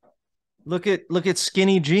episodes. Look at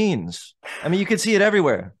skinny jeans. I mean, you can see it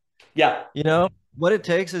everywhere. Yeah. You know, what it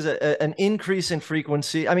takes is an increase in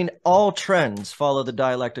frequency. I mean, all trends follow the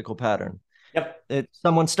dialectical pattern. Yep.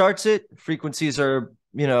 Someone starts it, frequencies are,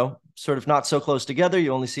 you know, sort of not so close together.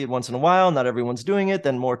 You only see it once in a while. Not everyone's doing it.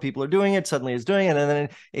 Then more people are doing it. Suddenly it's doing it. And then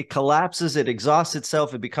it collapses. It exhausts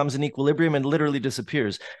itself. It becomes an equilibrium and literally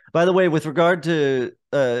disappears. By the way, with regard to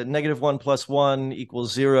 -1 + 1 =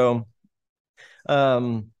 0,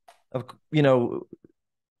 you know,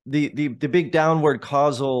 the big downward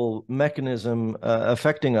causal mechanism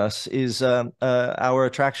affecting us is our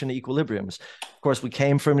attraction to equilibriums. Of course, we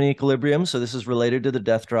came from an equilibrium, so this is related to the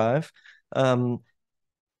death drive.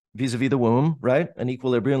 Vis-a-vis the womb, right? An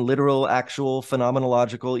equilibrium, literal, actual,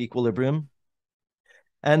 phenomenological equilibrium.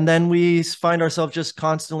 And then we find ourselves just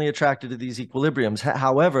constantly attracted to these equilibriums.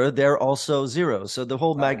 However, they're also zero. So the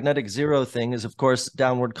whole magnetic zero thing is, of course,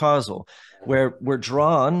 downward causal, where we're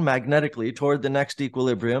drawn magnetically toward the next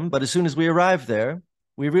equilibrium. But as soon as we arrive there,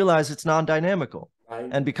 we realize it's non-dynamical. Right.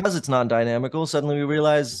 And because it's non-dynamical, suddenly we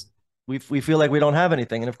realize we feel like we don't have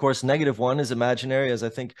anything. And of course, -1 is imaginary, as I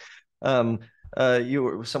think one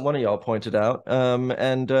of y'all pointed out,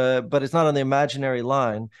 but it's not on the imaginary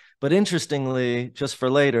line. But interestingly, just for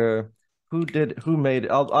later, who made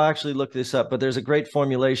it? I'll actually look this up, but there's a great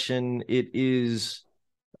formulation. It is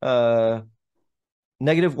 -1,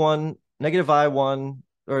 -I1,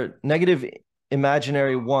 or negative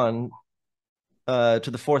imaginary 1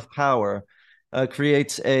 to the 4th power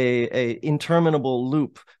creates a interminable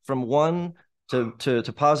loop from 1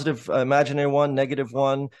 to positive imaginary 1,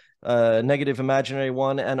 -1, negative imaginary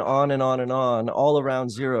 1, and on and on and on, all around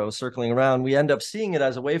 0, circling around. We end up seeing it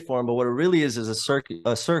as a waveform, but what it really is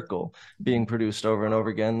a circle being produced over and over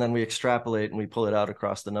again. Then we extrapolate and we pull it out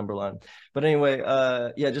across the number line. But anyway,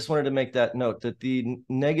 yeah, just wanted to make that note that the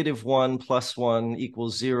 -1 + 1 =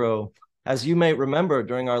 0, as you may remember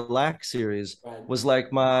during our LAC series, was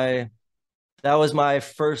like that was my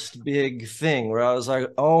first big thing where I was like,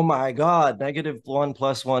 oh my God, -1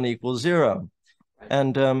 + 1 = 0.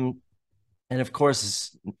 And of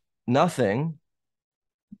course, nothing,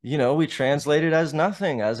 you know, we translate it as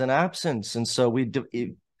nothing, as an absence. And so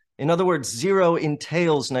in other words, 0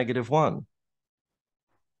 entails -1.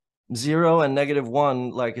 0 and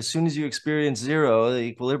 -1, like as soon as you experience 0, the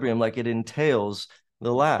equilibrium, like it entails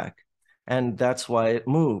the lack. And that's why it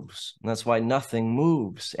moves. And that's why nothing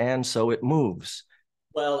moves. And so it moves.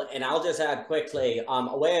 Well, and I'll just add quickly,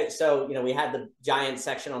 so, you know, we had the giant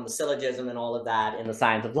section on the syllogism and all of that in the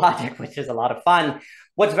science of logic, which is a lot of fun.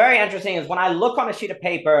 What's very interesting is when I look on a sheet of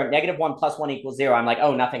paper, -1 + 1 = 0, I'm like,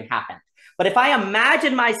 oh, nothing happened. But if I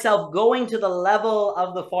imagine myself going to the level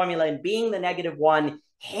of the formula and being the -1,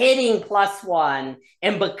 hitting +1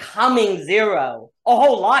 and becoming 0, a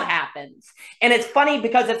whole lot happens. And it's funny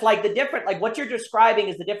because it's like like what you're describing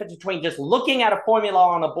is the difference between just looking at a formula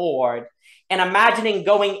on a board and imagining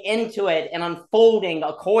going into it and unfolding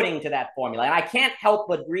according to that formula. And I can't help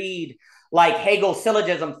but read like Hegel's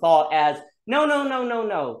syllogism thought as, no.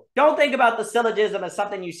 Don't think about the syllogism as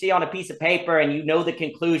something you see on a piece of paper and you know the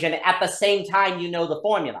conclusion at the same time you know the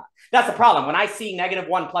formula. That's the problem. When I see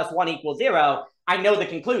 -1 + 1 = 0, I know the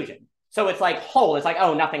conclusion. So it's like whole. It's like,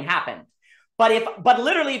 oh, nothing happened. But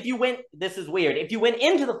literally, if you went, this is weird. If you went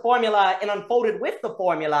into the formula and unfolded with the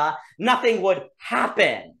formula, nothing would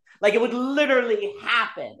happen. Like it would literally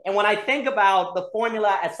happen. And when I think about the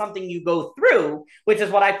formula as something you go through, which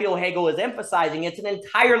is what I feel Hegel is emphasizing, it's an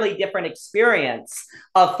entirely different experience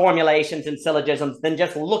of formulations and syllogisms than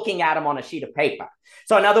just looking at them on a sheet of paper.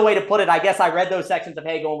 So another way to put it, I guess I read those sections of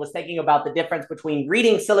Hegel and was thinking about the difference between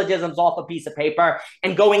reading syllogisms off a piece of paper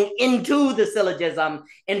and going into the syllogism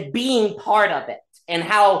and being part of it. And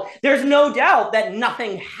how there's no doubt that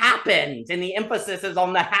nothing happened, and the emphasis is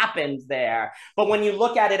on the happens there. But when you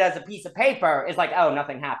look at it as a piece of paper, it's like, oh,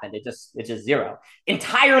 nothing happened. It's just 0.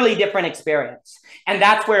 Entirely different experience. And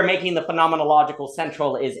that's where making the phenomenological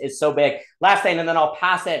central is so big. Last thing, and then I'll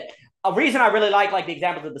pass it. A reason I really like the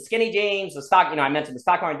examples of the skinny jeans, the stock, I mentioned the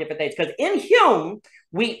stock market, different things, because in Hume,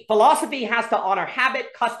 philosophy has to honor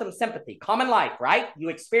habit, custom, sympathy, common life, right? You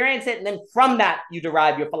experience it, and then from that, you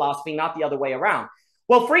derive your philosophy, not the other way around.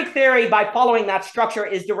 Well, freak theory, by following that structure,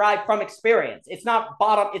 is derived from experience. It's not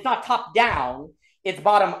top down, it's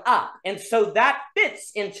bottom up. And so that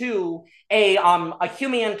fits into a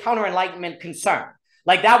Humean counter-enlightenment concern.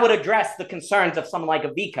 Like that would address the concerns of someone like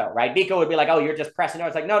a Vico, right? Vico would be like, oh, you're just pressing.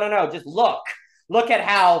 It's like, no, just look. Look at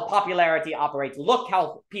how popularity operates. Look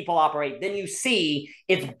how people operate. Then you see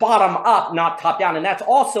it's bottom up, not top down. And that's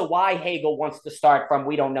also why Hegel wants to start from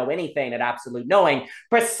we don't know anything at absolute knowing,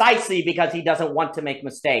 precisely because he doesn't want to make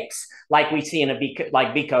mistakes like we see in a Vico,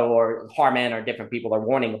 like Vico or Harman or different people are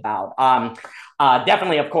warning about.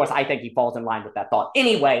 Definitely, of course, I think he falls in line with that thought.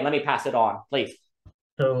 Anyway, let me pass it on, please.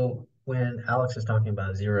 So when Alex is talking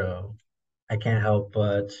about zero, I can't help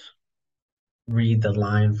but read the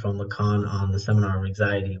line from Lacan on the Seminar of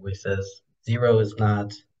Anxiety, where he says, zero is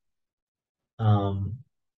not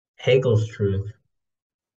Hegel's truth.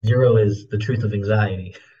 Zero is the truth of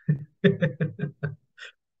anxiety. So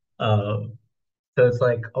it's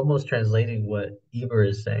like almost translating what Ebert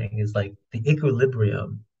is saying is like the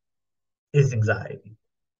equilibrium is anxiety,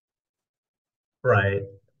 right?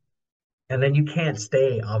 And then you can't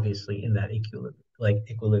stay obviously in that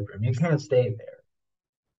equilibrium. You can't stay there.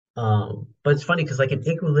 But it's funny because like an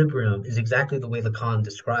equilibrium is exactly the way Lacan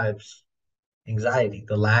describes anxiety,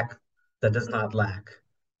 the lack that does not lack.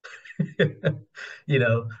 The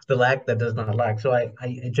lack that does not lack. So I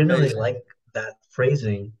generally like that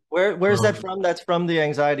phrasing. Where's that from? That's from the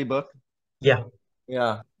anxiety book. Yeah.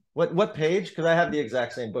 Yeah. What page? Because I have the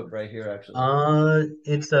exact same book right here, actually.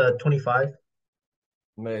 It's 25.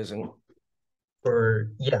 Amazing.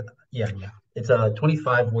 Yeah. It's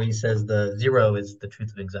 25 where he says the zero is the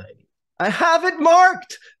truth of anxiety. I have it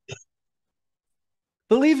marked.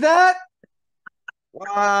 Believe that?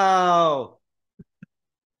 Wow.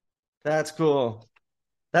 That's cool.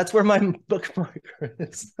 That's where my bookmarker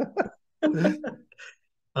is. And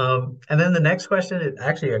then the next question is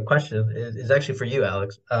actually a question is actually for you,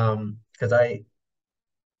 Alex. Because I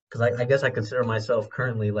guess I consider myself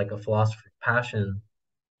currently like a philosopher of passion.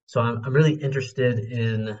 So I'm really interested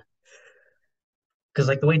in, because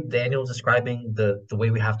like the way Daniel's describing the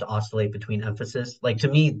way we have to oscillate between emphasis, like to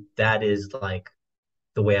me that is like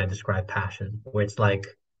the way I describe passion, where it's like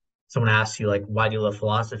someone asks you like, why do you love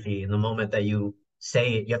philosophy? And the moment that you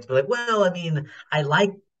say it, you have to be like, well, I mean, I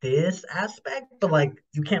like this aspect, but like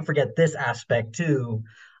you can't forget this aspect too.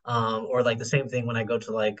 Or like the same thing when I go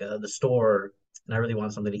to like the store and I really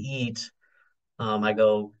want something to eat. I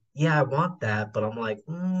go, yeah, I want that, but I'm like,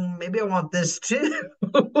 maybe I want this too.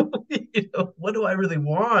 What do I really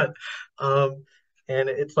want? And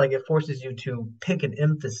it's like it forces you to pick an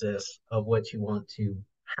emphasis of what you want to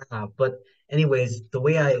have. But anyways, the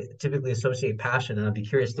way I typically associate passion, and I'd be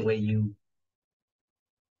curious the way you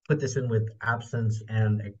put this in with absence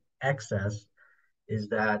and excess, is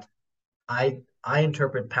that I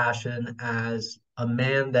interpret passion as a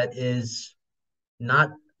man that is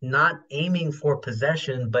not aiming for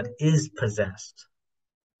possession, but is possessed.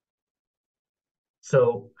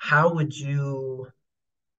 So how would you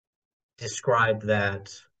describe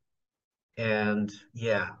that? And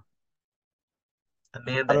yeah, a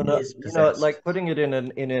man I don't that know. is possessed. Like putting it in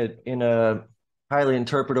a highly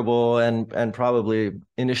interpretable and probably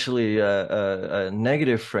initially a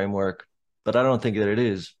negative framework, but I don't think that it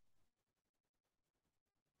is.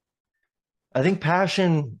 I think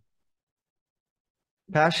passion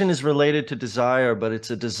is related to desire, but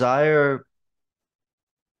it's a desire.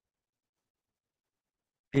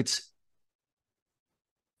 It's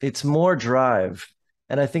more drive,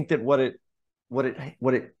 and I think that what it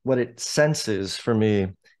senses for me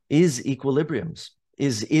is equilibriums,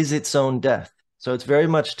 is its own death. So it's very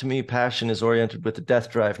much, to me, passion is oriented with the death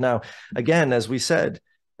drive. Now, again, as we said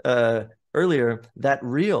earlier, that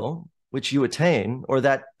real which you attain, or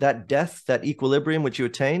that death, that equilibrium which you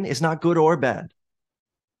attain, is not good or bad.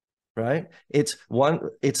 Right? It's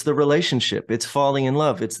the relationship, it's falling in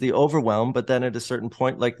love, it's the overwhelm, but then at a certain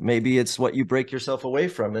point, like maybe it's what you break yourself away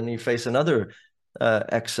from and you face another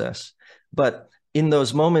excess. But in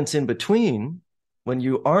those moments in between, when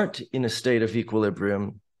you aren't in a state of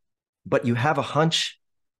equilibrium, but you have a hunch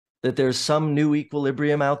that there's some new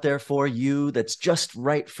equilibrium out there for you that's just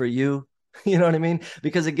right for you, you know what I mean?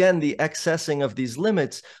 Because again, the accessing of these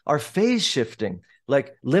limits are phase shifting.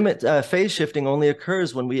 Like phase shifting only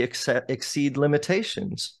occurs when we exceed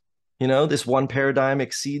limitations. This one paradigm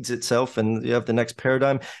exceeds itself and you have the next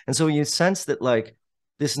paradigm. And so you sense that like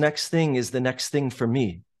this next thing is the next thing for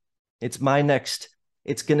me. It's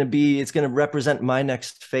going to represent my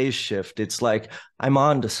next phase shift. It's like I'm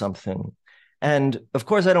on to something. And of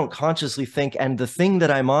course I don't consciously think, and the thing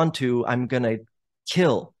that I'm on to, I'm going to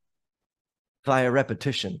kill via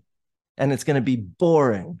repetition. And it's going to be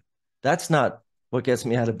boring. That's not what gets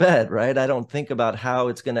me out of bed, right? I don't think about how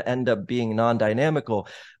it's going to end up being non-dynamical.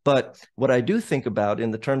 But what I do think about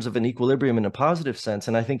in the terms of an equilibrium in a positive sense,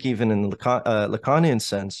 and I think even in the Lacanian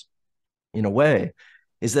sense, in a way,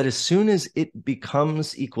 is that as soon as it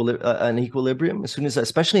becomes an equilibrium, as soon as,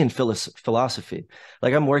 especially in philosophy,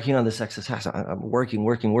 like I'm working on this exercise, I'm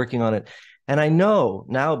working on it. And I know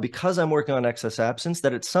now, because I'm working on excess absence,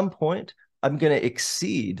 that at some point I'm going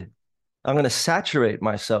to saturate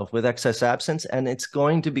myself with excess absence, and it's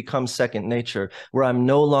going to become second nature, where I'm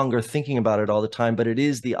no longer thinking about it all the time, but it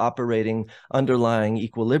is the operating underlying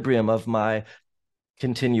equilibrium of my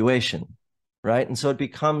continuation, right? And so it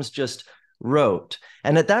becomes just rote.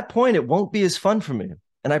 And at that point, it won't be as fun for me.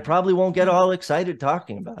 And I probably won't get all excited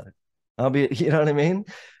talking about it. I'll be, you know what I mean?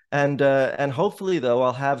 And hopefully, though,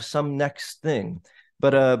 I'll have some next thing.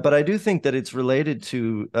 But I do think that it's related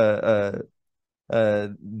to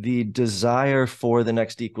the desire for the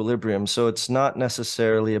next equilibrium. So it's not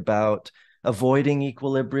necessarily about avoiding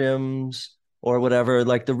equilibriums or whatever.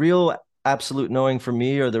 Like the real absolute knowing for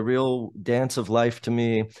me, or the real dance of life to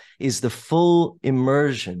me, is the full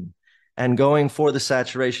immersion and going for the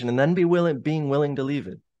saturation, and then being willing to leave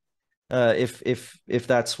it. If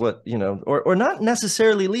that's what, you know, or not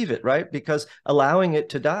necessarily leave it, right? Because allowing it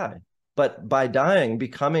to die, but by dying,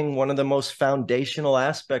 becoming one of the most foundational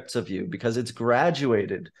aspects of you, because it's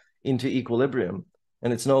graduated into equilibrium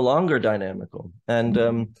and it's no longer dynamical.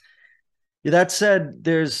 And that said,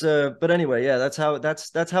 there's but anyway, yeah, that's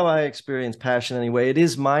how I experience passion anyway. It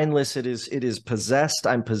is mindless, it is possessed,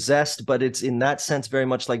 I'm possessed, but it's in that sense very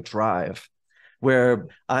much like drive, where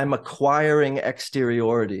I'm acquiring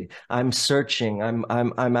exteriority, I'm searching,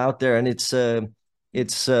 I'm out there, and it's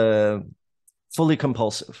fully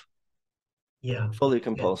compulsive. Yeah. Fully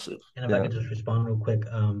compulsive. And if I could just respond real quick,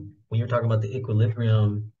 when you're talking about the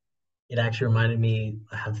equilibrium, it actually reminded me,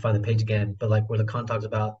 I have to find the page again, but like where Lacan talks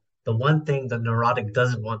about the one thing the neurotic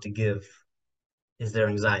doesn't want to give is their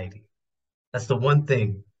anxiety. That's the one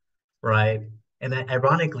thing, right? And then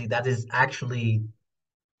ironically, that is actually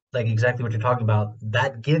like exactly what you're talking about.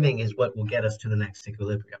 That giving is what will get us to the next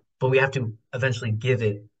equilibrium. But we have to eventually give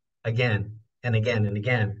it again and again and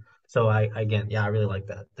again. So I really like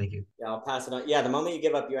that. Thank you. Yeah, I'll pass it on. Yeah, the moment you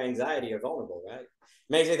give up your anxiety, you're vulnerable, right?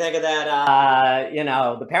 Makes me think of that. You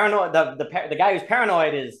know, the paranoid, the guy who's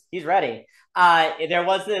paranoid he's ready. There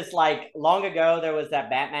was this, like, long ago, there was that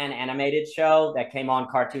Batman animated show that came on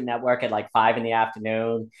Cartoon Network at like 5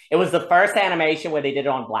 p.m. It was the first animation where they did it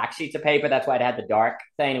on black sheets of paper. That's why it had the dark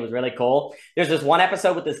thing. It was really cool. There's this one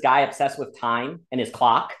episode with this guy obsessed with time and his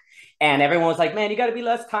clock. And everyone was like, man, you got to be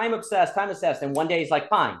less time obsessed. And one day he's like,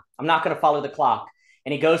 fine, I'm not going to follow the clock.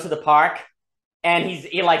 And he goes to the park, and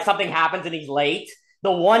he like, something happens and he's late.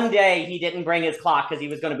 The one day he didn't bring his clock because he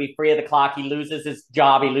was going to be free of the clock. He loses his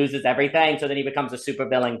job. He loses everything. So then he becomes a super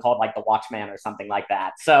villain called like the Watchman or something like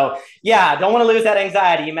that. So yeah, don't want to lose that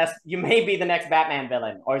anxiety. You may be the next Batman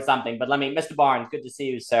villain or something. But Mr. Barnes, good to see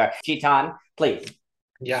you, sir. Chetan, please.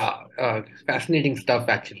 Yeah, fascinating stuff,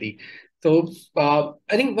 actually. So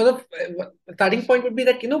I think one of the starting point would be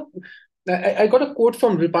that, you know, I got a quote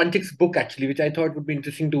from Ripanchik's book, actually, which I thought would be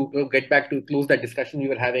interesting to get back to close that discussion we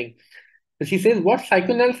were having. So she says, what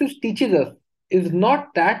psychoanalysis teaches us is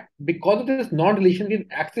not that because of this non-relation, we have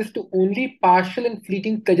access to only partial and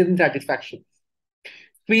fleeting pleasures and satisfaction,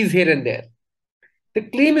 squeeze here and there. The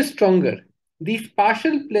claim is stronger. These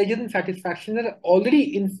partial pleasures and satisfactions are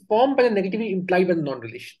already informed by the negativity implied by the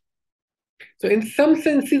non-relation. So in some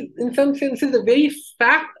senses, the very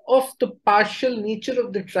fact of the partial nature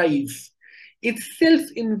of the drives itself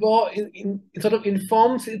sort of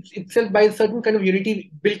informs itself by a certain kind of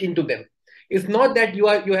unity built into them. It's not that you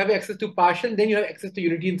have access to partial, then you have access to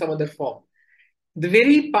unity in some other form. The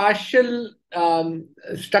very partial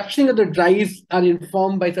structuring of the drives are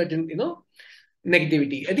informed by certain, you know,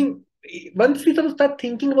 negativity. I think once we sort of start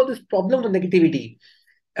thinking about this problem of negativity,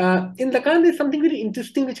 in Lacan, there's something very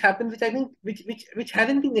interesting which happens, which I think which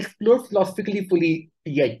hasn't been explored philosophically fully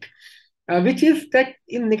yet, which is that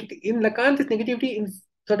in Lacan, this negativity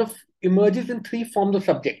sort of emerges in three forms of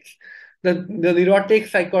subjects: the neurotic,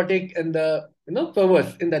 psychotic, and the, you know,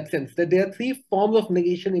 perverse. In that sense, that there are three forms of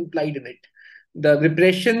negation implied in it: the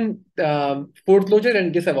repression, foreclosure,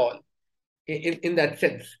 and disavowal. In that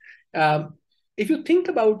sense. If you think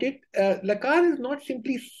about it, Lacan is not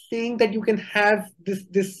simply saying that you can have this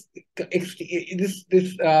what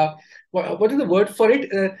is the word for it?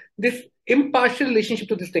 This impartial relationship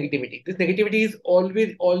to this negativity. This negativity is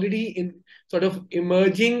already in sort of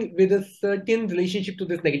emerging with a certain relationship to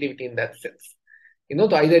this negativity in that sense. You know,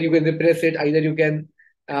 so either you can repress it, either you can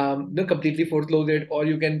completely foreclose it, or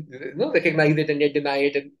you can recognize it and yet deny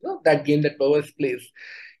it, and that game that Powers plays.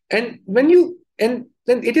 And then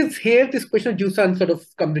it is here this question of jouissance sort of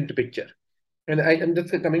comes into picture. And I'm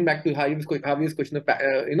just coming back to Javier's question of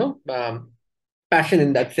passion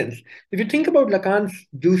in that sense. If you think about Lacan's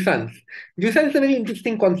jouissance is a very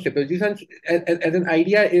interesting concept. Jouissance as an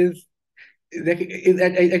idea is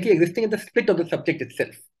actually existing at the split of the subject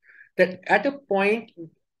itself. That at a point,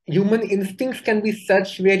 human instincts can be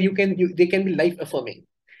such where they can be life affirming.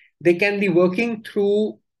 They can be working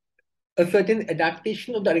through a certain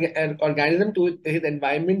adaptation of the organism to his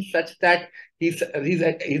environment, such that he's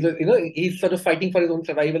sort of fighting for his own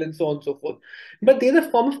survival and so on and so forth. But there's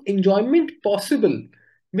a form of enjoyment possible,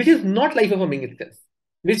 which is not life affirming itself,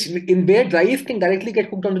 which in where drives can directly get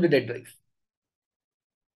hooked onto the dead drive.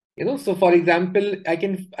 So for example, I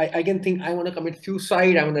can think I want to commit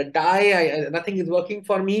suicide, I want to die, nothing is working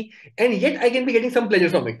for me, and yet I can be getting some pleasure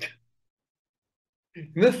from it.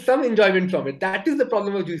 Some enjoyment from it. That is the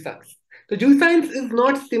problem of jouissance. So jouissance is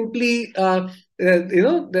not simply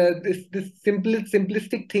this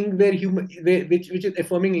simplistic thing which is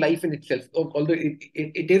affirming life in itself, although it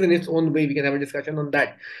is in its own way. We can have a discussion on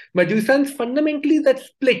that. But jouissance fundamentally is that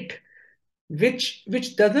split, which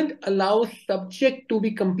doesn't allow subject to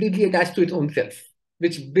be completely attached to its own self,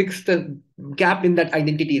 which breaks the gap in that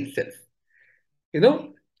identity itself.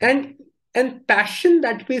 And passion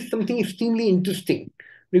that way is something extremely interesting,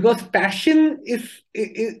 because passion it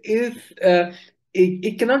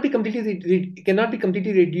cannot be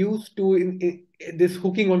completely reduced to this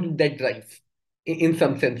hooking onto dead drive in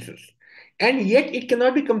some senses, and yet it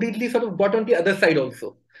cannot be completely sort of brought on the other side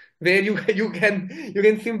also, where you can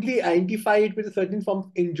simply identify it with a certain form of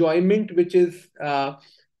enjoyment, which is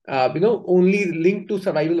only linked to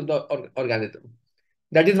survival of the organism.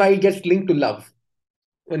 That is why it gets linked to love.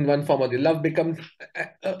 In one form or the love becomes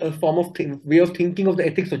a form of way of thinking of the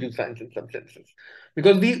ethics of jouissance in some senses,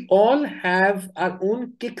 because we all have our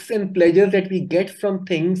own kicks and pleasures that we get from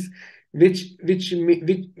things which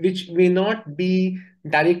may not be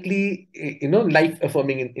directly life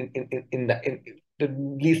affirming in the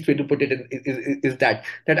least way to put it is that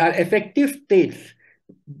our affective states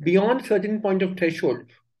beyond certain point of threshold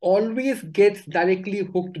always gets directly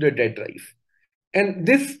hooked to the dead drive. And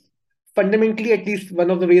this fundamentally, at least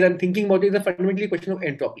one of the ways I'm thinking about it, is a fundamentally question of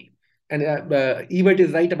entropy. And Ebert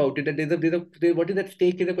is right about it, that what is at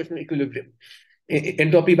stake is a question of equilibrium.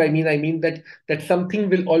 Entropy I mean that something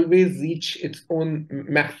will always reach its own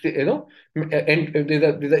max, and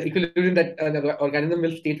there's a equilibrium that an organism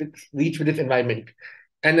will reach with its environment.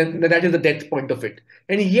 And then that is the death point of it.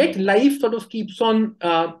 And yet life sort of keeps on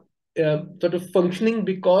sort of functioning,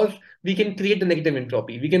 because we can create the negative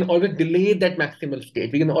entropy. We can always delay that maximal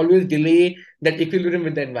state. We can always delay that equilibrium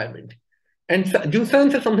with the environment. And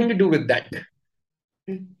jouissance has something to do with that.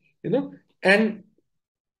 And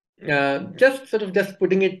just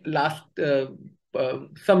putting it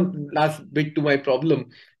some last bit to my problem.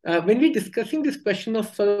 When we're discussing this question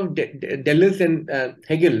of sort of Deleuze and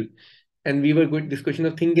Hegel, and we were going discussion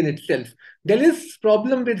of thing in itself, Deleuze's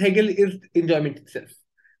problem with Hegel is enjoyment itself.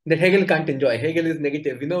 That Hegel can't enjoy. Hegel is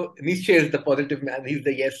negative. Nietzsche is the positive man. He's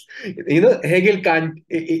the yes. Hegel can't,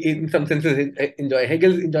 in some senses, enjoy.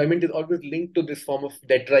 Hegel's enjoyment is always linked to this form of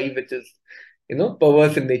dead drive, which is,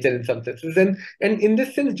 perverse in nature in some senses. And in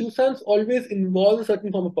this sense, jouissance always involves a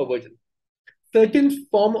certain form of perversion, certain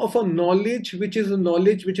form of a knowledge, which is a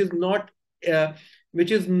knowledge which is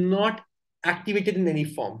not activated in any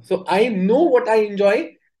form. So I know what I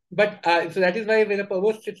enjoy. But so that is why when a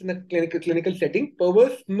perverse sits in a clinical setting,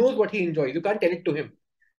 perverse knows what he enjoys. You can't tell it to him.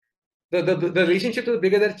 The relationship to the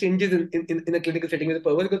bigger that changes in a clinical setting with a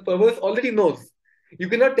perverse, because perverse already knows. You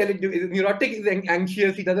cannot tell it. Neurotic is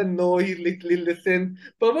anxious. He doesn't know. He listen.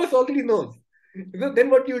 Perverse already knows. Then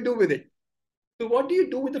what do you do with it? So what do you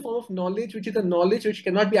do with the form of knowledge, which is a knowledge which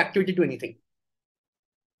cannot be activated to anything,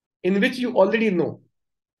 in which you already know,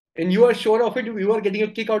 and you are sure of it. You are getting a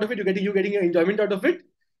kick out of it. You're getting an enjoyment out of it.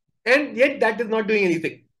 And yet that is not doing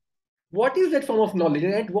anything. What is that form of knowledge?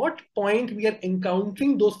 And at what point we are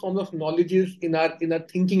encountering those forms of knowledges in our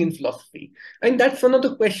thinking in philosophy? And that's one of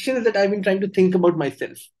the questions that I've been trying to think about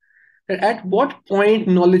myself. That at what point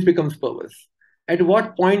knowledge becomes perverse? At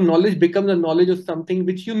what point knowledge becomes a knowledge of something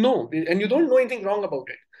which you know, and you don't know anything wrong about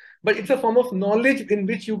it. But it's a form of knowledge in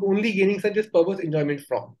which you're only gaining such as perverse enjoyment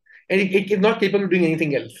from. And it is not capable of doing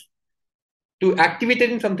anything else. To activate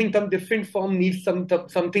it in some different form needs some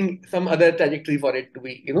other trajectory for it to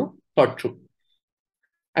be, thought through.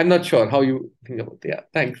 I'm not sure how you think about it. Yeah,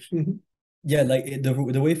 thanks. Yeah, like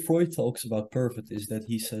the way Freud talks about pervert is that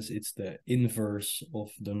he says it's the inverse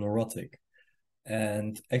of the neurotic.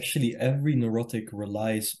 And actually, every neurotic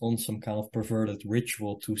relies on some kind of perverted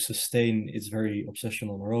ritual to sustain its very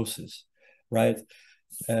obsessional neurosis, right?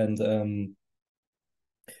 And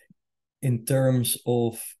in terms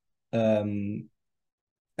of,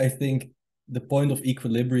 I think the point of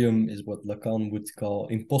equilibrium is what Lacan would call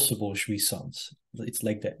impossible jouissance. It's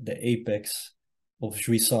like the apex of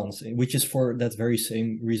jouissance, which is for that very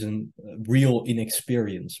same reason, real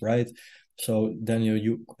inexperience, right? So Daniel,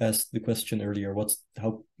 you asked the question earlier, what's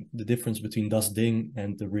how the difference between das Ding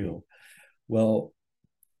and the real? Well,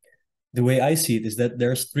 the way I see it is that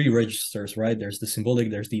there's three registers, right? There's the symbolic,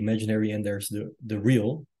 there's the imaginary, and there's the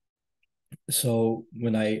real. So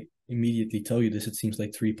when I immediately tell you this, it seems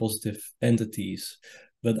like three positive entities,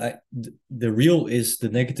 but the real is the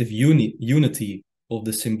negative unity of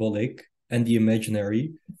the symbolic and the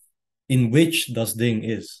imaginary, in which das Ding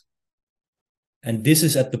is. And this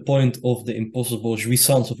is at the point of the impossible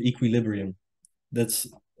jouissance of equilibrium. That's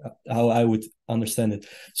how I would understand it.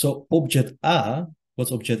 So object A,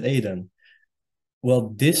 what's object A then?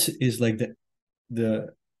 Well, this is like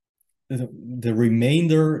the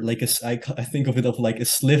remainder, like I think of it of like a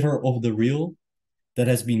sliver of the real that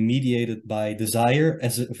has been mediated by desire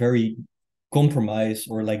as a very compromise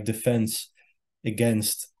or like defense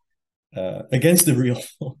against the real.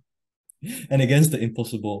 And against the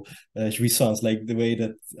impossible jouissance, like the way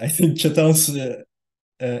that I think Chetan's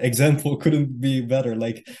example couldn't be better,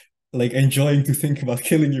 like enjoying to think about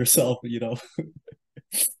killing yourself, you know.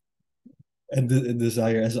 And the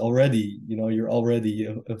desire is already, you know, you're already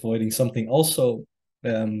avoiding something. Also,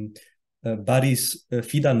 Baris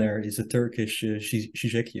Fidaner is a Turkish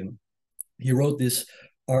Shijekian. He wrote this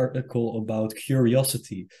article about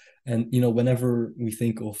curiosity. And, you know, whenever we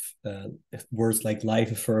think of words like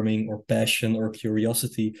life affirming or passion or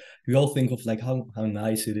curiosity, we all think of like how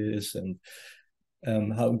nice it is and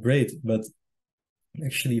how great. But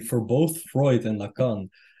actually, for both Freud and Lacan,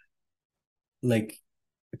 like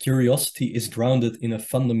curiosity is grounded in a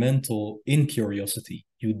fundamental incuriosity.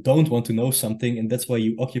 You don't want to know something, and that's why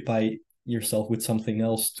you occupy yourself with something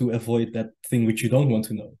else to avoid that thing which you don't want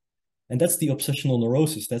to know. And that's the obsessional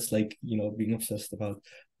neurosis. That's like, you know, being obsessed about,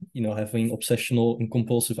 you know, having obsessional and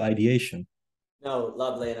compulsive ideation. No,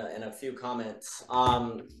 lovely. And a few comments.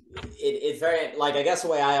 It's very, like, I guess the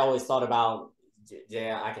way I always thought about,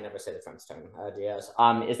 I can never say the French term,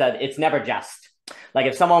 is that it's never just. Like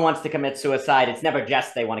if someone wants to commit suicide, it's never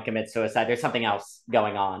just they want to commit suicide. There's something else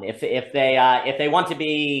going on. If they want to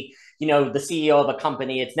be, you know, the CEO of a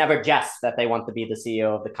company, it's never just that they want to be the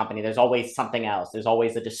CEO of the company. There's always something else. There's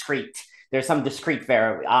always there's some discrete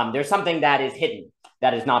there's something that is hidden,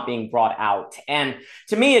 that is not being brought out. And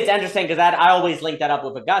to me, it's interesting because I always link that up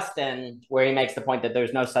with Augustine, where he makes the point that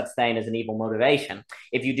there's no such thing as an evil motivation.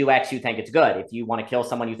 If you do X, you think it's good. If you want to kill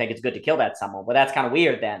someone, you think it's good to kill that someone. Well, that's kind of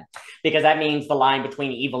weird then, because that means the line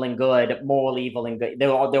between evil and good, moral evil and good, they're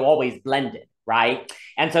always blended, right?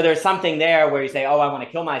 And so there's something there where you say, oh, I want to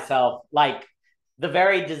kill myself. Like the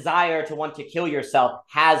very desire to want to kill yourself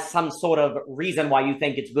has some sort of reason why you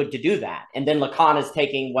think it's good to do that. And then Lacan is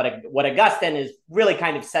taking what Augustine is really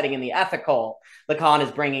kind of setting in the ethical, Lacan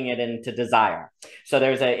is bringing it into desire. So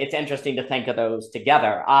it's interesting to think of those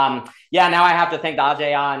together. Yeah, now I have to think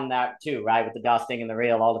Ajay on that too, right? With the dusting and the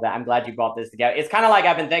real, all of that. I'm glad you brought this together. It's kind of like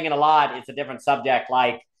I've been thinking a lot. It's a different subject.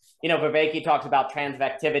 Like, you know, Vervaeke talks about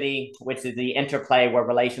transvectivity, which is the interplay where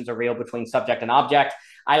relations are real between subject and object.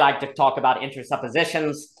 I like to talk about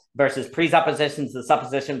intersuppositions versus presuppositions, the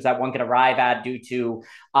suppositions that one can arrive at due to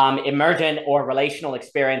emergent or relational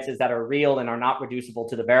experiences that are real and are not reducible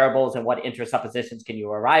to the variables, and what intersuppositions can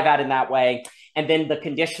you arrive at in that way. And then the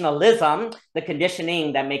conditionalism, the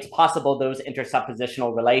conditioning that makes possible those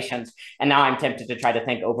intersuppositional relations. And now I'm tempted to try to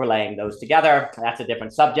think overlaying those together. That's a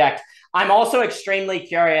different subject. I'm also extremely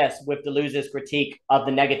curious with Deleuze's critique of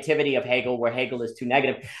the negativity of Hegel, where Hegel is too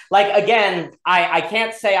negative. Like, again, I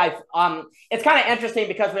can't say it's kind of interesting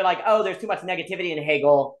because we're like, oh, there's too much negativity in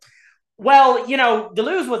Hegel. Well, you know,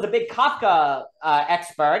 Deleuze was a big Kafka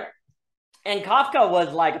expert. And Kafka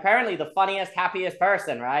was like apparently the funniest, happiest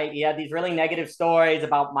person, right? He had these really negative stories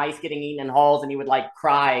about mice getting eaten in holes, and he would like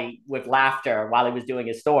cry with laughter while he was doing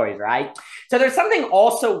his stories, right? So there's something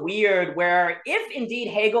also weird where if indeed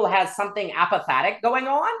Hegel has something apophatic going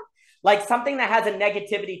on, like something that has a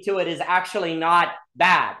negativity to it is actually not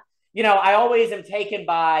bad. You know, I always am taken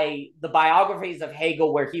by the biographies of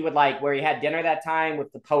Hegel where he had dinner that time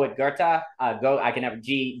with the poet Goethe, I can have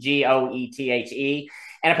Goethe.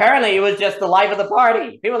 And apparently it was just the life of the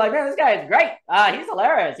party. People were like, man, this guy is great. He's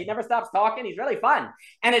hilarious. He never stops talking. He's really fun.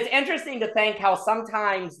 And it's interesting to think how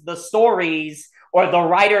sometimes the stories or the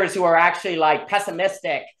writers who are actually like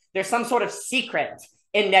pessimistic there's some sort of secret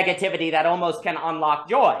in negativity that almost can unlock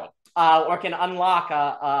joy, or can unlock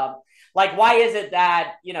like, why is it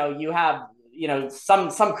that, you have,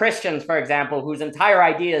 some Christians, for example, whose entire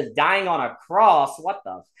idea is dying on a cross,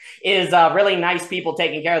 is really nice people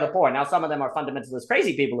taking care of the poor. Now, some of them are fundamentalist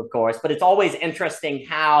crazy people, of course, but it's always interesting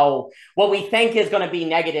how what we think is going to be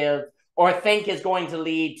negative or think is going to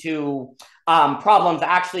lead to problems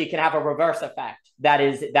actually can have a reverse effect. That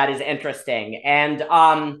is interesting. And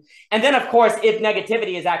then, of course, if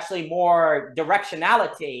negativity is actually more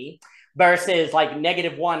directionality versus like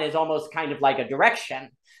 -1 is almost kind of like a direction,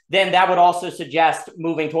 then that would also suggest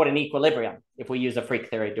moving toward an equilibrium if we use a freak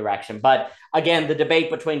theory direction. But again, the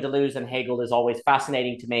debate between Deleuze and Hegel is always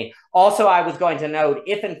fascinating to me. Also, I was going to note,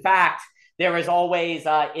 if in fact there is always,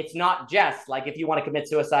 it's not just like if you want to commit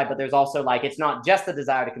suicide, but there's also like, it's not just the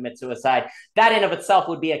desire to commit suicide. That in of itself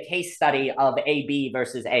would be a case study of AB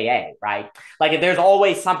versus AA, right? Like if there's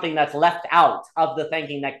always something that's left out of the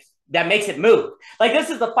thinking that makes it move. Like this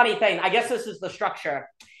is the funny thing. I guess this is the structure,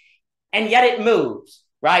 and yet it moves,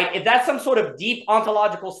 right? If that's some sort of deep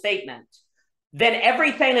ontological statement, then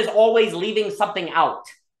everything is always leaving something out.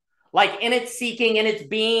 Like in its seeking, in its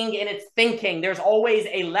being, in its thinking, there's always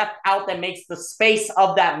a left out that makes the space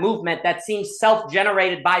of that movement that seems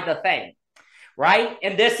self-generated by the thing, right?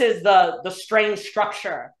 And this is the strange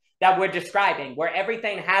structure that we're describing, where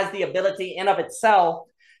everything has the ability in of itself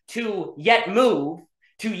to yet move,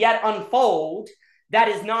 to yet unfold, that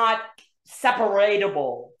is not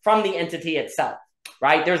separatable from the entity itself,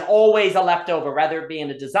 right? There's always a leftover, whether it be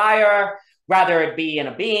in a desire, rather it be in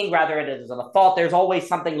a being, rather it is in a thought, there's always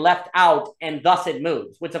something left out, and thus it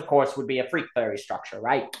moves, which of course would be a freak theory structure,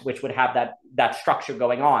 right? Which would have that structure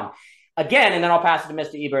going on. Again, and then I'll pass it to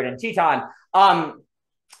Mr. Ebert and Chetan,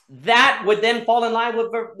 that would then fall in line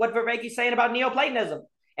with what Vervaeke's saying about Neoplatonism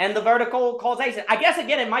and the vertical causation. I guess,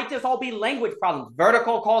 again, it might just all be language problems.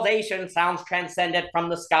 Vertical causation sounds transcendent from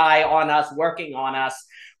the sky on us, working on us.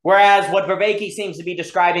 Whereas what Vervaeke seems to be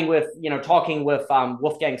describing with, talking with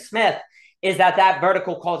Wolfgang Smith, is that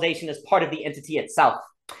vertical causation is part of the entity itself.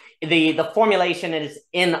 The formulation is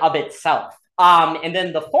in of itself. And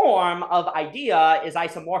then the form of idea is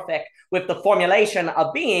isomorphic with the formulation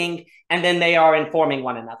of being, and then they are informing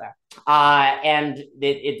one another. And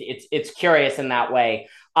it's curious in that way.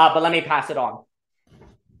 But let me pass it on.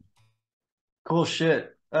 Cool shit.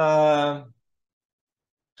 Just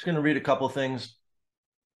going to read a couple things.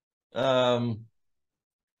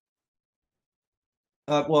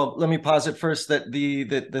 Well, let me posit first that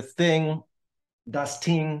the thing, das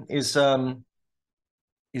Ding, is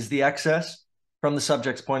the excess from the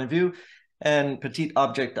subject's point of view, and petit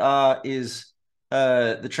object is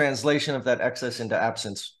the translation of that excess into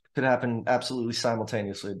absence. Could happen absolutely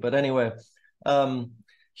simultaneously. But anyway,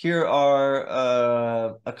 here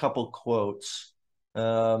are a couple quotes.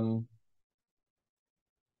 I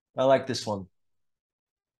like this one.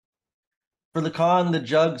 For Lacan, the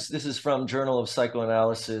jugs, this is from Journal of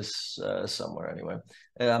Psychoanalysis somewhere anyway.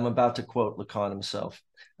 I'm about to quote Lacan himself.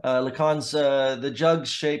 Lacan's, the jug's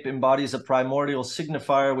shape embodies a primordial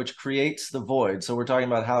signifier which creates the void. So we're talking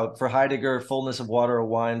about how, for Heidegger, fullness of water or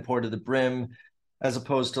wine poured to the brim, as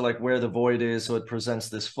opposed to like where the void is, so it presents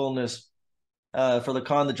this fullness. For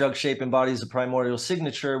Lacan, the jug shape embodies a primordial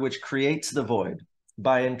signature which creates the void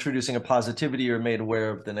by introducing a positivity or made aware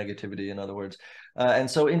of the negativity, in other words.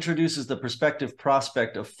 And so introduces the perspective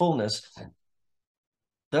prospect of fullness.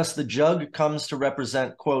 Thus, the jug comes to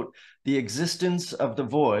represent, quote, the existence of the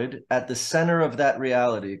void at the center of that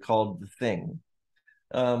reality called the thing.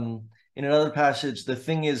 In another passage, the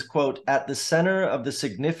thing is, quote, at the center of the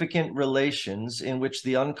significant relations in which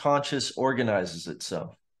the unconscious organizes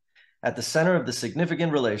itself. At the center of the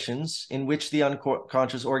significant relations in which the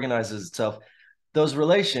unconscious organizes itself. Those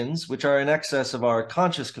relations, which are in excess of our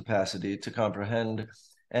conscious capacity to comprehend,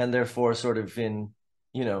 and therefore sort of in,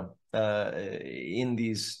 in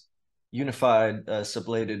these unified,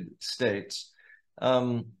 sublated states.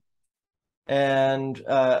 But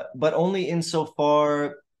only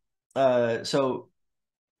insofar, at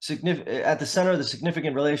the center of the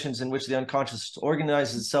significant relations in which the unconscious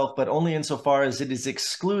organizes itself, but only insofar as it is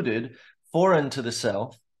excluded, foreign to the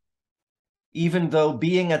self, even though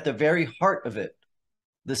being at the very heart of it,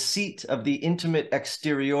 the seat of the intimate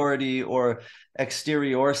exteriority or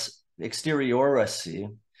exterioracy.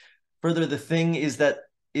 Further, the thing is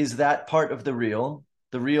that part of the real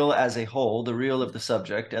as a whole, the real of the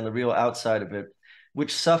subject and the real outside of it,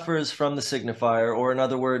 which suffers from the signifier, or in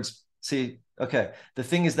other words, the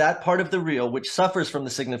thing is that part of the real which suffers from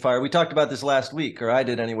the signifier. We talked about this last week, or I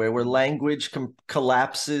did anyway, where language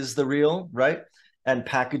collapses the real, right? and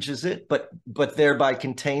packages it, but thereby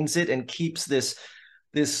contains it and keeps its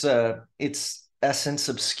essence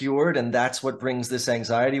obscured, and that's what brings this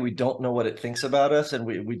anxiety. We don't know what it thinks about us, and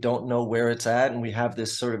we don't know where it's at, and we have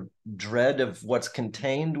this sort of dread of what's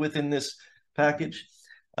contained within this package.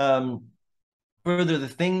 Further, the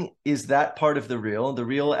thing is that part of the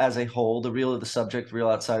real as a whole, the real of the subject, real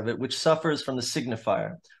outside of it, which suffers from the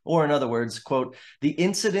signifier, or in other words, quote, the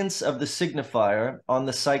incidence of the signifier on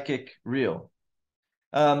the psychic real.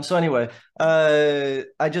 So anyway,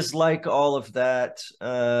 I just like all of that.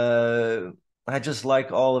 I just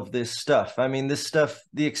like all of this stuff. I mean, this stuff,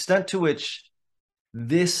 the extent to which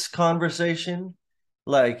this conversation,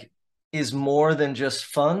 like, is more than just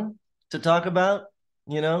fun to talk about,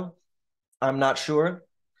 you know, I'm not sure,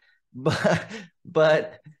 but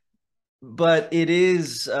it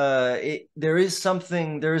is, there is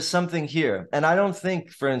something here. And I don't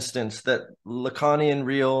think, for instance, that Lacanian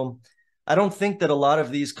real, I don't think that a lot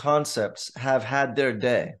of these concepts have had their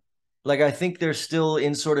day. Like, I think they're still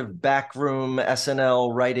in sort of backroom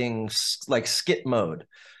SNL writing, like, skit mode.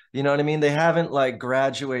 You know what I mean? They haven't, like,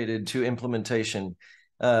 graduated to implementation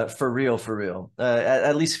for real,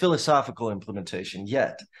 at least philosophical implementation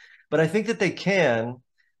yet. But I think that they can,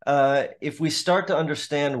 if we start to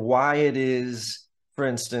understand why it is, for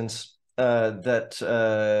instance, that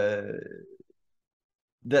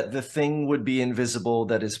the thing would be invisible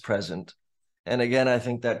that is present. And again, I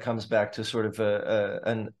think that comes back to sort of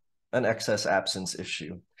an excess absence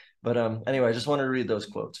issue. But anyway, I just wanted to read those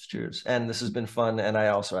quotes. Cheers. And this has been fun, and I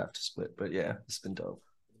also have to split. But yeah, it's been dope.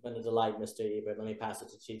 It's been a delight, Mr. Ebert. Let me pass it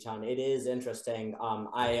to Chetan. It is interesting.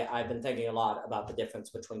 I've been thinking a lot about the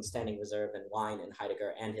difference between standing reserve and wine in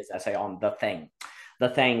Heidegger and his essay on the thing. The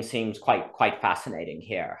thing seems quite fascinating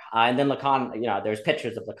here. And then Lacan, you know, there's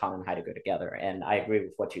pictures of Lacan and Heidegger together, and I agree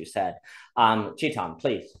with what you said. Chetan,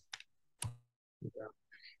 please.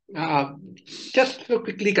 Just so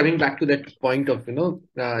quickly coming back to that point of,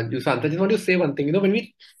 Jouissance, I just want to say one thing. You know, when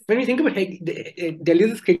we think about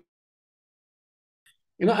Deleuze's,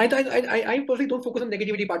 I personally don't focus on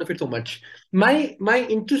negativity part of it so much. My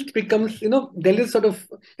interest becomes, Deleuze sort of,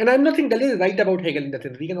 and I'm not saying Deleuze is right about Hegel in that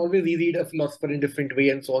sense. We can always reread a philosopher in a different way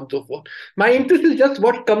and so on and so forth. My interest is just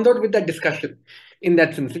what comes out with that discussion in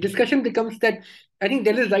that sense. The discussion becomes that, I think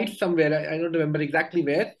Deleuze writes somewhere, I don't remember exactly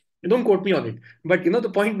where, don't quote me on it. But,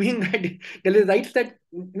 the point being that Deleuze writes that,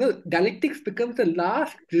 dialectics becomes the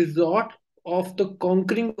last resort of the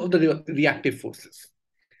conquering of the reactive forces.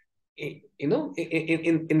 In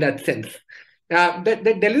that sense. That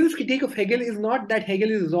Deleuze's critique of Hegel is not that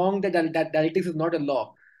Hegel is wrong, that dialectics is not a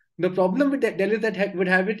law. The problem with Deleuze that would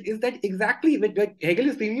have it is that exactly what Hegel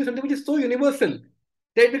is bringing you something which is so universal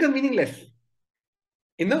that it becomes meaningless.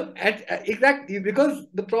 Exactly, because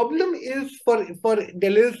the problem is for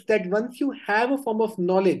Deleuze that once you have a form of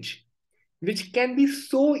knowledge which can be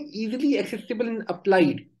so easily accessible and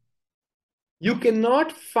applied, you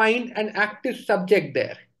cannot find an active subject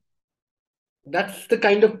there. That's the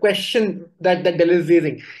kind of question that Deleuze is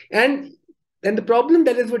raising. And the problem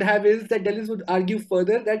Deleuze would have is that Deleuze would argue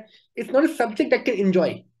further that it's not a subject that can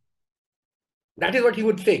enjoy. That is what he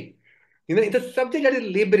would say. It's a subject that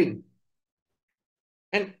is laboring.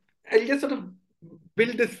 And I'll just sort of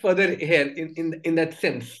build this further here in that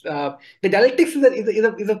sense. The dialectics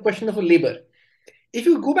is a question of a labor. If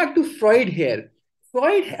you go back to Freud here,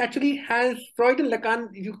 Freud and Lacan,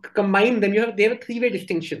 if you combine them, they have a three-way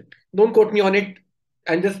distinction. Don't quote me on it.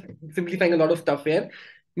 I'm just simplifying a lot of stuff here.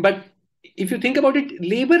 But if you think about it,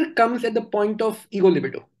 labor comes at the point of ego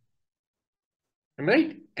libido.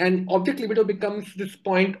 Right? And object libido becomes this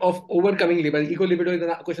point of overcoming labor. Ego libido is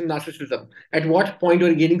a question of narcissism. At what point you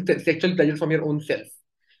are gaining sexual pleasure from your own self.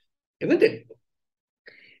 Isn't it?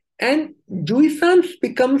 And jouissance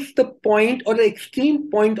becomes the point or the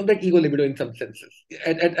extreme point of that ego libido in some senses.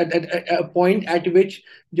 At a point at which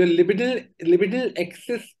your libidinal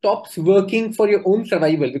axis stops working for your own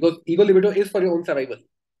survival, because ego libido is for your own survival.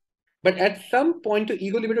 But at some point, your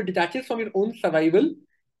ego libido detaches from your own survival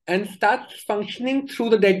and starts functioning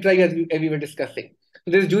through the dead drive as we were discussing.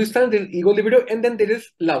 So there's jouissance, there's ego libido, and then there is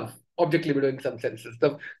love, object libido in some senses.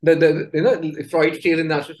 Freud says in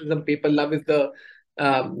narcissism paper, love is the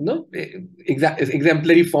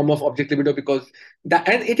exemplary form of object libido, because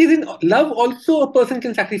and it is in love also a person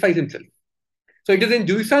can sacrifice himself. So it is in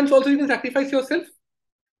jouissance also you can sacrifice yourself.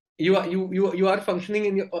 You are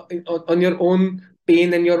functioning on your own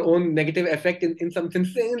pain and your own negative effect in some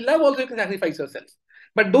sense. In love also you can sacrifice yourself.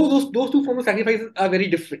 But those two forms of sacrifices are very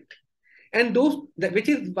different. And which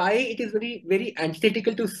is why it is very, very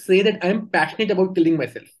antithetical to say that I am passionate about killing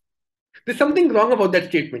myself. There's something wrong about that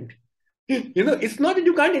statement. It's not that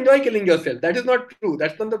you can't enjoy killing yourself. That is not true.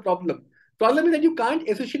 That's not the problem. Problem is that you can't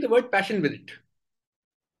associate the word passion with it.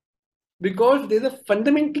 Because there's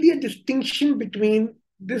fundamentally a distinction between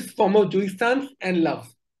this form of jouissance and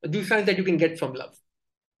love. A jouissance that you can get from love.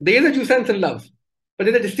 There is a jouissance in love. But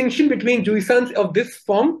there's a distinction between jouissance of this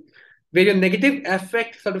form, where your negative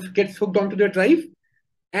affect sort of gets hooked onto the drive,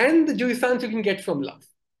 and the jouissance you can get from love,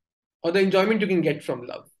 or the enjoyment you can get from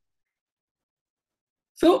love.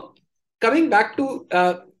 So, coming back to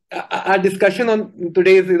our discussion on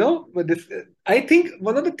today's, this, I think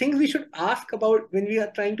one of the things we should ask about when we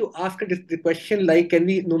are trying to ask the question like, can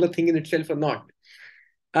we know the thing in itself or not,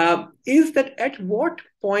 is that at what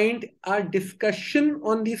point our discussion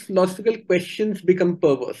on these philosophical questions become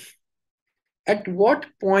perverse? At what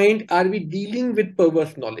point are we dealing with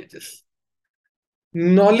perverse knowledges?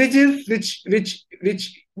 Knowledges which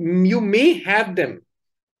you may have them.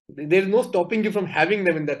 There's no stopping you from having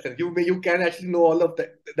them in that sense. You can actually know all of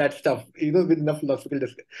that stuff, with enough philosophical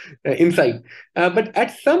insight. But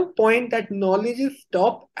at some point, that knowledge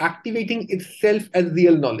stop activating itself as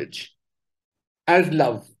real knowledge, as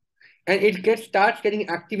love, and it starts getting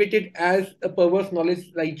activated as a perverse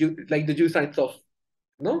knowledge, like the jouissance of,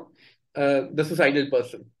 the suicidal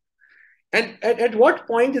person. And at what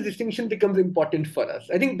point the distinction becomes important for us?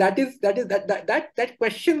 I think that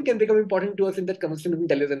question can become important to us in that conversation between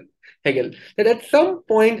Deleuze and Hegel. That at some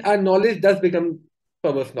point our knowledge does become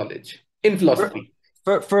perverse knowledge in philosophy.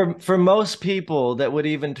 For most people that would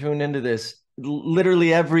even tune into this,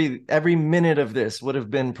 literally every minute of this would have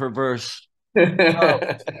been perverse. Yeah.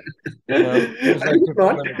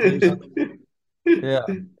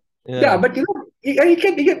 But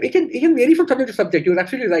it can vary from subject to subject. You're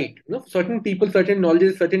absolutely right. Certain people, certain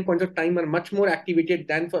knowledges, certain points of time are much more activated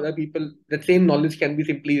than for other people. The same knowledge can be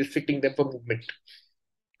simply restricting them from movement.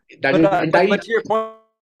 But to your point,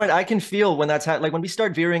 I can feel when that's like when we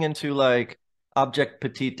start veering into like object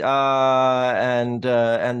petite and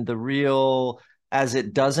the real as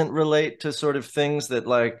it doesn't relate to sort of things that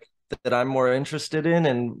I'm more interested in,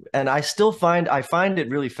 and I find it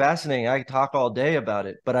really fascinating. I talk all day about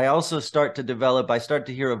it, but I also start to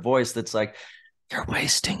hear a voice that's like, you're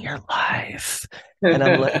wasting your life. And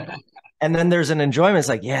I'm like, and then there's an enjoyment. It's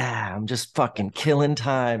like, yeah, I'm just fucking killing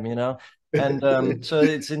time, And so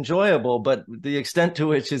it's enjoyable, but the extent to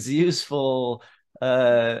which is useful,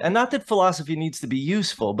 and not that philosophy needs to be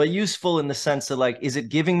useful, but useful in the sense that like, is it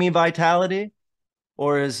giving me vitality?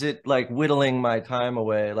 Or is it like whittling my time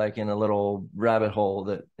away, like in a little rabbit hole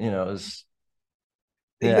that, is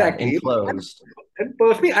enclosed? And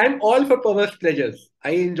personally, I'm all for perverse pleasures.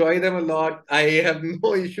 I enjoy them a lot. I have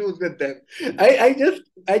no issues with them. I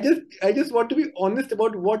just want to be honest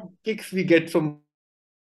about what kicks we get from.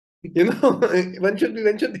 One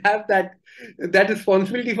should have that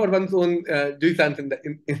responsibility for one's own jouissance in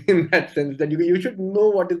that sense, that you should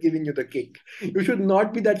know what is giving you the kick. You should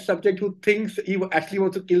not be that subject who thinks he actually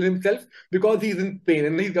wants to kill himself because he's in pain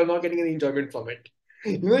and he's not getting any enjoyment from it.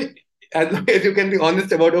 As long as you can be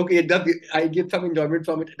honest about, okay, I get some enjoyment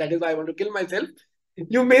from it, that is why I want to kill myself.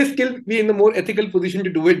 You may still be in a more ethical position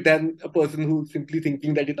to do it than a person who's simply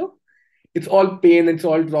thinking that, it's all pain, it's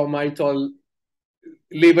all trauma, it's all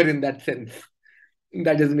labor in that sense.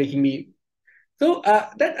 That is making me. So I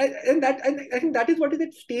think that is what is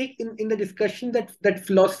at stake in the discussion, that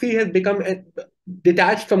philosophy has become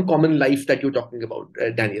detached from common life that you're talking about,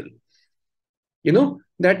 Daniel.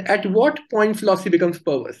 That at what point philosophy becomes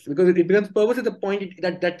perverse, because it becomes perverse at the point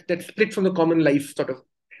that split from the common life sort of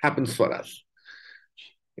happens for us.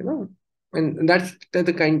 And that's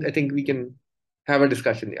the kind I think we can have a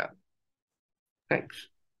discussion. Yeah. Thanks.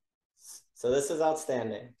 So this is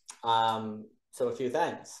outstanding. So a few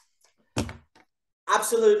things.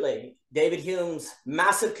 Absolutely. David Hume's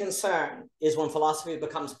massive concern is when philosophy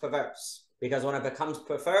becomes perverse, because when it becomes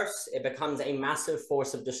perverse, it becomes a massive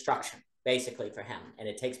force of destruction, basically, for him. And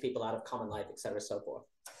it takes people out of common life, et cetera, so forth.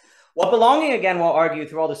 What belonging, again, will argue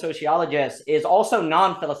through all the sociologists is also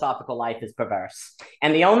non-philosophical life is perverse.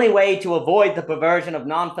 And the only way to avoid the perversion of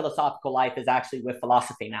non-philosophical life is actually with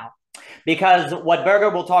philosophy now. Because what Berger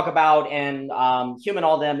will talk about and Hume and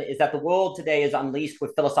all them is that the world today is unleashed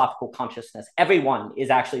with philosophical consciousness. Everyone is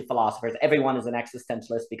actually philosophers. Everyone is an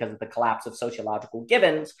existentialist because of the collapse of sociological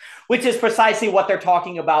givens, which is precisely what they're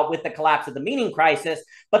talking about with the collapse of the meaning crisis.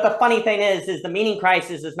 But the funny thing is the meaning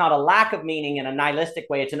crisis is not a lack of meaning in a nihilistic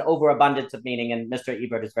way. It's an overabundance of meaning. And Mr.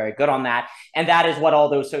 Ebert is very good on that. And that is what all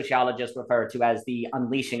those sociologists refer to as the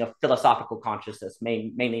unleashing of philosophical consciousness,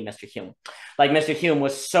 mainly Mr. Hume. Like Mr. Hume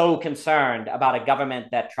was so concerned about a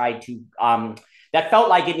government that tried to that felt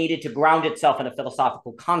like it needed to ground itself in a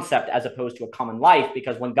philosophical concept as opposed to a common life,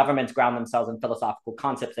 because when governments ground themselves in philosophical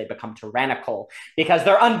concepts, they become tyrannical because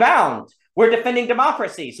they're unbound. We're defending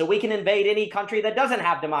democracy, so we can invade any country that doesn't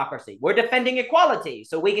have democracy. We're defending equality,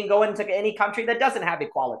 so we can go into any country that doesn't have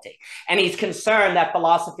equality. And he's concerned that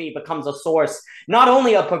philosophy becomes a source not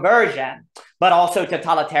only of perversion, but also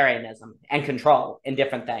totalitarianism and control in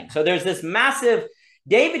different things. So there's this massive,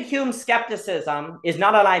 David Hume's skepticism is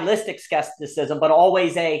not a nihilistic skepticism, but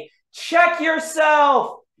always a check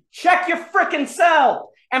yourself, check your frickin' self.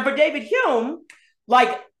 And for David Hume,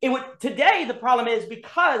 like, today, the problem is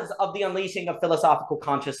because of the unleashing of philosophical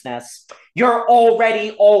consciousness, you're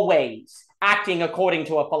already always acting according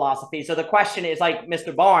to a philosophy. So the question is, like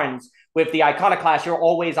Mr. Barnes with the iconoclast, you're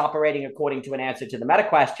always operating according to an answer to the meta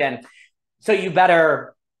question. So you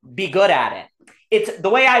better be good at it. It's the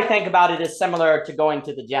way I think about it is similar to going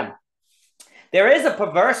to the gym. There is a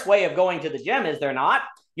perverse way of going to the gym, is there not?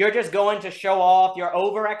 You're just going to show off, you're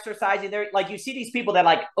over-exercising. There, like, you see these people that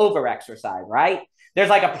like over-exercise, right? There's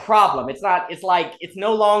like a problem. It's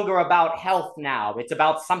no longer about health now. It's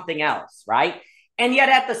about something else, right? And yet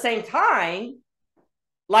at the same time,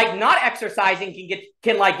 like, not exercising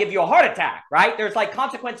can like give you a heart attack, right? There's like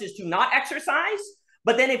consequences to not exercise,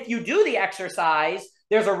 but then if you do the exercise,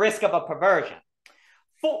 there's a risk of a perversion.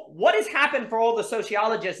 What has happened for all the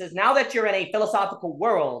sociologists is now that you're in a philosophical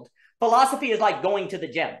world, philosophy is like going to the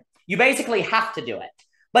gym. You basically have to do it.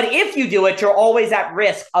 But if you do it, you're always at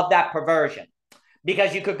risk of that perversion,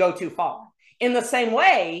 because you could go too far. In the same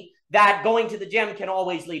way that going to the gym can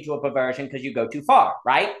always lead to a perversion because you go too far,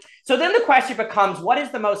 right? So then the question becomes, what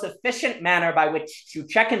is the most efficient manner by which to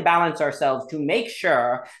check and balance ourselves to make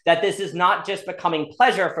sure that this is not just becoming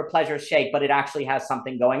pleasure for pleasure's sake, but it actually has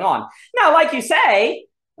something going on? Now, like you say,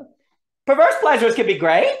 perverse pleasures can be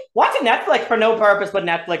great. Watching Netflix for no purpose but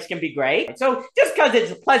Netflix can be great. So just because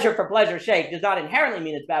it's pleasure for pleasure's sake does not inherently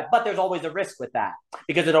mean it's bad, but there's always a risk with that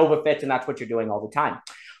because it overfits and that's what you're doing all the time.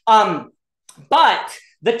 But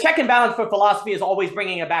the check and balance for philosophy is always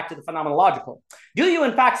bringing it back to the phenomenological. Do you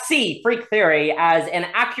in fact see freak theory as an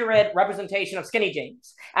accurate representation of skinny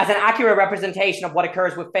jeans, as an accurate representation of what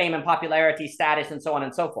occurs with fame and popularity, status, and so on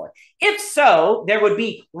and so forth? If so, there would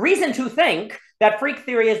be reason to think that freak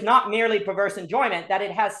theory is not merely perverse enjoyment, that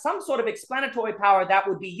it has some sort of explanatory power that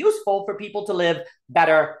would be useful for people to live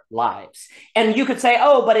better lives. And you could say,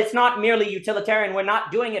 oh, but it's not merely utilitarian. We're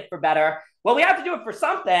not doing it for better. Well, we have to do it for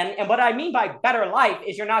something. And what I mean by better life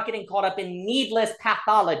is you're not getting caught up in needless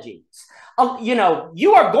pathologies. You know,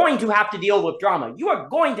 you are going to have to deal with drama. You are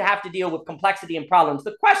going to have to deal with complexity and problems.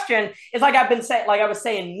 The question is, like I was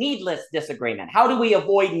saying, needless disagreement. How do we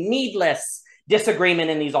avoid needless disagreement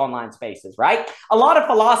in these online spaces, right? A lot of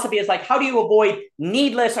philosophy is like, how do you avoid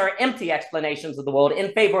needless or empty explanations of the world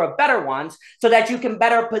in favor of better ones so that you can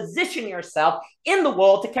better position yourself in the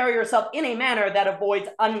world to carry yourself in a manner that avoids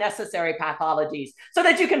unnecessary pathologies so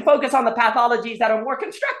that you can focus on the pathologies that are more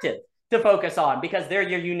constructive to focus on because they're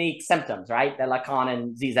your unique symptoms, right? That Lacan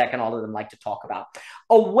and Zizek and all of them like to talk about.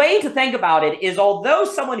 A way to think about it is, although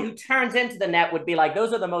someone who turns into the net would be like,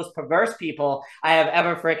 those are the most perverse people I have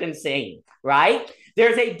ever freaking seen, right?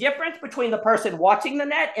 There's a difference between the person watching the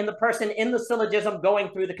net and the person in the syllogism going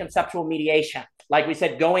through the conceptual mediation. Like we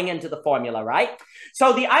said, going into the formula, right?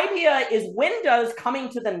 So the idea is, when does coming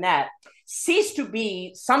to the net cease to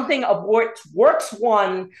be something of what works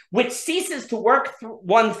one, which ceases to work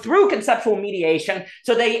one through conceptual mediation,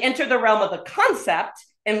 so they enter the realm of the concept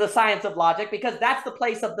in the science of logic, because that's the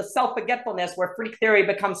place of the self-forgetfulness where freak theory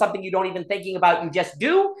becomes something you don't even thinking about, you just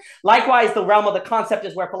do. Likewise, the realm of the concept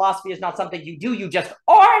is where philosophy is not something you do, you just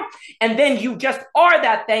are. And then you just are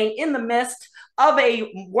that thing in the midst of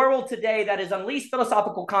a world today that is unleashed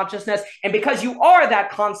philosophical consciousness. And because you are that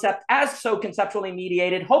concept as so conceptually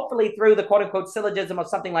mediated, hopefully through the quote unquote syllogism of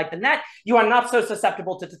something like the net, you are not so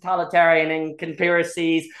susceptible to totalitarian and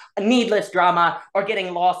conspiracies, needless drama, or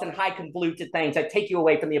getting lost in high convoluted things that take you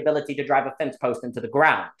away from the ability to drive a fence post into the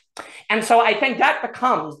ground. And so I think that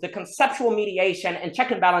becomes the conceptual mediation and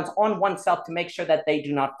check and balance on oneself to make sure that they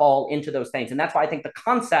do not fall into those things. And that's why I think the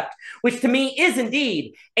concept, which to me is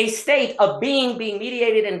indeed a state of being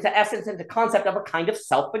mediated into essence, into concept of a kind of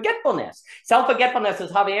self-forgetfulness. Self-forgetfulness,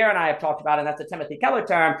 as Javier and I have talked about, and that's a Timothy Keller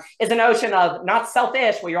term, is a notion of not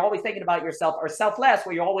selfish, where you're always thinking about yourself, or selfless,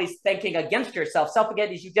 where you're always thinking against yourself.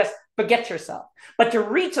 Self-forget is you just forget yourself. But to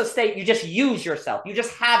reach a state, you just use yourself. You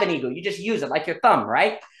just have an ego. You just use it like your thumb,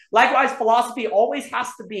 right? Likewise, philosophy always has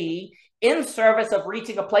to be in service of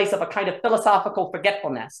reaching a place of a kind of philosophical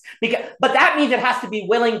forgetfulness. But that means it has to be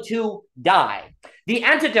willing to die. The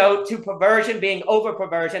antidote to perversion being over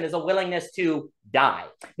perversion is a willingness to die,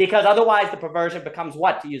 because otherwise the perversion becomes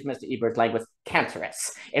what, to use Mr. Ebert's language,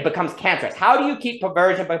 cancerous. It becomes cancerous. How do you keep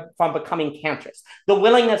perversion from becoming cancerous? The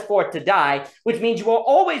willingness for it to die, which means you are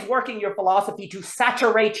always working your philosophy to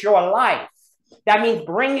saturate your life. That means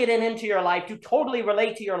bring it into your life to totally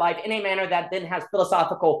relate to your life in a manner that then has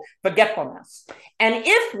philosophical forgetfulness. And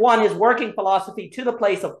if one is working philosophy to the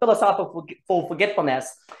place of philosophical forgetfulness,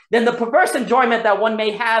 then the perverse enjoyment that one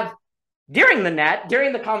may have during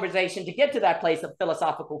the conversation to get to that place of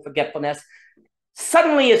philosophical forgetfulness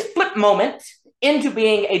suddenly is flip moment into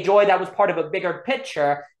being a joy that was part of a bigger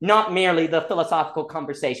picture, not merely the philosophical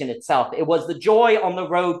conversation itself. It was the joy on the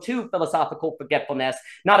road to philosophical forgetfulness,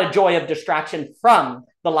 not a joy of distraction from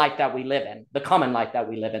the life that we live in, the common life that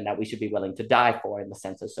we live in, that we should be willing to die for in the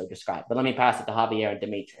sense as so described. But let me pass it to Javier and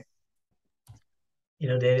Dimitri. You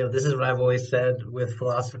know, Daniel, this is what I've always said with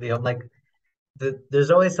philosophy. I'm like, there's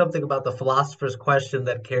always something about the philosopher's question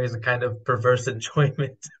that carries a kind of perverse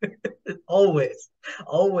enjoyment. always,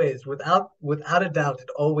 without a doubt, it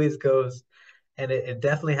always goes. And it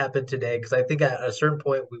definitely happened today, because I think at a certain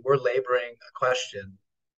point we were laboring a question,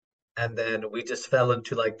 and then we just fell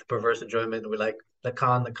into like the perverse enjoyment. We're like, the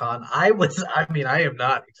con. I am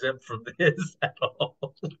not exempt from this at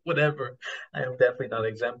all. Whatever. I am definitely not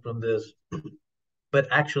exempt from this. But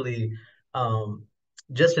actually,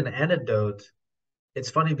 just an anecdote. It's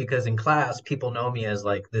funny because in class, people know me as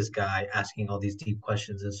like this guy asking all these deep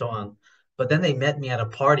questions and so on. But then they met me at a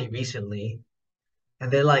party recently, and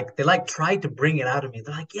they tried to bring it out of me.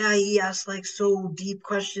 They're like, yeah, he asked like so deep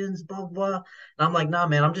questions, blah, blah. And I'm like, nah,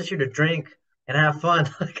 man, I'm just here to drink and have fun.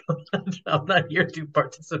 Like, I'm not here to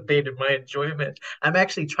participate in my enjoyment. I'm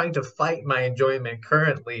actually trying to fight my enjoyment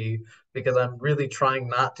currently, because I'm really trying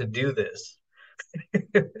not to do this.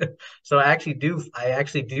 So I actually do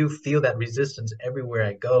feel that resistance everywhere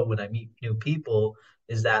I go when I meet new people,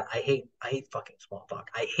 is that I hate fucking small talk.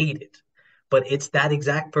 I hate it. But it's that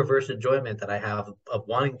exact perverse enjoyment that I have of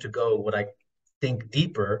wanting to go what I think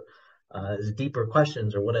deeper, deeper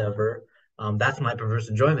questions or whatever. That's my perverse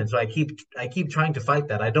enjoyment. So I keep trying to fight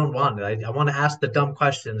that. I don't want it. I want to ask the dumb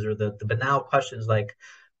questions, or the banal questions like,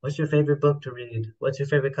 what's your favorite book to read? What's your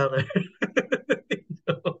favorite color?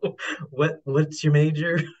 What's your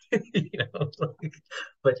major?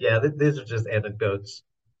 But yeah, these are just anecdotes.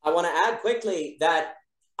 I want to add quickly that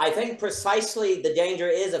I think precisely the danger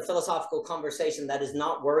is a philosophical conversation that is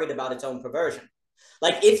not worried about its own perversion.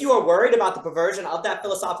 Like, if you are worried about the perversion of that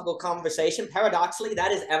philosophical conversation, paradoxically,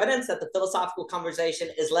 that is evidence that the philosophical conversation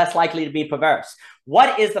is less likely to be perverse.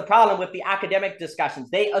 What is the problem with the academic discussions?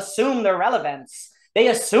 They assume their relevance. They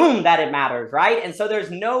assume that it matters, right? And so there's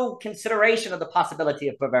no consideration of the possibility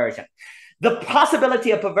of perversion. The possibility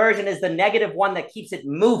of perversion is the negative one that keeps it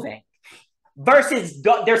moving. Versus,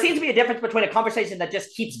 there seems to be a difference between a conversation that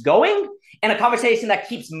just keeps going and a conversation that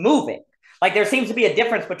keeps moving. Like, there seems to be a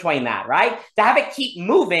difference between that, right? To have it keep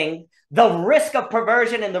moving, the risk of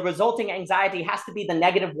perversion and the resulting anxiety has to be the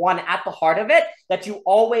negative one at the heart of it that you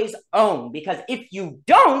always own. Because if you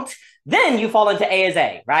don't, then you fall into A is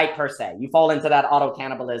A, right? Per se. You fall into that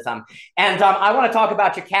auto-cannibalism. And I want to talk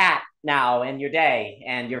about your cat now and your day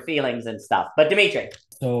and your feelings and stuff. But Dimitri.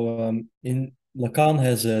 So Lacan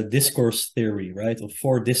has a discourse theory, right, of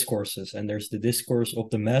 4 discourses. And there's the discourse of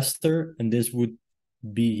the master, and this would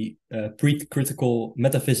be pre-critical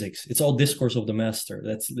metaphysics. It's all discourse of the master.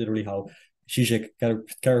 That's literally how Zizek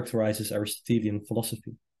characterizes Aristotelian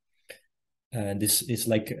philosophy. And this is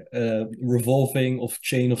like a revolving of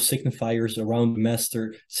chain of signifiers around the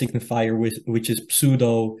master signifier, which is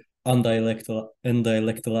pseudo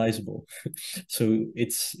undialectalizable. So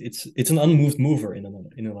it's an unmoved mover in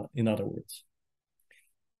other words.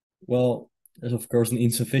 Well, there's of course an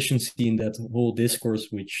insufficiency in that whole discourse,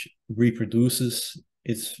 which reproduces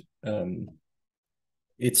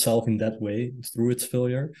itself in that way through its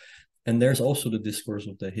failure. And there's also the discourse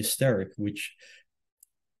of the hysteric, which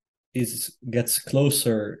gets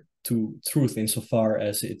closer to truth insofar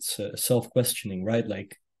as it's self-questioning, right?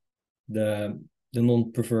 Like the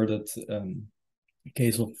non-perverted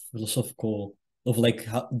case of philosophical, of like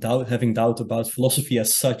having doubt about philosophy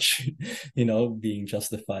as such, being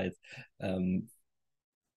justified,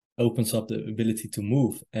 opens up the ability to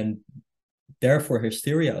move. And therefore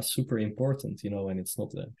hysteria is super important, and it's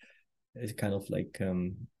not it's kind of like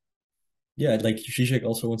like Zizek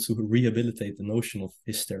also wants to rehabilitate the notion of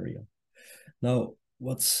hysteria. Now,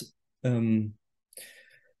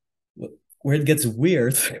 where it gets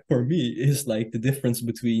weird for me is like the difference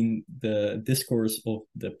between the discourse of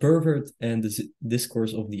the pervert and the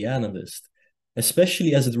discourse of the analyst,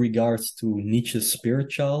 especially as it regards to Nietzsche's spirit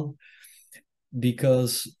child,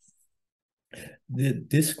 because the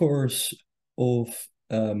discourse of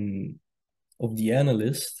the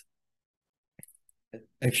analyst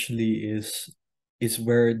actually is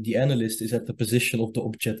where the analyst is at the position of the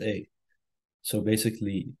object A. So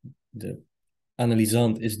basically, the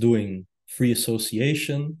analysand is doing free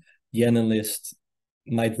association. The analyst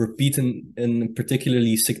might repeat an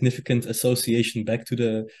particularly significant association back to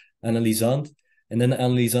the analysand, and then the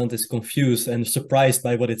analysand is confused and surprised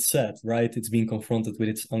by what it said, right? It's being confronted with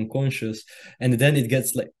its unconscious, and then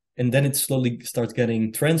it slowly starts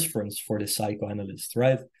getting transference for the psychoanalyst,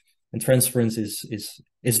 right? And transference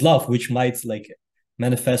is love, which might like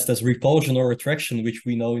manifest as repulsion or attraction, which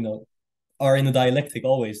we know are in a dialectic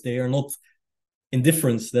always. They are not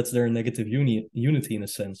indifference. That's their negative unity in a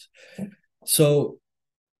sense. So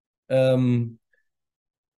and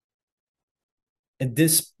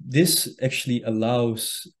this actually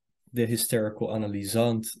allows the hysterical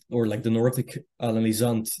analysand, or like the neurotic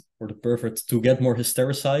analysand or the pervert, to get more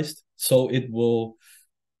hystericized, so it will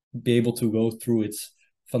be able to go through its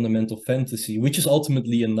fundamental fantasy, which is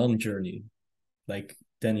ultimately a non-journey, like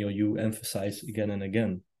Daniel, you emphasize again and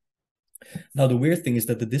again. Now, the weird thing is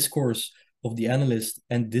that the discourse of the analyst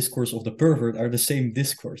and discourse of the pervert are the same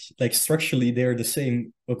discourse. Like structurally, they're the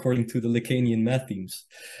same according to the Lacanian mathemes.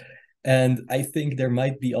 And I think there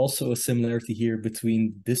might be also a similarity here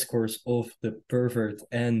between discourse of the pervert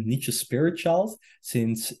and Nietzsche's spirit child,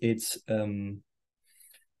 since it's a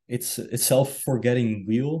self-forgetting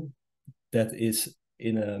wheel that is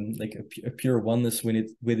in a pure oneness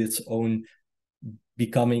with its own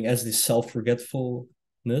becoming as this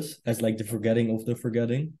self-forgetfulness, as like the forgetting of the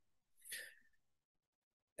forgetting.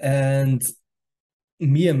 And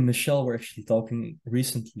me and Michelle were actually talking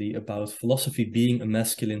recently about philosophy being a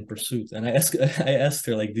masculine pursuit. And I asked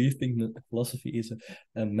her, like, do you think that philosophy is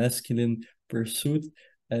a masculine pursuit?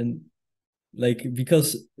 And like,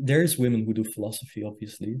 because there's women who do philosophy,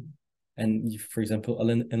 obviously. And for example,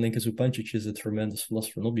 Alenka Zupancic is a tremendous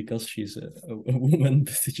philosopher, not because she's a woman,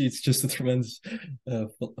 but she's just a tremendous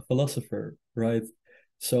philosopher, right?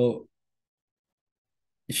 So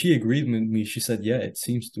she agreed with me. She said, yeah, it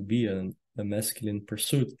seems to be a masculine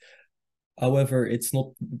pursuit. However, it's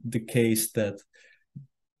not the case that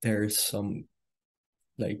there's some,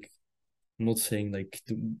 like, I'm not saying like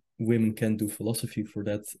women can do philosophy for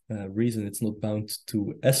that reason. It's not bound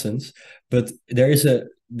to essence, but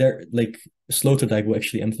like Sloterdijk will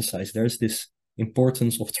actually emphasize, there's this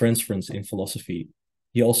importance of transference in philosophy.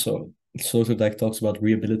 Sloterdijk talks about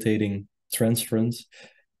rehabilitating transference,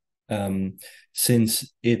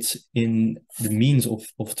 since it's in the means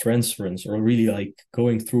of transference, or really like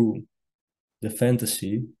going through the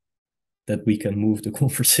fantasy, that we can move the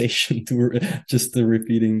conversation to just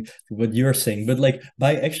repeating what you're saying. But like,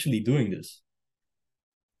 by actually doing this,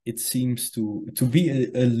 it seems to be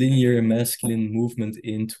a linear masculine movement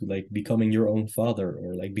into like becoming your own father,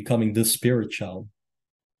 or like becoming the spirit child,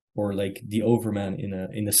 or like the overman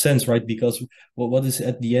in a sense, right? Because what is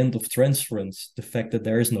at the end of transference? The fact that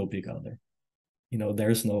there is no big other,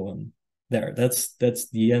 there's no one there. That's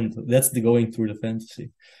the end. That's the going through the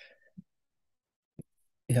fantasy.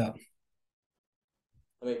 Yeah.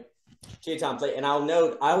 Chetan, please. And I'll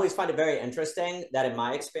note, I always find it very interesting that in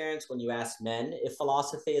my experience, when you ask men if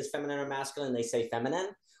philosophy is feminine or masculine, they say feminine,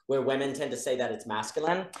 where women tend to say that it's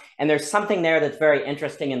masculine. And there's something there that's very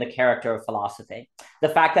interesting in the character of philosophy. The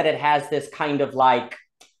fact that it has this kind of like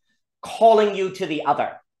calling you to the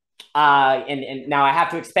other. And now I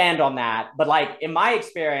have to expand on that, but like in my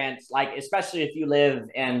experience, like especially if you live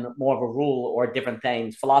in more of a rural or different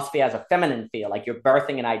things, philosophy has a feminine feel, like you're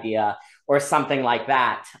birthing an idea or something like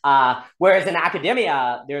that. Whereas in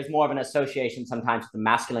academia, there's more of an association sometimes with the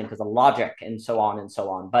masculine because of logic and so on and so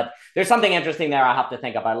on. But there's something interesting there I have to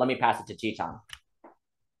think about. Let me pass it to Chetan.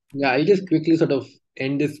 Yeah, I'll just quickly sort of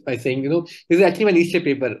end this by saying, this is actually my niche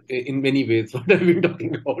paper in many ways, what I've been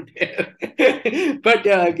talking about here. But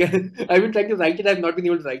I've been trying to write it. I've not been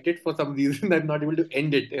able to write it for some reason. I'm not able to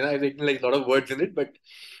end it. I've written like a lot of words in it. But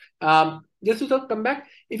just to sort of come back,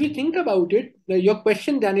 if you think about it, your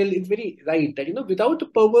question, Daniel, is very right. That, without the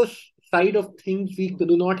perverse side of things, we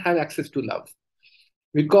do not have access to love.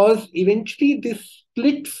 Because eventually this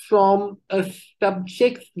split from a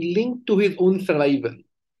subject's link to his own survival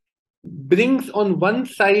brings on one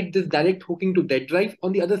side this direct hooking to dead drive,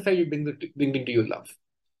 on the other side it brings into your love.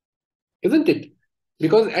 Isn't it?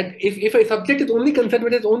 Because if a subject is only concerned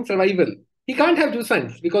with his own survival, he can't have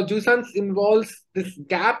jouissance, because jouissance involves this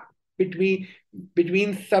gap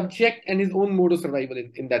between subject and his own mode of survival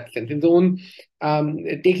in that sense, his own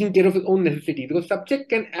taking care of his own necessity, because subject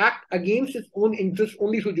can act against his own interests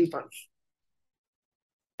only through jouissance.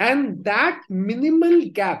 And that minimal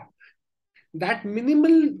gap that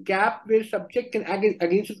minimal gap where subject can act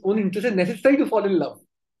against his own interest is necessary to fall in love.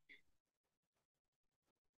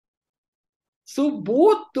 So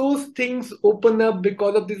both those things open up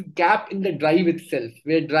because of this gap in the drive itself,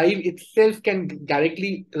 where drive itself can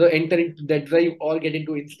directly enter into that drive or get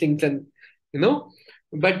into instincts, and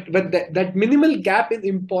but that minimal gap is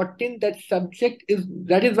important.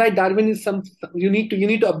 That is why Darwin is you need to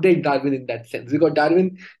update Darwin in that sense, because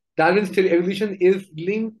Darwin's theory of evolution is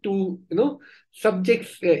linked to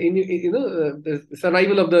subjects the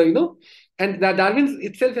survival of the and Darwin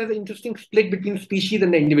itself has an interesting split between species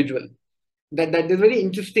and the individual. That there's very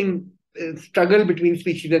interesting struggle between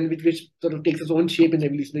species, and which sort of takes its own shape in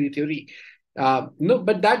evolutionary theory.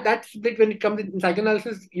 But that split, when it comes in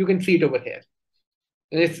psychoanalysis, you can see it over here,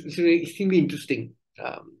 and it's extremely interesting.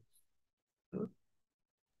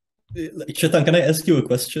 Chetan, can I ask you a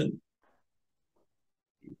question?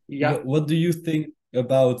 Yeah. What do you think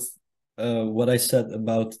about what I said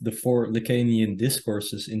about the 4 Lacanian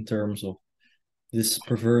discourses in terms of this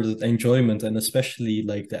perverted enjoyment, and especially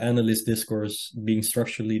like the analyst discourse being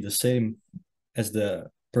structurally the same as the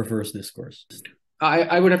perverse discourse?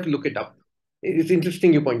 I would have to look it up. It's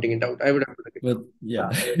interesting you pointing it out. I would have to look it up. Yeah.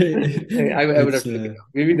 I would have to look it up.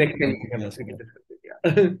 Maybe next time we can discuss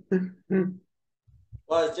it. Yeah.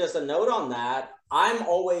 Well, just a note on that. I'm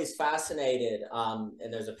always fascinated, and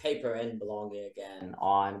there's a paper in Belonging Again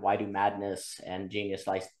on why do madness and genius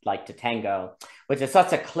like to tango, which is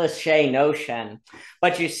such a cliche notion.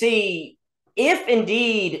 But you see, if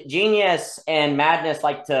indeed genius and madness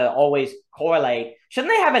like to always correlate,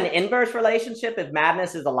 shouldn't they have an inverse relationship if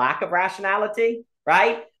madness is a lack of rationality,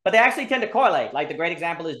 right? But they actually tend to correlate. Like the great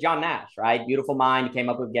example is John Nash, right? Beautiful mind, came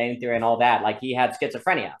up with game theory and all that. Like he had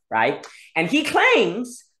schizophrenia, right? And he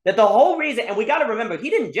claims that the whole reason, and we got to remember, he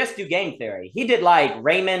didn't just do game theory. He did like the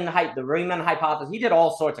Riemann hypothesis. He did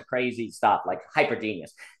all sorts of crazy stuff, like hyper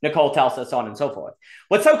genius. Nicole tells us, so on and so forth.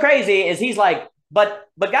 What's so crazy is he's like, but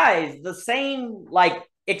guys, the same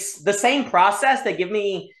process that give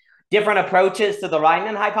me different approaches to the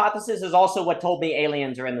Riemann hypothesis is also what told me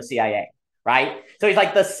aliens are in the CIA. Right? So he's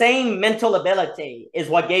like, the same mental ability is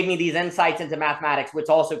what gave me these insights into mathematics, which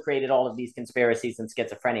also created all of these conspiracies and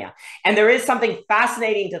schizophrenia. And there is something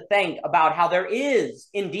fascinating to think about how there is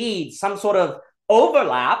indeed some sort of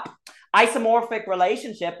overlap, isomorphic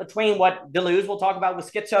relationship between what Deleuze will talk about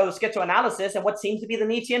with schizoanalysis and what seems to be the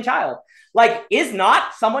Nietzschean child. Like, is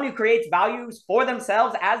not someone who creates values for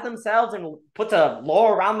themselves as themselves and puts a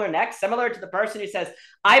law around their neck similar to the person who says,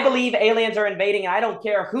 I believe aliens are invading and I don't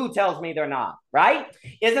care who tells me they're not, right?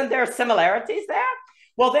 Isn't there similarities there?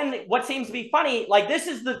 Well, then what seems to be funny, like this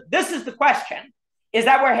is the question. Is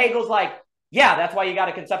that where Hegel's like, yeah, that's why you got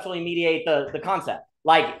to conceptually mediate the concept.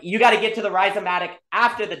 Like you got to get to the rhizomatic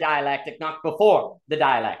after the dialectic, not before the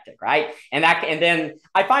dialectic, right? And then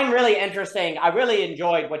I find really interesting, I really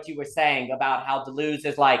enjoyed what you were saying about how Deleuze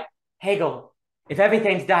is like, Hegel, if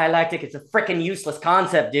everything's dialectic, it's a freaking useless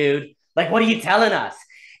concept, dude. Like, what are you telling us?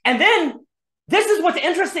 And then this is what's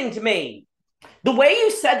interesting to me. The way you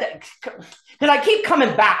said that, because I keep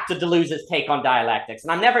coming back to Deleuze's take on dialectics,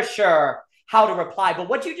 and I'm never sure how to reply, but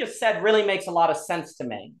what you just said really makes a lot of sense to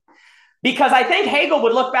me. Because I think Hegel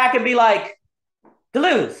would look back and be like,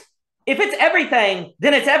 Deleuze, if it's everything,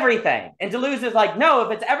 then it's everything. And Deleuze is like, no,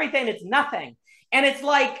 if it's everything, it's nothing. And it's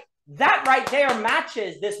like, that right there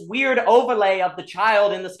matches this weird overlay of the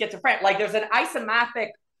child and the schizophrenic. Like there's an isomathic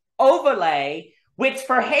overlay, which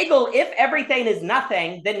for Hegel, if everything is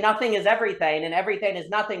nothing, then nothing is everything, and everything is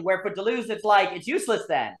nothing. Where for Deleuze, it's like, it's useless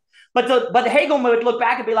then. But Hegel would look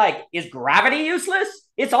back and be like, is gravity useless?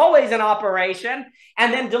 It's always in operation.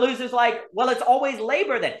 And then Deleuze is like, well, it's always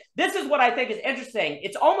labor then. This is what I think is interesting.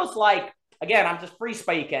 It's almost like, again, I'm just free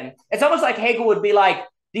speaking. It's almost like Hegel would be like,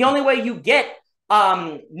 the only way you get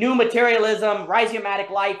new materialism, rhizomatic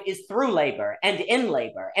life is through labor and in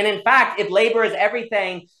labor. And in fact, if labor is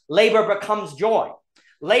everything, labor becomes joy.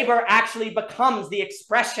 Labor actually becomes the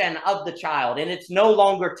expression of the child, and it's no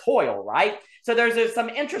longer toil, right? So there's some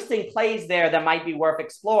interesting plays there that might be worth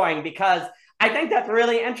exploring, because I think that's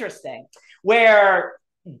really interesting, where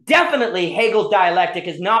definitely Hegel's dialectic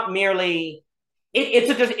is not merely,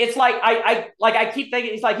 it's like, I keep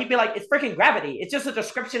thinking, it's like, he'd be like, it's freaking gravity. It's just a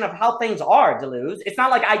description of how things are, Deleuze. It's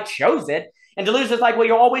not like I chose it. And Deleuze is like, well,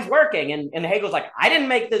 you're always working. And Hegel's like, I didn't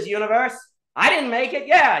make this universe. I didn't make it.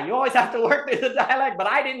 Yeah, you always have to work through the dialect, but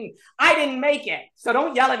I didn't make it. So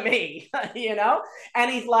don't yell at me, you know?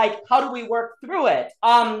 And he's like, how do we work through it?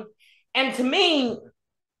 And to me,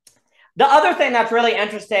 the other thing that's really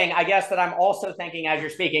interesting, I guess, that I'm also thinking as you're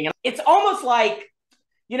speaking, it's almost like,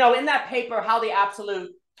 you know, in that paper, How the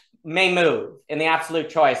Absolute may move in the absolute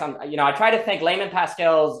choice. I try to think Layman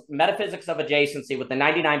Pascal's metaphysics of adjacency with the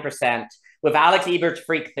 99%, with Alex Ebert's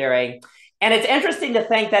freak theory. And it's interesting to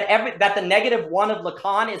think that that the -1 of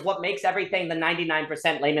Lacan is what makes everything the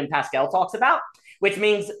 99% Layman Pascal talks about, which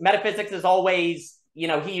means metaphysics is always,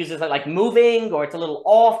 he uses it like moving, or it's a little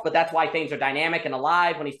off, but that's why things are dynamic and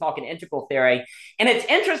alive when he's talking integral theory. And it's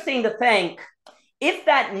interesting to think if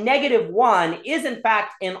that -1 is in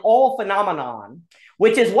fact in all phenomenon,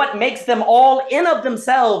 which is what makes them all in of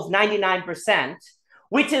themselves 99%,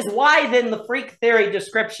 which is why then the freak theory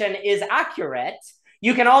description is accurate.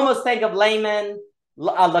 You can almost think of Layman,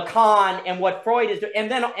 Lacan, and what Freud is doing, and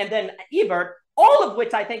then Ebert, all of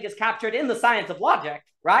which I think is captured in the science of logic,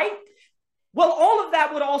 right? Well, all of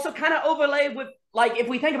that would also kind of overlay with, like, if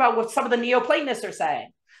we think about what some of the Neoplatonists are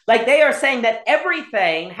saying, like they are saying that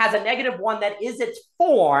everything has a -1 that is its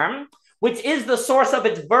form, which is the source of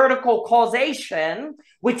its vertical causation,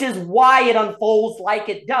 which is why it unfolds like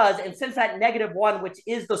it does. And since that -1, which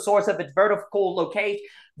is the source of its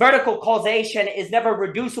vertical causation, is never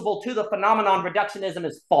reducible to the phenomenon, reductionism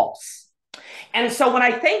is false. And so when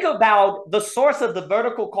I think about the source of the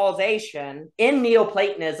vertical causation in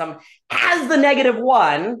Neoplatonism as the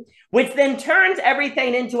 -1, which then turns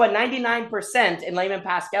everything into a 99% in Layman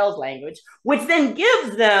Pascal's language, which then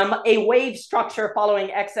gives them a wave structure following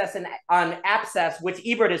excess and abscess, which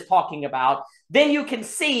Ebert is talking about, then you can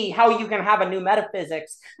see how you can have a new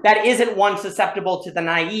metaphysics that isn't one susceptible to the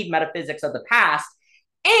naive metaphysics of the past.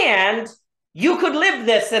 And you could live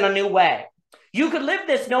this in a new way. You could live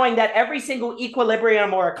this knowing that every single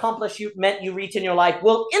equilibrium or accomplishment you reach in your life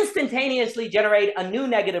will instantaneously generate a new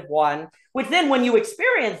 -1, which then when you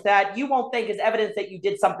experience that, you won't think is evidence that you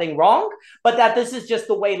did something wrong, but that this is just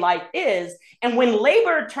the way life is. And when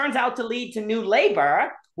labor turns out to lead to new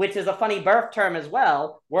labor, which is a funny birth term as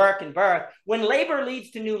well, work and birth. When labor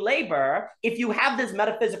leads to new labor, if you have this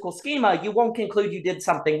metaphysical schema, you won't conclude you did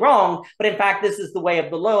something wrong, but in fact, this is the way of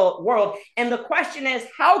the world. And the question is,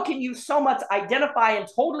 how can you so much identify and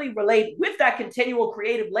totally relate with that continual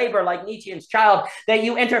creative labor, like Nietzsche's child, that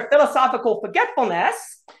you enter philosophical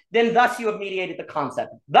forgetfulness? Then thus you have mediated the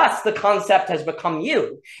concept. Thus the concept has become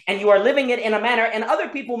you, and you are living it in a manner, and other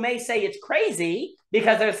people may say it's crazy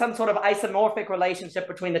because there's some sort of isomorphic relationship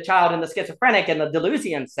between the child and the schizophrenic in the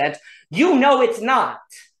Deleuzian sense. You know it's not,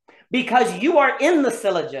 because you are in the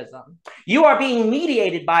syllogism. You are being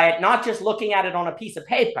mediated by it, not just looking at it on a piece of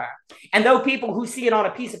paper. And though people who see it on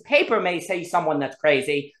a piece of paper may say someone that's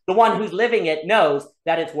crazy, the one who's living it knows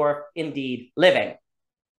that it's worth indeed living.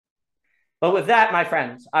 But with that, my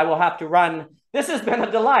friends, I will have to run. This has been a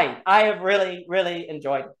delight. I have really, really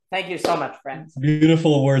enjoyed it. Thank you so much, friends.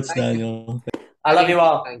 Beautiful words, Daniel. I love you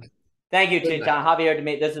all. Thank you, Chetan,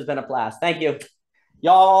 Javier, This has been a blast. Thank you.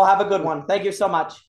 Y'all have a good one. Thank you so much.